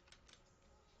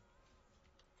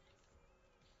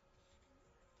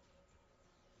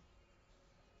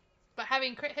 But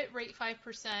having crit hit rate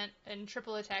 5% and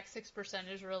triple attack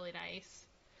 6% is really nice.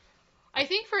 I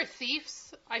think for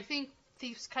Thieves,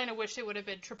 Thieves kind of wish it would have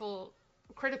been triple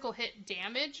critical hit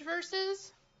damage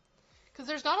versus. Because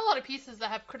there's not a lot of pieces that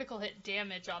have critical hit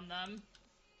damage on them.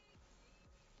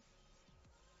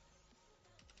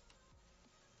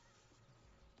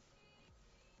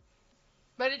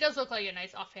 But it does look like a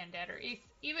nice offhand dagger,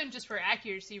 even just for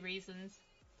accuracy reasons.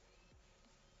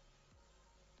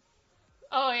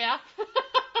 Oh, yeah?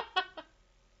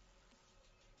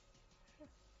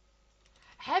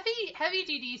 Heavy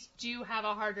DDs do have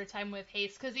a harder time with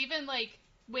haste, because even, like,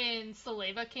 when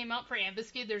Saleva came out for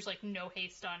Ambuscade, there's, like, no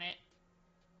haste on it.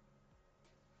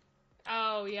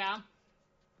 Oh, yeah.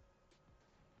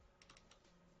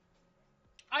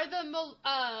 Are the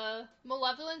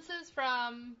Malevolences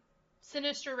from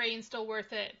Sinister Reign still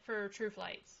worth it for True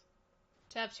Flights?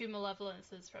 To have 2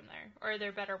 Malevolences from there? Or are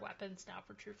there better weapons now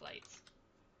for True Flights?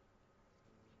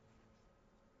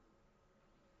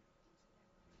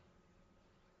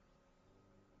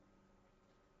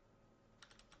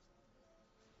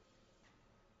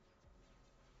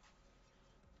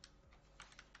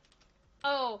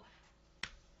 Oh,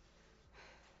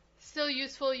 still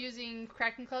useful using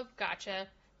Kraken Club? Gotcha.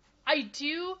 I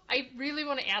really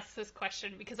want to ask this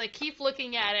question because I keep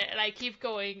looking at it and I keep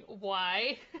going,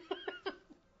 why?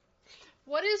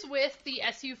 What is with the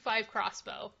SU5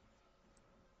 crossbow?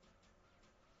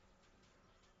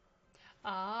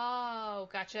 Oh,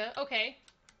 gotcha. Okay.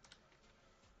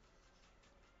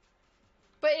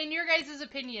 But in your guys'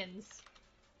 opinions,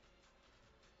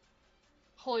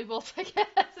 Holy Bolt, I guess.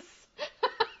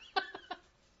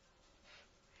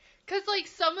 Because, like,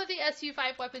 some of the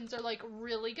SU5 weapons are, like,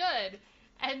 really good.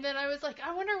 And then I was like,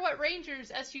 I wonder what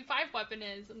Ranger's SU5 weapon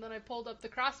is. And then I pulled up the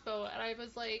crossbow, and I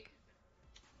was like,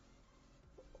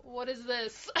 what is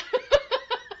this?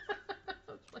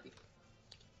 Like,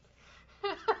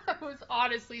 I was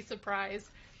honestly surprised.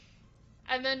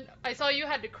 And then I saw you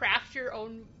had to craft your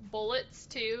own bullets,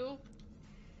 too.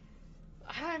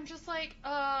 I'm just like,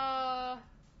 why?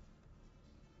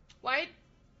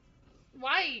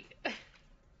 Why?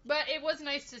 But it was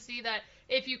nice to see that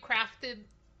if you crafted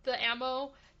the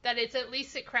ammo, that it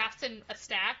crafts in a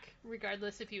stack,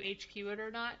 regardless if you HQ it or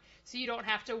not. So you don't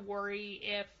have to worry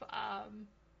if,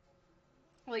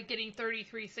 like, getting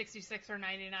 33, 66, or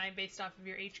 99 based off of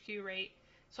your HQ rate.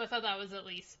 So I thought that was at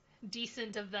least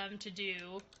decent of them to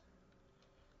do.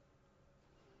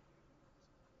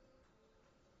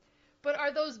 But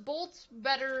are those bolts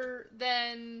better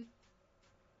than,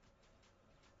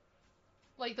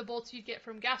 like, the bolts you'd get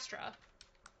from Gastra?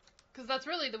 Because that's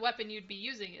really the weapon you'd be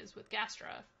using is with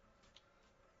Gastra.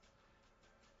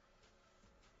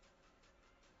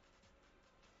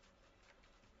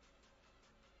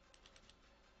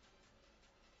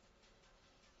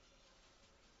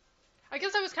 I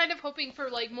guess I was kind of hoping for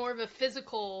like more of a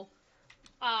physical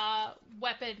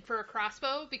weapon for a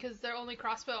crossbow, because the only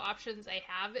crossbow options I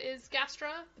have is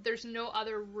Gastra. But there's no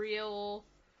other real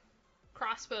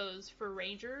crossbows for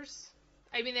rangers.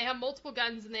 I mean, they have multiple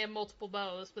guns and they have multiple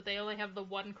bows, but they only have the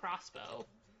one crossbow.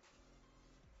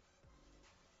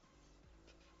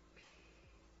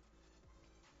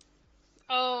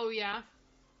 Oh, yeah.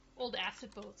 Old acid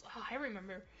bolts. Oh, I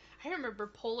remember. I remember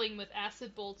pulling with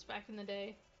acid bolts back in the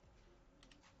day.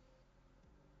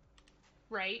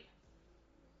 Right?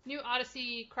 New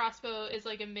Odyssey crossbow is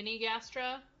like a mini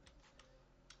Gastra.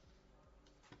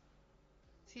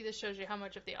 See, this shows you how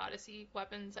much of the Odyssey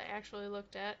weapons I actually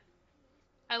looked at.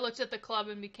 I looked at the club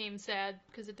and became sad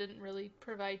because it didn't really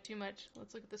provide too much.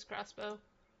 Let's look at this crossbow.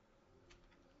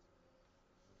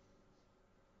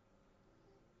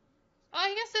 Oh,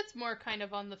 I guess it's more kind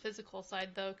of on the physical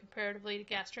side, though, comparatively to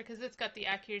Gastra, because it's got the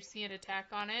accuracy and attack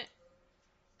on it.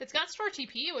 It's got store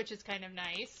TP, which is kind of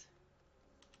nice.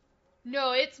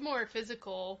 No, it's more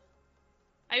physical.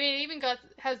 I mean, it even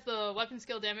has the weapon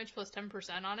skill damage plus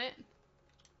 10% on it,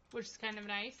 which is kind of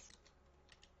nice.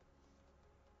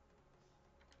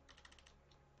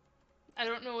 I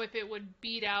don't know if it would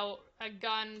beat out a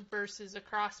gun versus a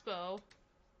crossbow.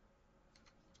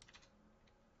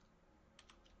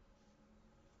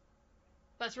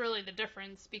 That's really the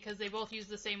difference, because they both use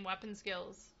the same weapon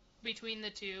skills between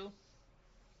the two.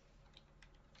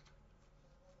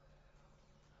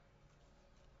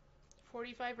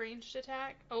 45 ranged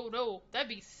attack? Oh no, that'd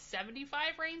be 75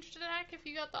 ranged attack if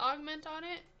you got the augment on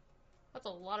it. That's a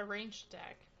lot of ranged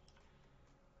attack.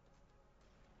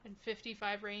 And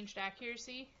 55 ranged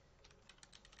accuracy.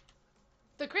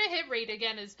 The crit hit rate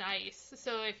again is nice,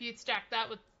 so if you'd stack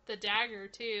that with the dagger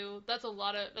too, that's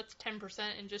that's 10%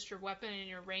 in just your weapon and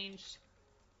your ranged.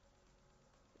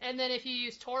 And then if you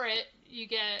use Torret, you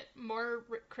get more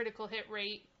critical hit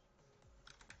rate.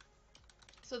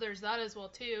 So there's that as well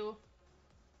too.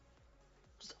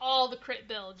 Just all the crit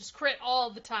build. Just crit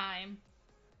all the time.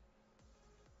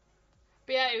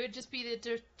 But yeah, it would just be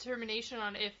the determination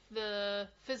on if the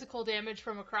physical damage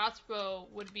from a crossbow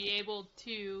would be able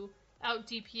to out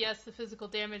DPS the physical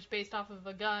damage based off of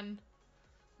a gun.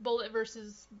 Bullet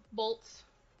versus bolts.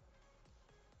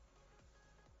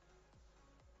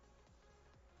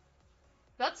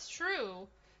 That's true.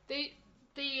 The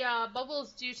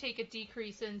bubbles do take a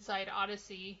decrease inside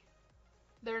Odyssey.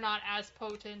 They're not as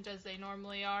potent as they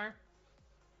normally are.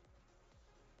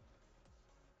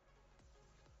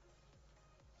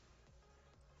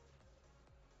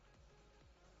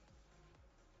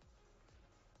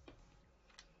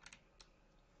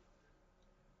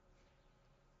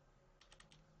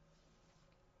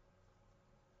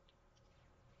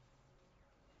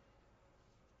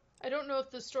 I don't know if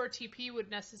the store TP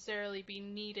would necessarily be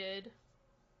needed,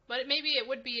 but maybe it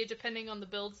would be depending on the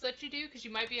builds that you do, because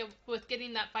you might be able, with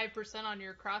getting that 5% on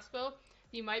your crossbow,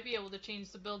 you might be able to change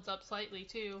the builds up slightly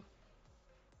too.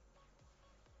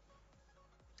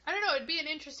 I don't know, it'd be an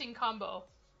interesting combo.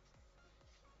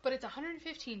 But it's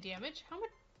 115 damage? How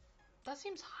much? That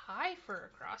seems high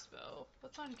for a crossbow.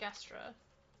 What's on Gestra?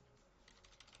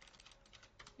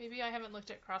 Maybe I haven't looked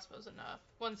at crossbows enough.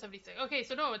 176. Okay,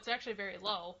 so no, it's actually very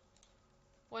low.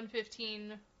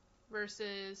 115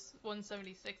 versus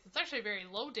 176. It's actually a very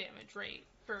low damage rate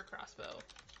for a crossbow.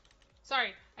 Sorry,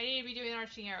 I need to be doing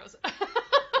arching arrows.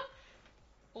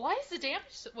 Why is the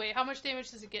damage... Wait, how much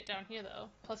damage does it get down here, though?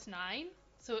 Plus 9?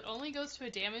 So it only goes to a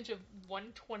damage of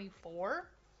 124?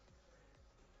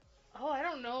 Oh, I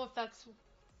don't know if that's...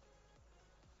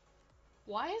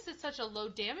 Why is it such a low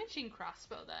damaging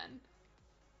crossbow, then?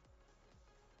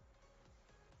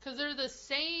 Because they're the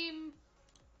same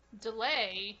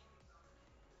delay.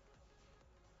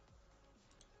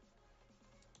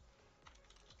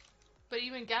 But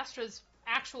even Gastra's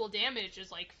actual damage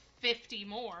is like 50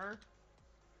 more.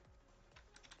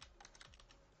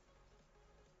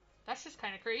 That's just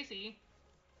kind of crazy.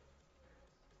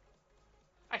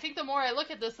 I think the more I look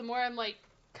at this, the more I'm like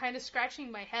kind of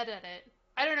scratching my head at it.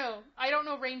 I don't know. I don't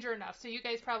know Ranger enough, so you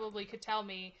guys probably could tell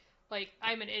me, like,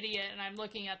 I'm an idiot and I'm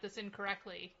looking at this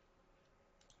incorrectly.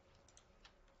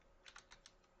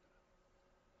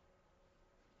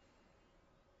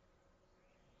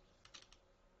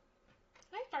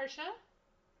 Hi, Farsha.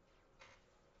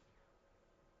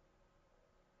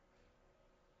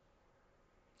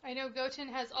 I know Goten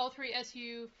has all 3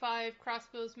 SU5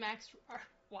 crossbows maxed.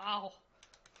 Wow.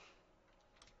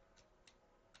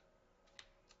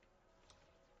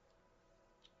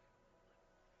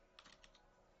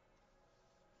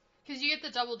 Because you get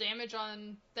the double damage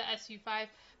on the SU5.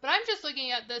 But I'm just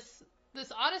looking at this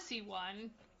Odyssey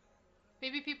one.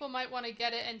 Maybe people might want to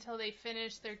get it until they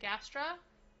finish their Gastra.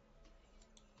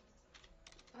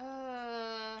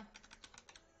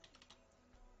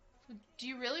 Do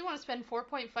you really want to spend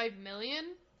 4.5 million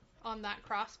on that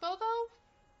crossbow, though?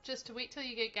 Just to wait till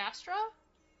you get Gastra?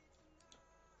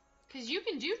 Because you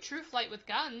can do true flight with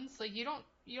guns. Like, you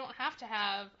don't have to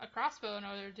have a crossbow in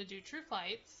order to do true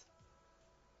flights.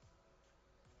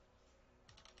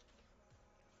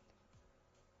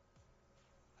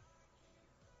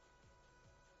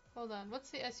 Hold on, what's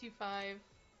the SU5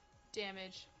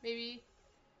 damage? Maybe,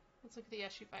 let's look at the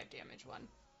SU5 damage one.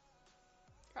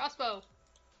 Crossbow!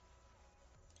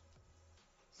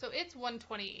 So it's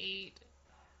 128.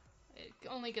 It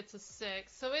only gets a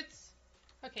 6. So it's...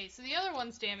 Okay, so the other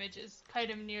one's damage is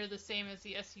kind of near the same as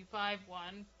the SU5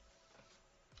 one.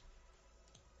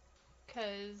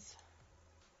 Because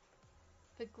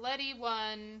the Gletty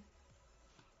one...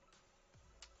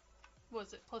 What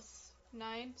was it? Plus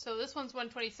 9? So this one's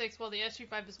 126, while the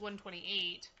SU5 is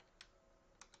 128.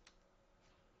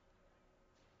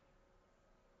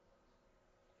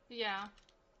 Yeah.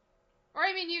 Or,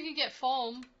 I mean, you can get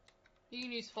foam. You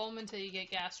can use foam until you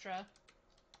get Gastra.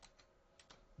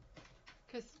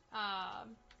 Because,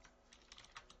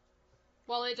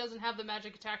 while it doesn't have the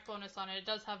magic attack bonus on it, it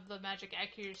does have the magic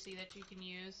accuracy that you can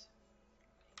use.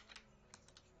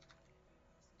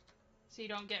 So you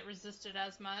don't get resisted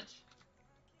as much.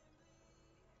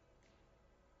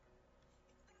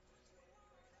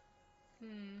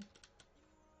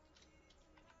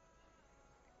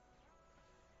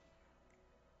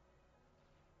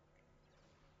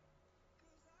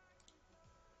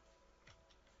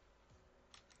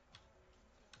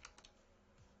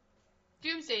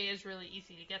 Doomsday is really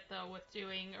easy to get, though, with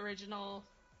doing original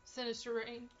Sinister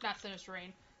Reign. Not Sinister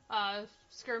Reign.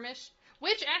 Skirmish.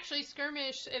 Which, actually,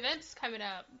 Skirmish event's coming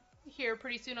up here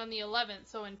pretty soon on the 11th,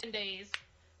 so in 10 days,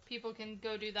 people can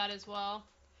go do that as well.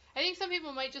 I think some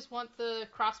people might just want the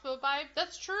crossbow vibe.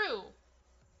 That's true.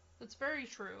 That's very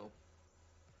true.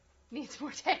 Needs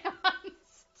more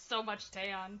Taeons. So much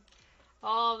Taeon.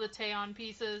 All the Taeon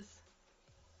pieces.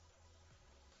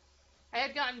 I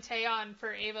had gotten Taeon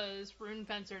for Ava's Rune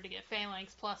Fencer to get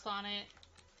Phalanx Plus on it.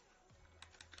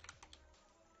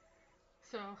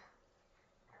 So.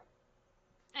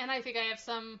 And I think I have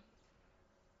some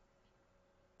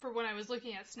for when I was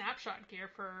looking at snapshot gear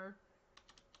for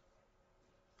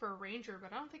Ranger,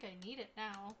 but I don't think I need it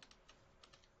now.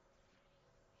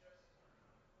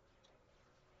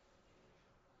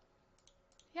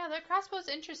 Yeah, that crossbow's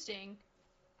interesting.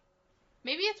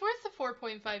 Maybe it's worth the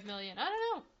 4.5 million. I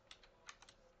don't know.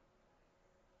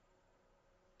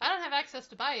 I don't have access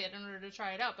to buy it in order to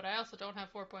try it out, but I also don't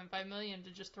have 4.5 million to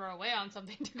just throw away on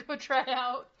something to go try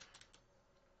out.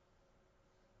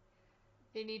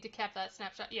 They need to cap that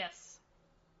snapshot. Yes.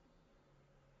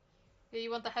 Yeah,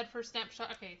 you want the head for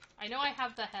snapshot? Okay, I know I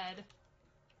have the head.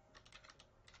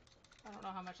 I don't know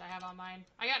how much I have on mine.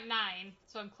 I got 9,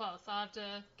 so I'm close. I'll have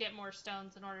to get more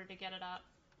stones in order to get it up.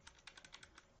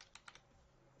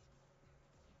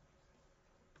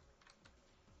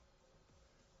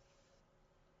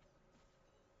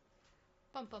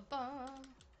 Bum bum bum.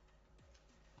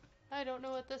 I don't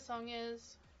know what this song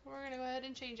is. We're gonna go ahead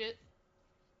and change it.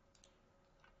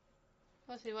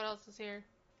 Let's see what else is here.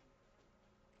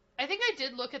 I think I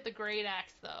did look at the Great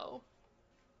Axe, though.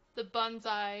 The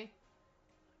Bonsai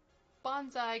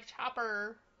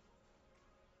Chopper.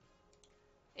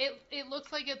 It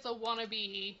looks like it's a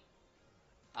wannabe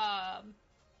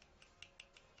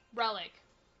relic.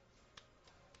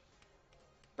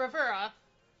 Bravura.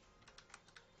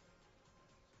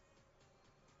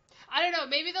 I don't know,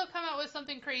 maybe they'll come out with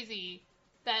something crazy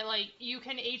that, like, you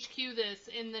can HQ this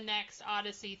in the next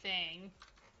Odyssey thing.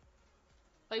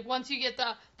 Like, once you get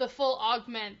the full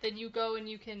augment, then you go and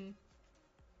you can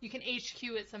HQ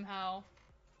it somehow.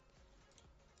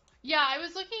 Yeah, I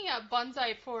was looking at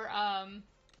Bonsai for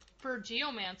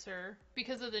Geomancer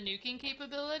because of the nuking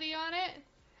capability on it.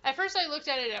 At first I looked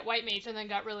at it at White Mage and then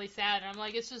got really sad. And I'm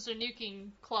like, it's just a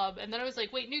nuking club. And then I was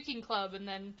like, wait, nuking club. And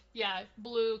then, yeah,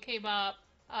 Blue came up.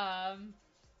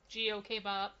 Geo came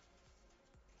up.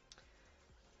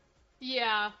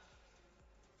 Yeah.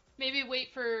 Maybe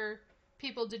wait for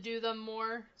people to do them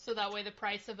more so that way the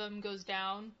price of them goes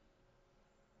down.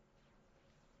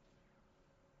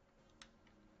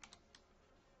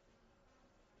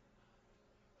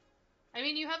 I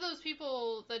mean, you have those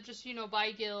people that just,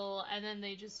 buy Gil, and then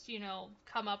they just,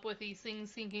 come up with these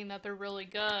things thinking that they're really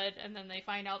good, and then they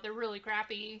find out they're really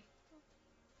crappy.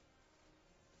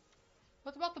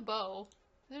 What about the bow?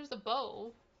 There's a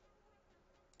bow.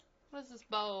 What is this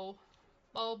bow?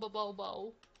 Bow.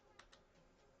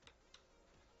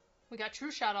 We got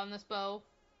True Shot on this bow.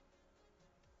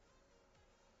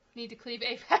 Need to cleave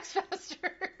Apex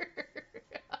faster.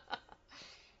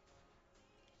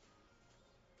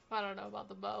 I don't know about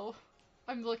the bow.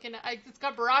 I'm looking at... it's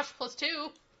got Barrage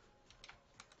 +2.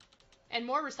 And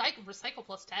more Recycle. Recycle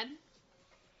 +10.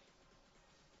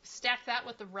 Stack that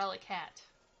with the Relic Hat.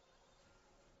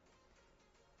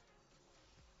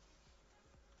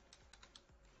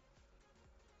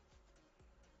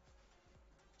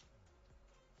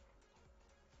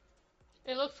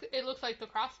 It looks like the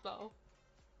crossbow.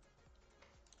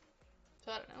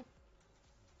 So I don't know.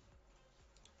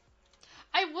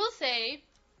 I will say,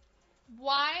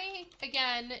 why,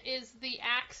 again, is the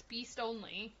axe beast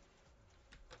only?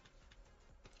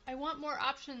 I want more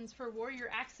options for warrior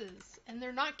axes, and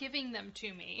they're not giving them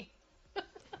to me.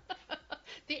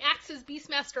 The axe is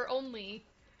Beastmaster only.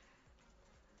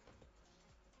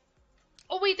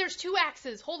 Oh wait, there's 2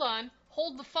 axes. Hold on.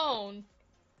 Hold the phone.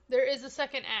 There is a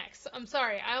second axe. I'm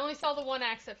sorry, I only saw the 1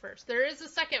 axe at first. There is a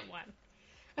second one.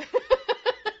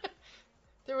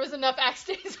 There was enough axe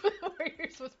days with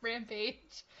warriors with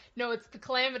Rampage. No, it's the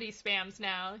Calamity spams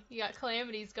now. You got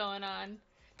Calamities going on.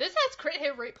 This has crit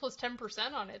hit rate plus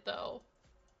 10% on it, though.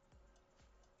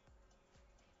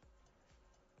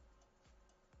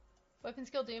 Weapon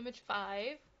skill damage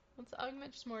 5. What's the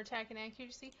augment? Just more attack and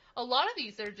accuracy. A lot of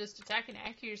these are just attack and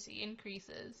accuracy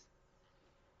increases.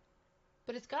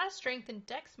 But it's got a strength and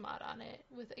dex mod on it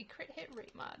with a crit hit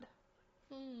rate mod.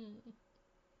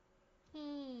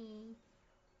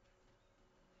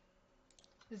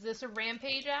 Is this a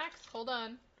Rampage axe? Hold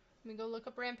on. Let me go look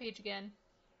up Rampage again.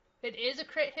 It is a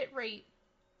crit hit rate.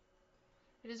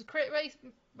 It is a crit rate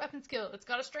weapon skill. It's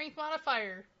got a strength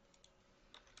modifier.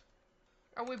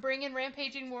 Are we bringing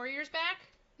Rampaging Warriors back?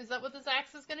 Is that what this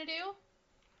axe is going to do?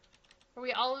 Are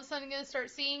we all of a sudden going to start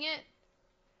seeing it?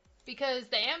 Because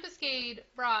the Ambuscade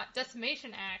brought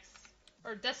Decimation axe,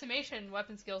 or Decimation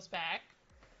weapon skills back.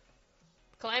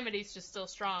 Calamity's just still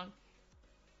strong.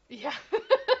 Yeah.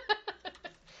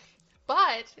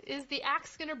 But is the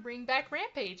axe going to bring back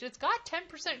Rampage? It's got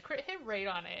 10% crit hit rate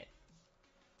on it.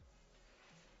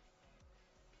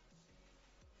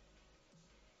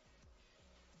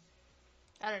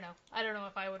 I don't know. I don't know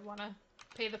if I would want to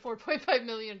pay the 4.5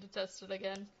 million to test it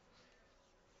again.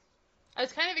 I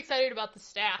was kind of excited about the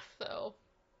staff, though.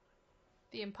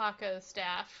 The Impaka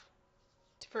staff.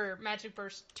 For Magic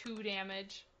Burst 2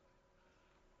 damage.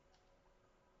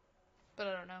 But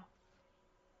I don't know.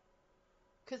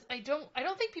 Because I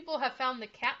don't think people have found the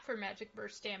cap for Magic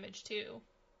Burst damage, too.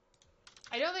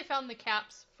 I know they found the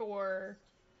caps for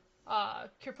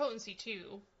Cure Potency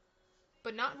 2.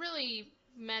 But not really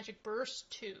Magic Burst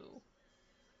 2.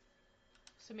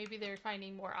 So maybe they're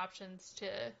finding more options to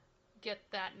get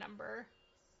that number.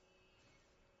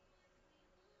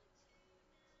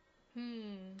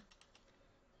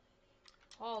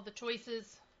 Oh, the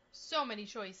choices. So many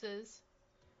choices.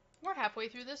 We're halfway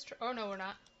through this oh no, we're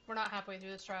not. We're not halfway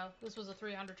through this trial. This was a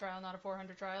 300 trial, not a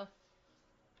 400 trial.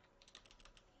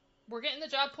 We're getting the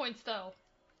job points, though.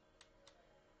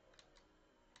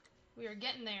 We are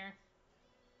getting there.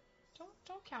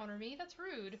 Don't counter me. That's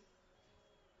rude.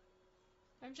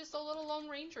 I'm just a little Lone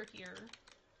Ranger here.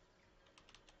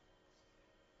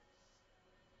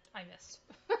 I missed.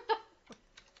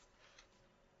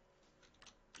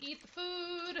 Eat the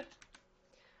food.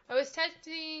 I was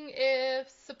testing if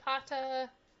Zapata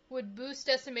would boost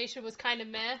decimation was kind of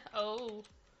meh. Oh.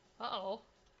 Uh-oh.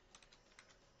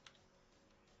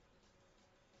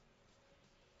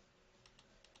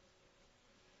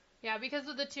 Yeah, because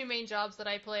of the 2 main jobs that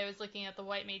I play, I was looking at the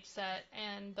White Mage set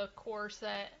and the core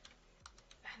set.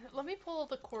 Let me pull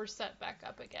the core set back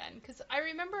up again, because I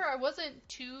remember I wasn't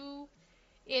too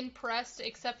impressed,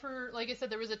 except for, like I said,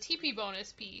 there was a TP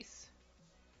bonus piece.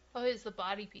 Oh, it's the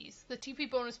body piece. The TP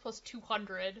bonus plus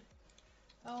 200.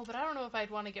 Oh, but I don't know if I'd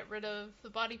want to get rid of the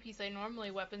body piece I normally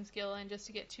weapon skill and just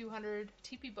to get 200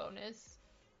 TP bonus.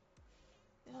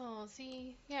 Oh,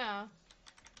 see? Yeah.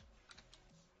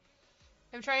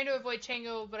 I'm trying to avoid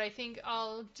Chango, but I think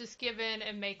I'll just give in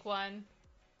and make one.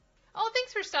 Oh,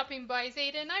 thanks for stopping by,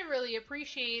 Zayden. I really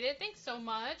appreciate it. Thanks so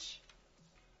much.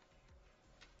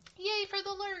 Yay for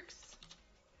the lurks.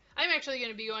 I'm actually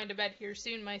going to be going to bed here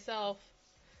soon myself.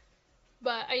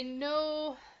 But I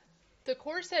know the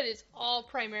core set is all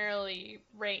primarily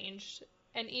ranged.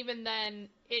 And even then,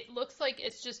 it looks like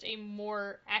it's just a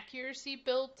more accuracy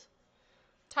built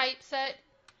type set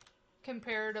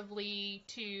comparatively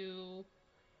to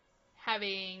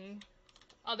having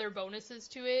other bonuses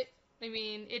to it. I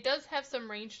mean, it does have some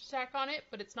ranged attack on it,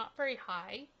 but it's not very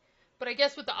high. But I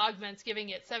guess with the augments, giving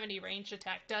it 70 ranged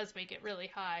attack does make it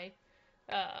really high.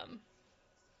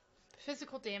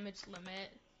 Physical damage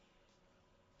limit.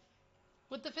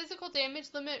 Would the physical damage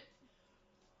limit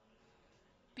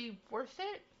be worth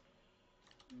it?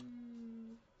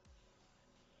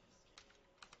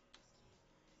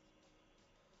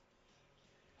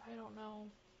 I don't know.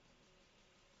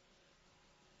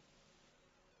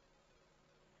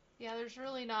 Yeah, there's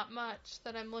really not much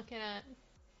that I'm looking at.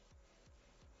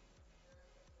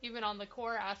 Even on the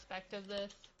core aspect of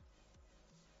this.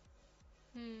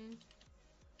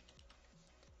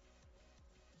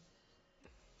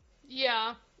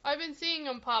 Yeah, I've been seeing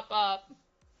them pop up.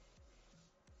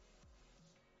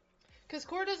 Because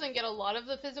core doesn't get a lot of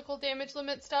the physical damage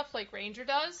limit stuff like Ranger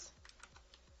does.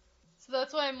 So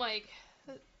that's why I'm like,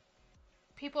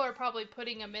 people are probably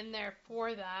putting them in there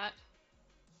for that.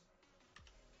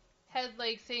 Head,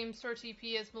 like, same store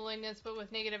TP as Malignance, but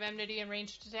with negative enmity and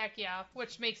ranged attack, yeah.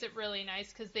 Which makes it really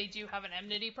nice, because they do have an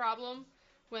enmity problem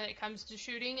when it comes to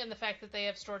shooting, and the fact that they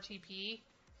have store TP.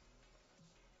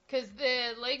 Because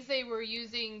the legs they were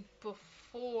using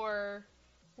before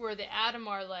were the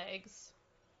Adamar legs.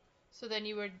 So then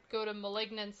you would go to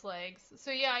Malignance legs.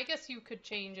 So yeah, I guess you could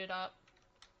change it up.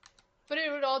 But it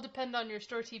would all depend on your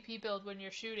store TP build when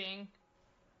you're shooting.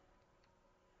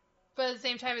 But at the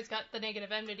same time, it's got the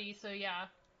negative enmity, so yeah.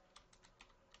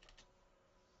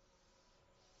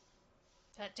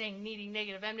 That dang needing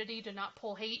negative enmity to not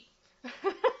pull hate.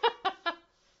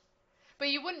 But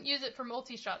you wouldn't use it for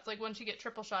multi-shots. Like, once you get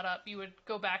triple shot up, you would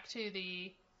go back to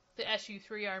the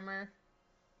SU3 armor.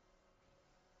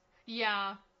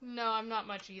 Yeah. No, I'm not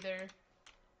much either.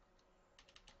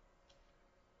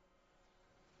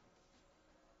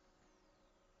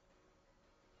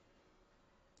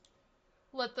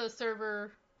 Let the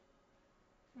server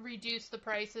reduce the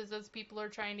prices as people are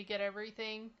trying to get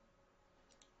everything.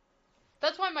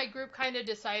 That's why my group kind of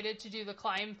decided to do the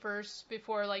climb first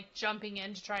before, like, jumping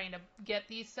into trying to get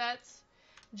these sets.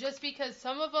 Just because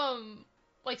some of them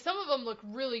look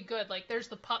really good. Like, there's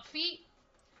the pup feet.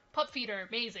 Pup feet are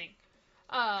amazing.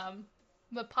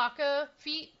 The Paka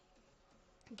feet,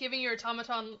 giving your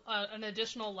automaton an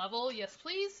additional level, yes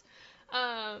please.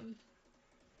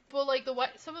 But, like,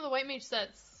 some of the white mage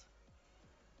sets,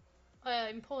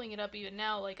 I'm pulling it up even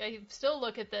now, like, I still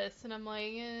look at this and I'm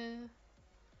like,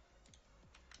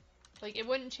 Like, it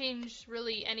wouldn't change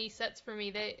really any sets for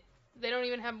me. They don't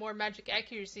even have more magic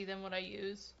accuracy than what I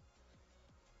use.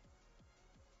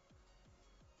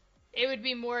 It would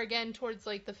be more, again, towards,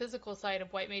 like, the physical side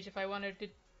of white mage if I wanted to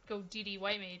go DD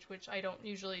white mage, which I don't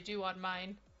usually do on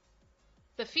mine.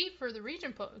 The feat for the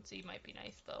region potency might be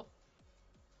nice, though.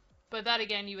 But that,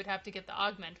 again, you would have to get the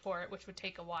augment for it, which would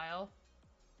take a while.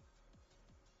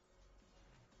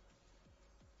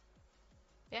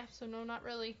 Yeah, so no, not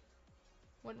really.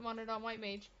 Wouldn't want it on white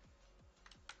mage.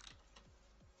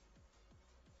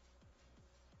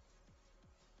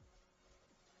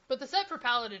 But the set for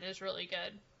paladin is really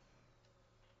good.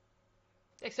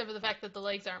 Except for the fact that the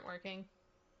legs aren't working.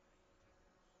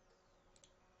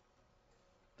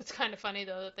 It's kind of funny,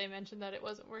 though, that they mentioned that it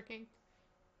wasn't working.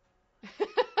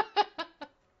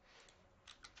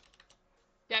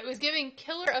 Yeah, it was giving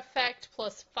killer effect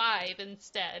plus 5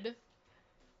 instead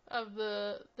of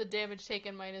the damage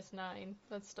taken minus 9.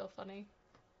 That's still funny.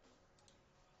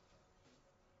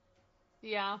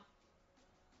 Yeah.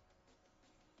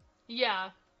 Yeah.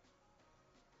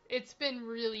 It's been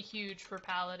really huge for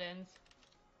paladins.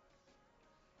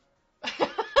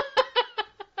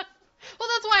 Well,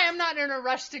 that's why I'm not in a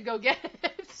rush to go get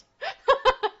it.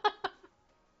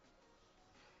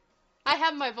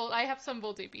 I have some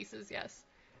Volte pieces, yes.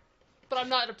 But I'm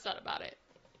not upset about it.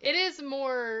 It is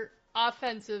more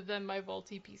offensive than my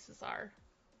Volte pieces are.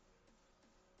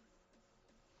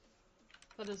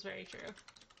 That is very true.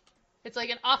 It's like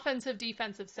an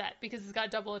offensive-defensive set, because it's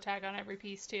got double attack on every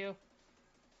piece, too.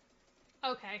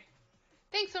 Okay.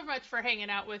 Thanks so much for hanging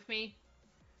out with me.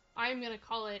 I'm going to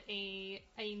call it a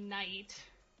night.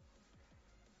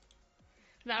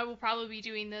 And I will probably be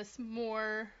doing this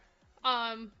more.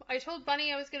 I told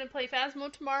Bunny I was going to play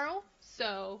Phasmo tomorrow,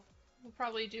 so we'll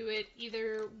probably do it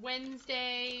either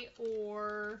Wednesday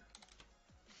or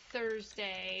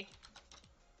Thursday.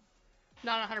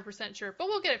 Not 100% sure, but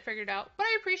we'll get it figured out. But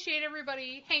I appreciate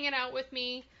everybody hanging out with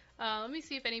me. Let me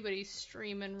see if anybody's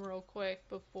streaming real quick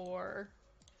before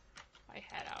I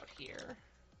head out here.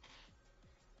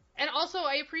 And also,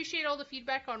 I appreciate all the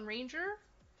feedback on Ranger.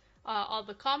 All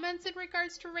the comments in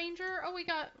regards to Ranger. Oh, we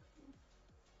got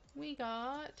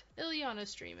Ileana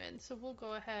streaming, so we'll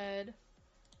go ahead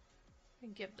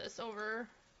and give this over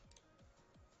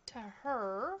to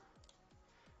her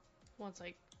once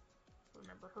I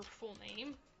remember her full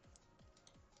name.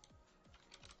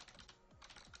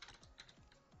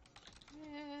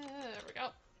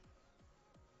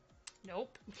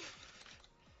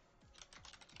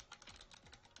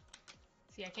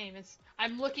 See, I can't even...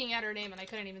 I'm looking at her name and I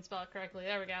couldn't even spell it correctly.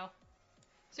 There we go.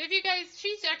 So if you guys...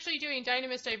 She's actually doing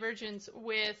Dynamis Divergence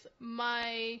with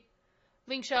my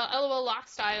Linkshell LOL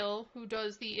Lockstyle, who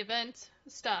does the event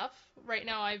stuff. Right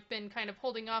now I've been kind of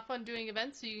holding off on doing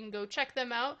events, so you can go check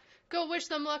them out. Go wish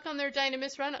them luck on their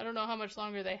Dynamis run. I don't know how much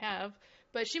longer they have,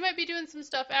 but she might be doing some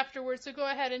stuff afterwards, so go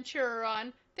ahead and cheer her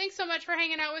on. Thanks so much for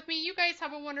hanging out with me. You guys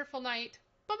have a wonderful night.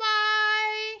 Bye-bye!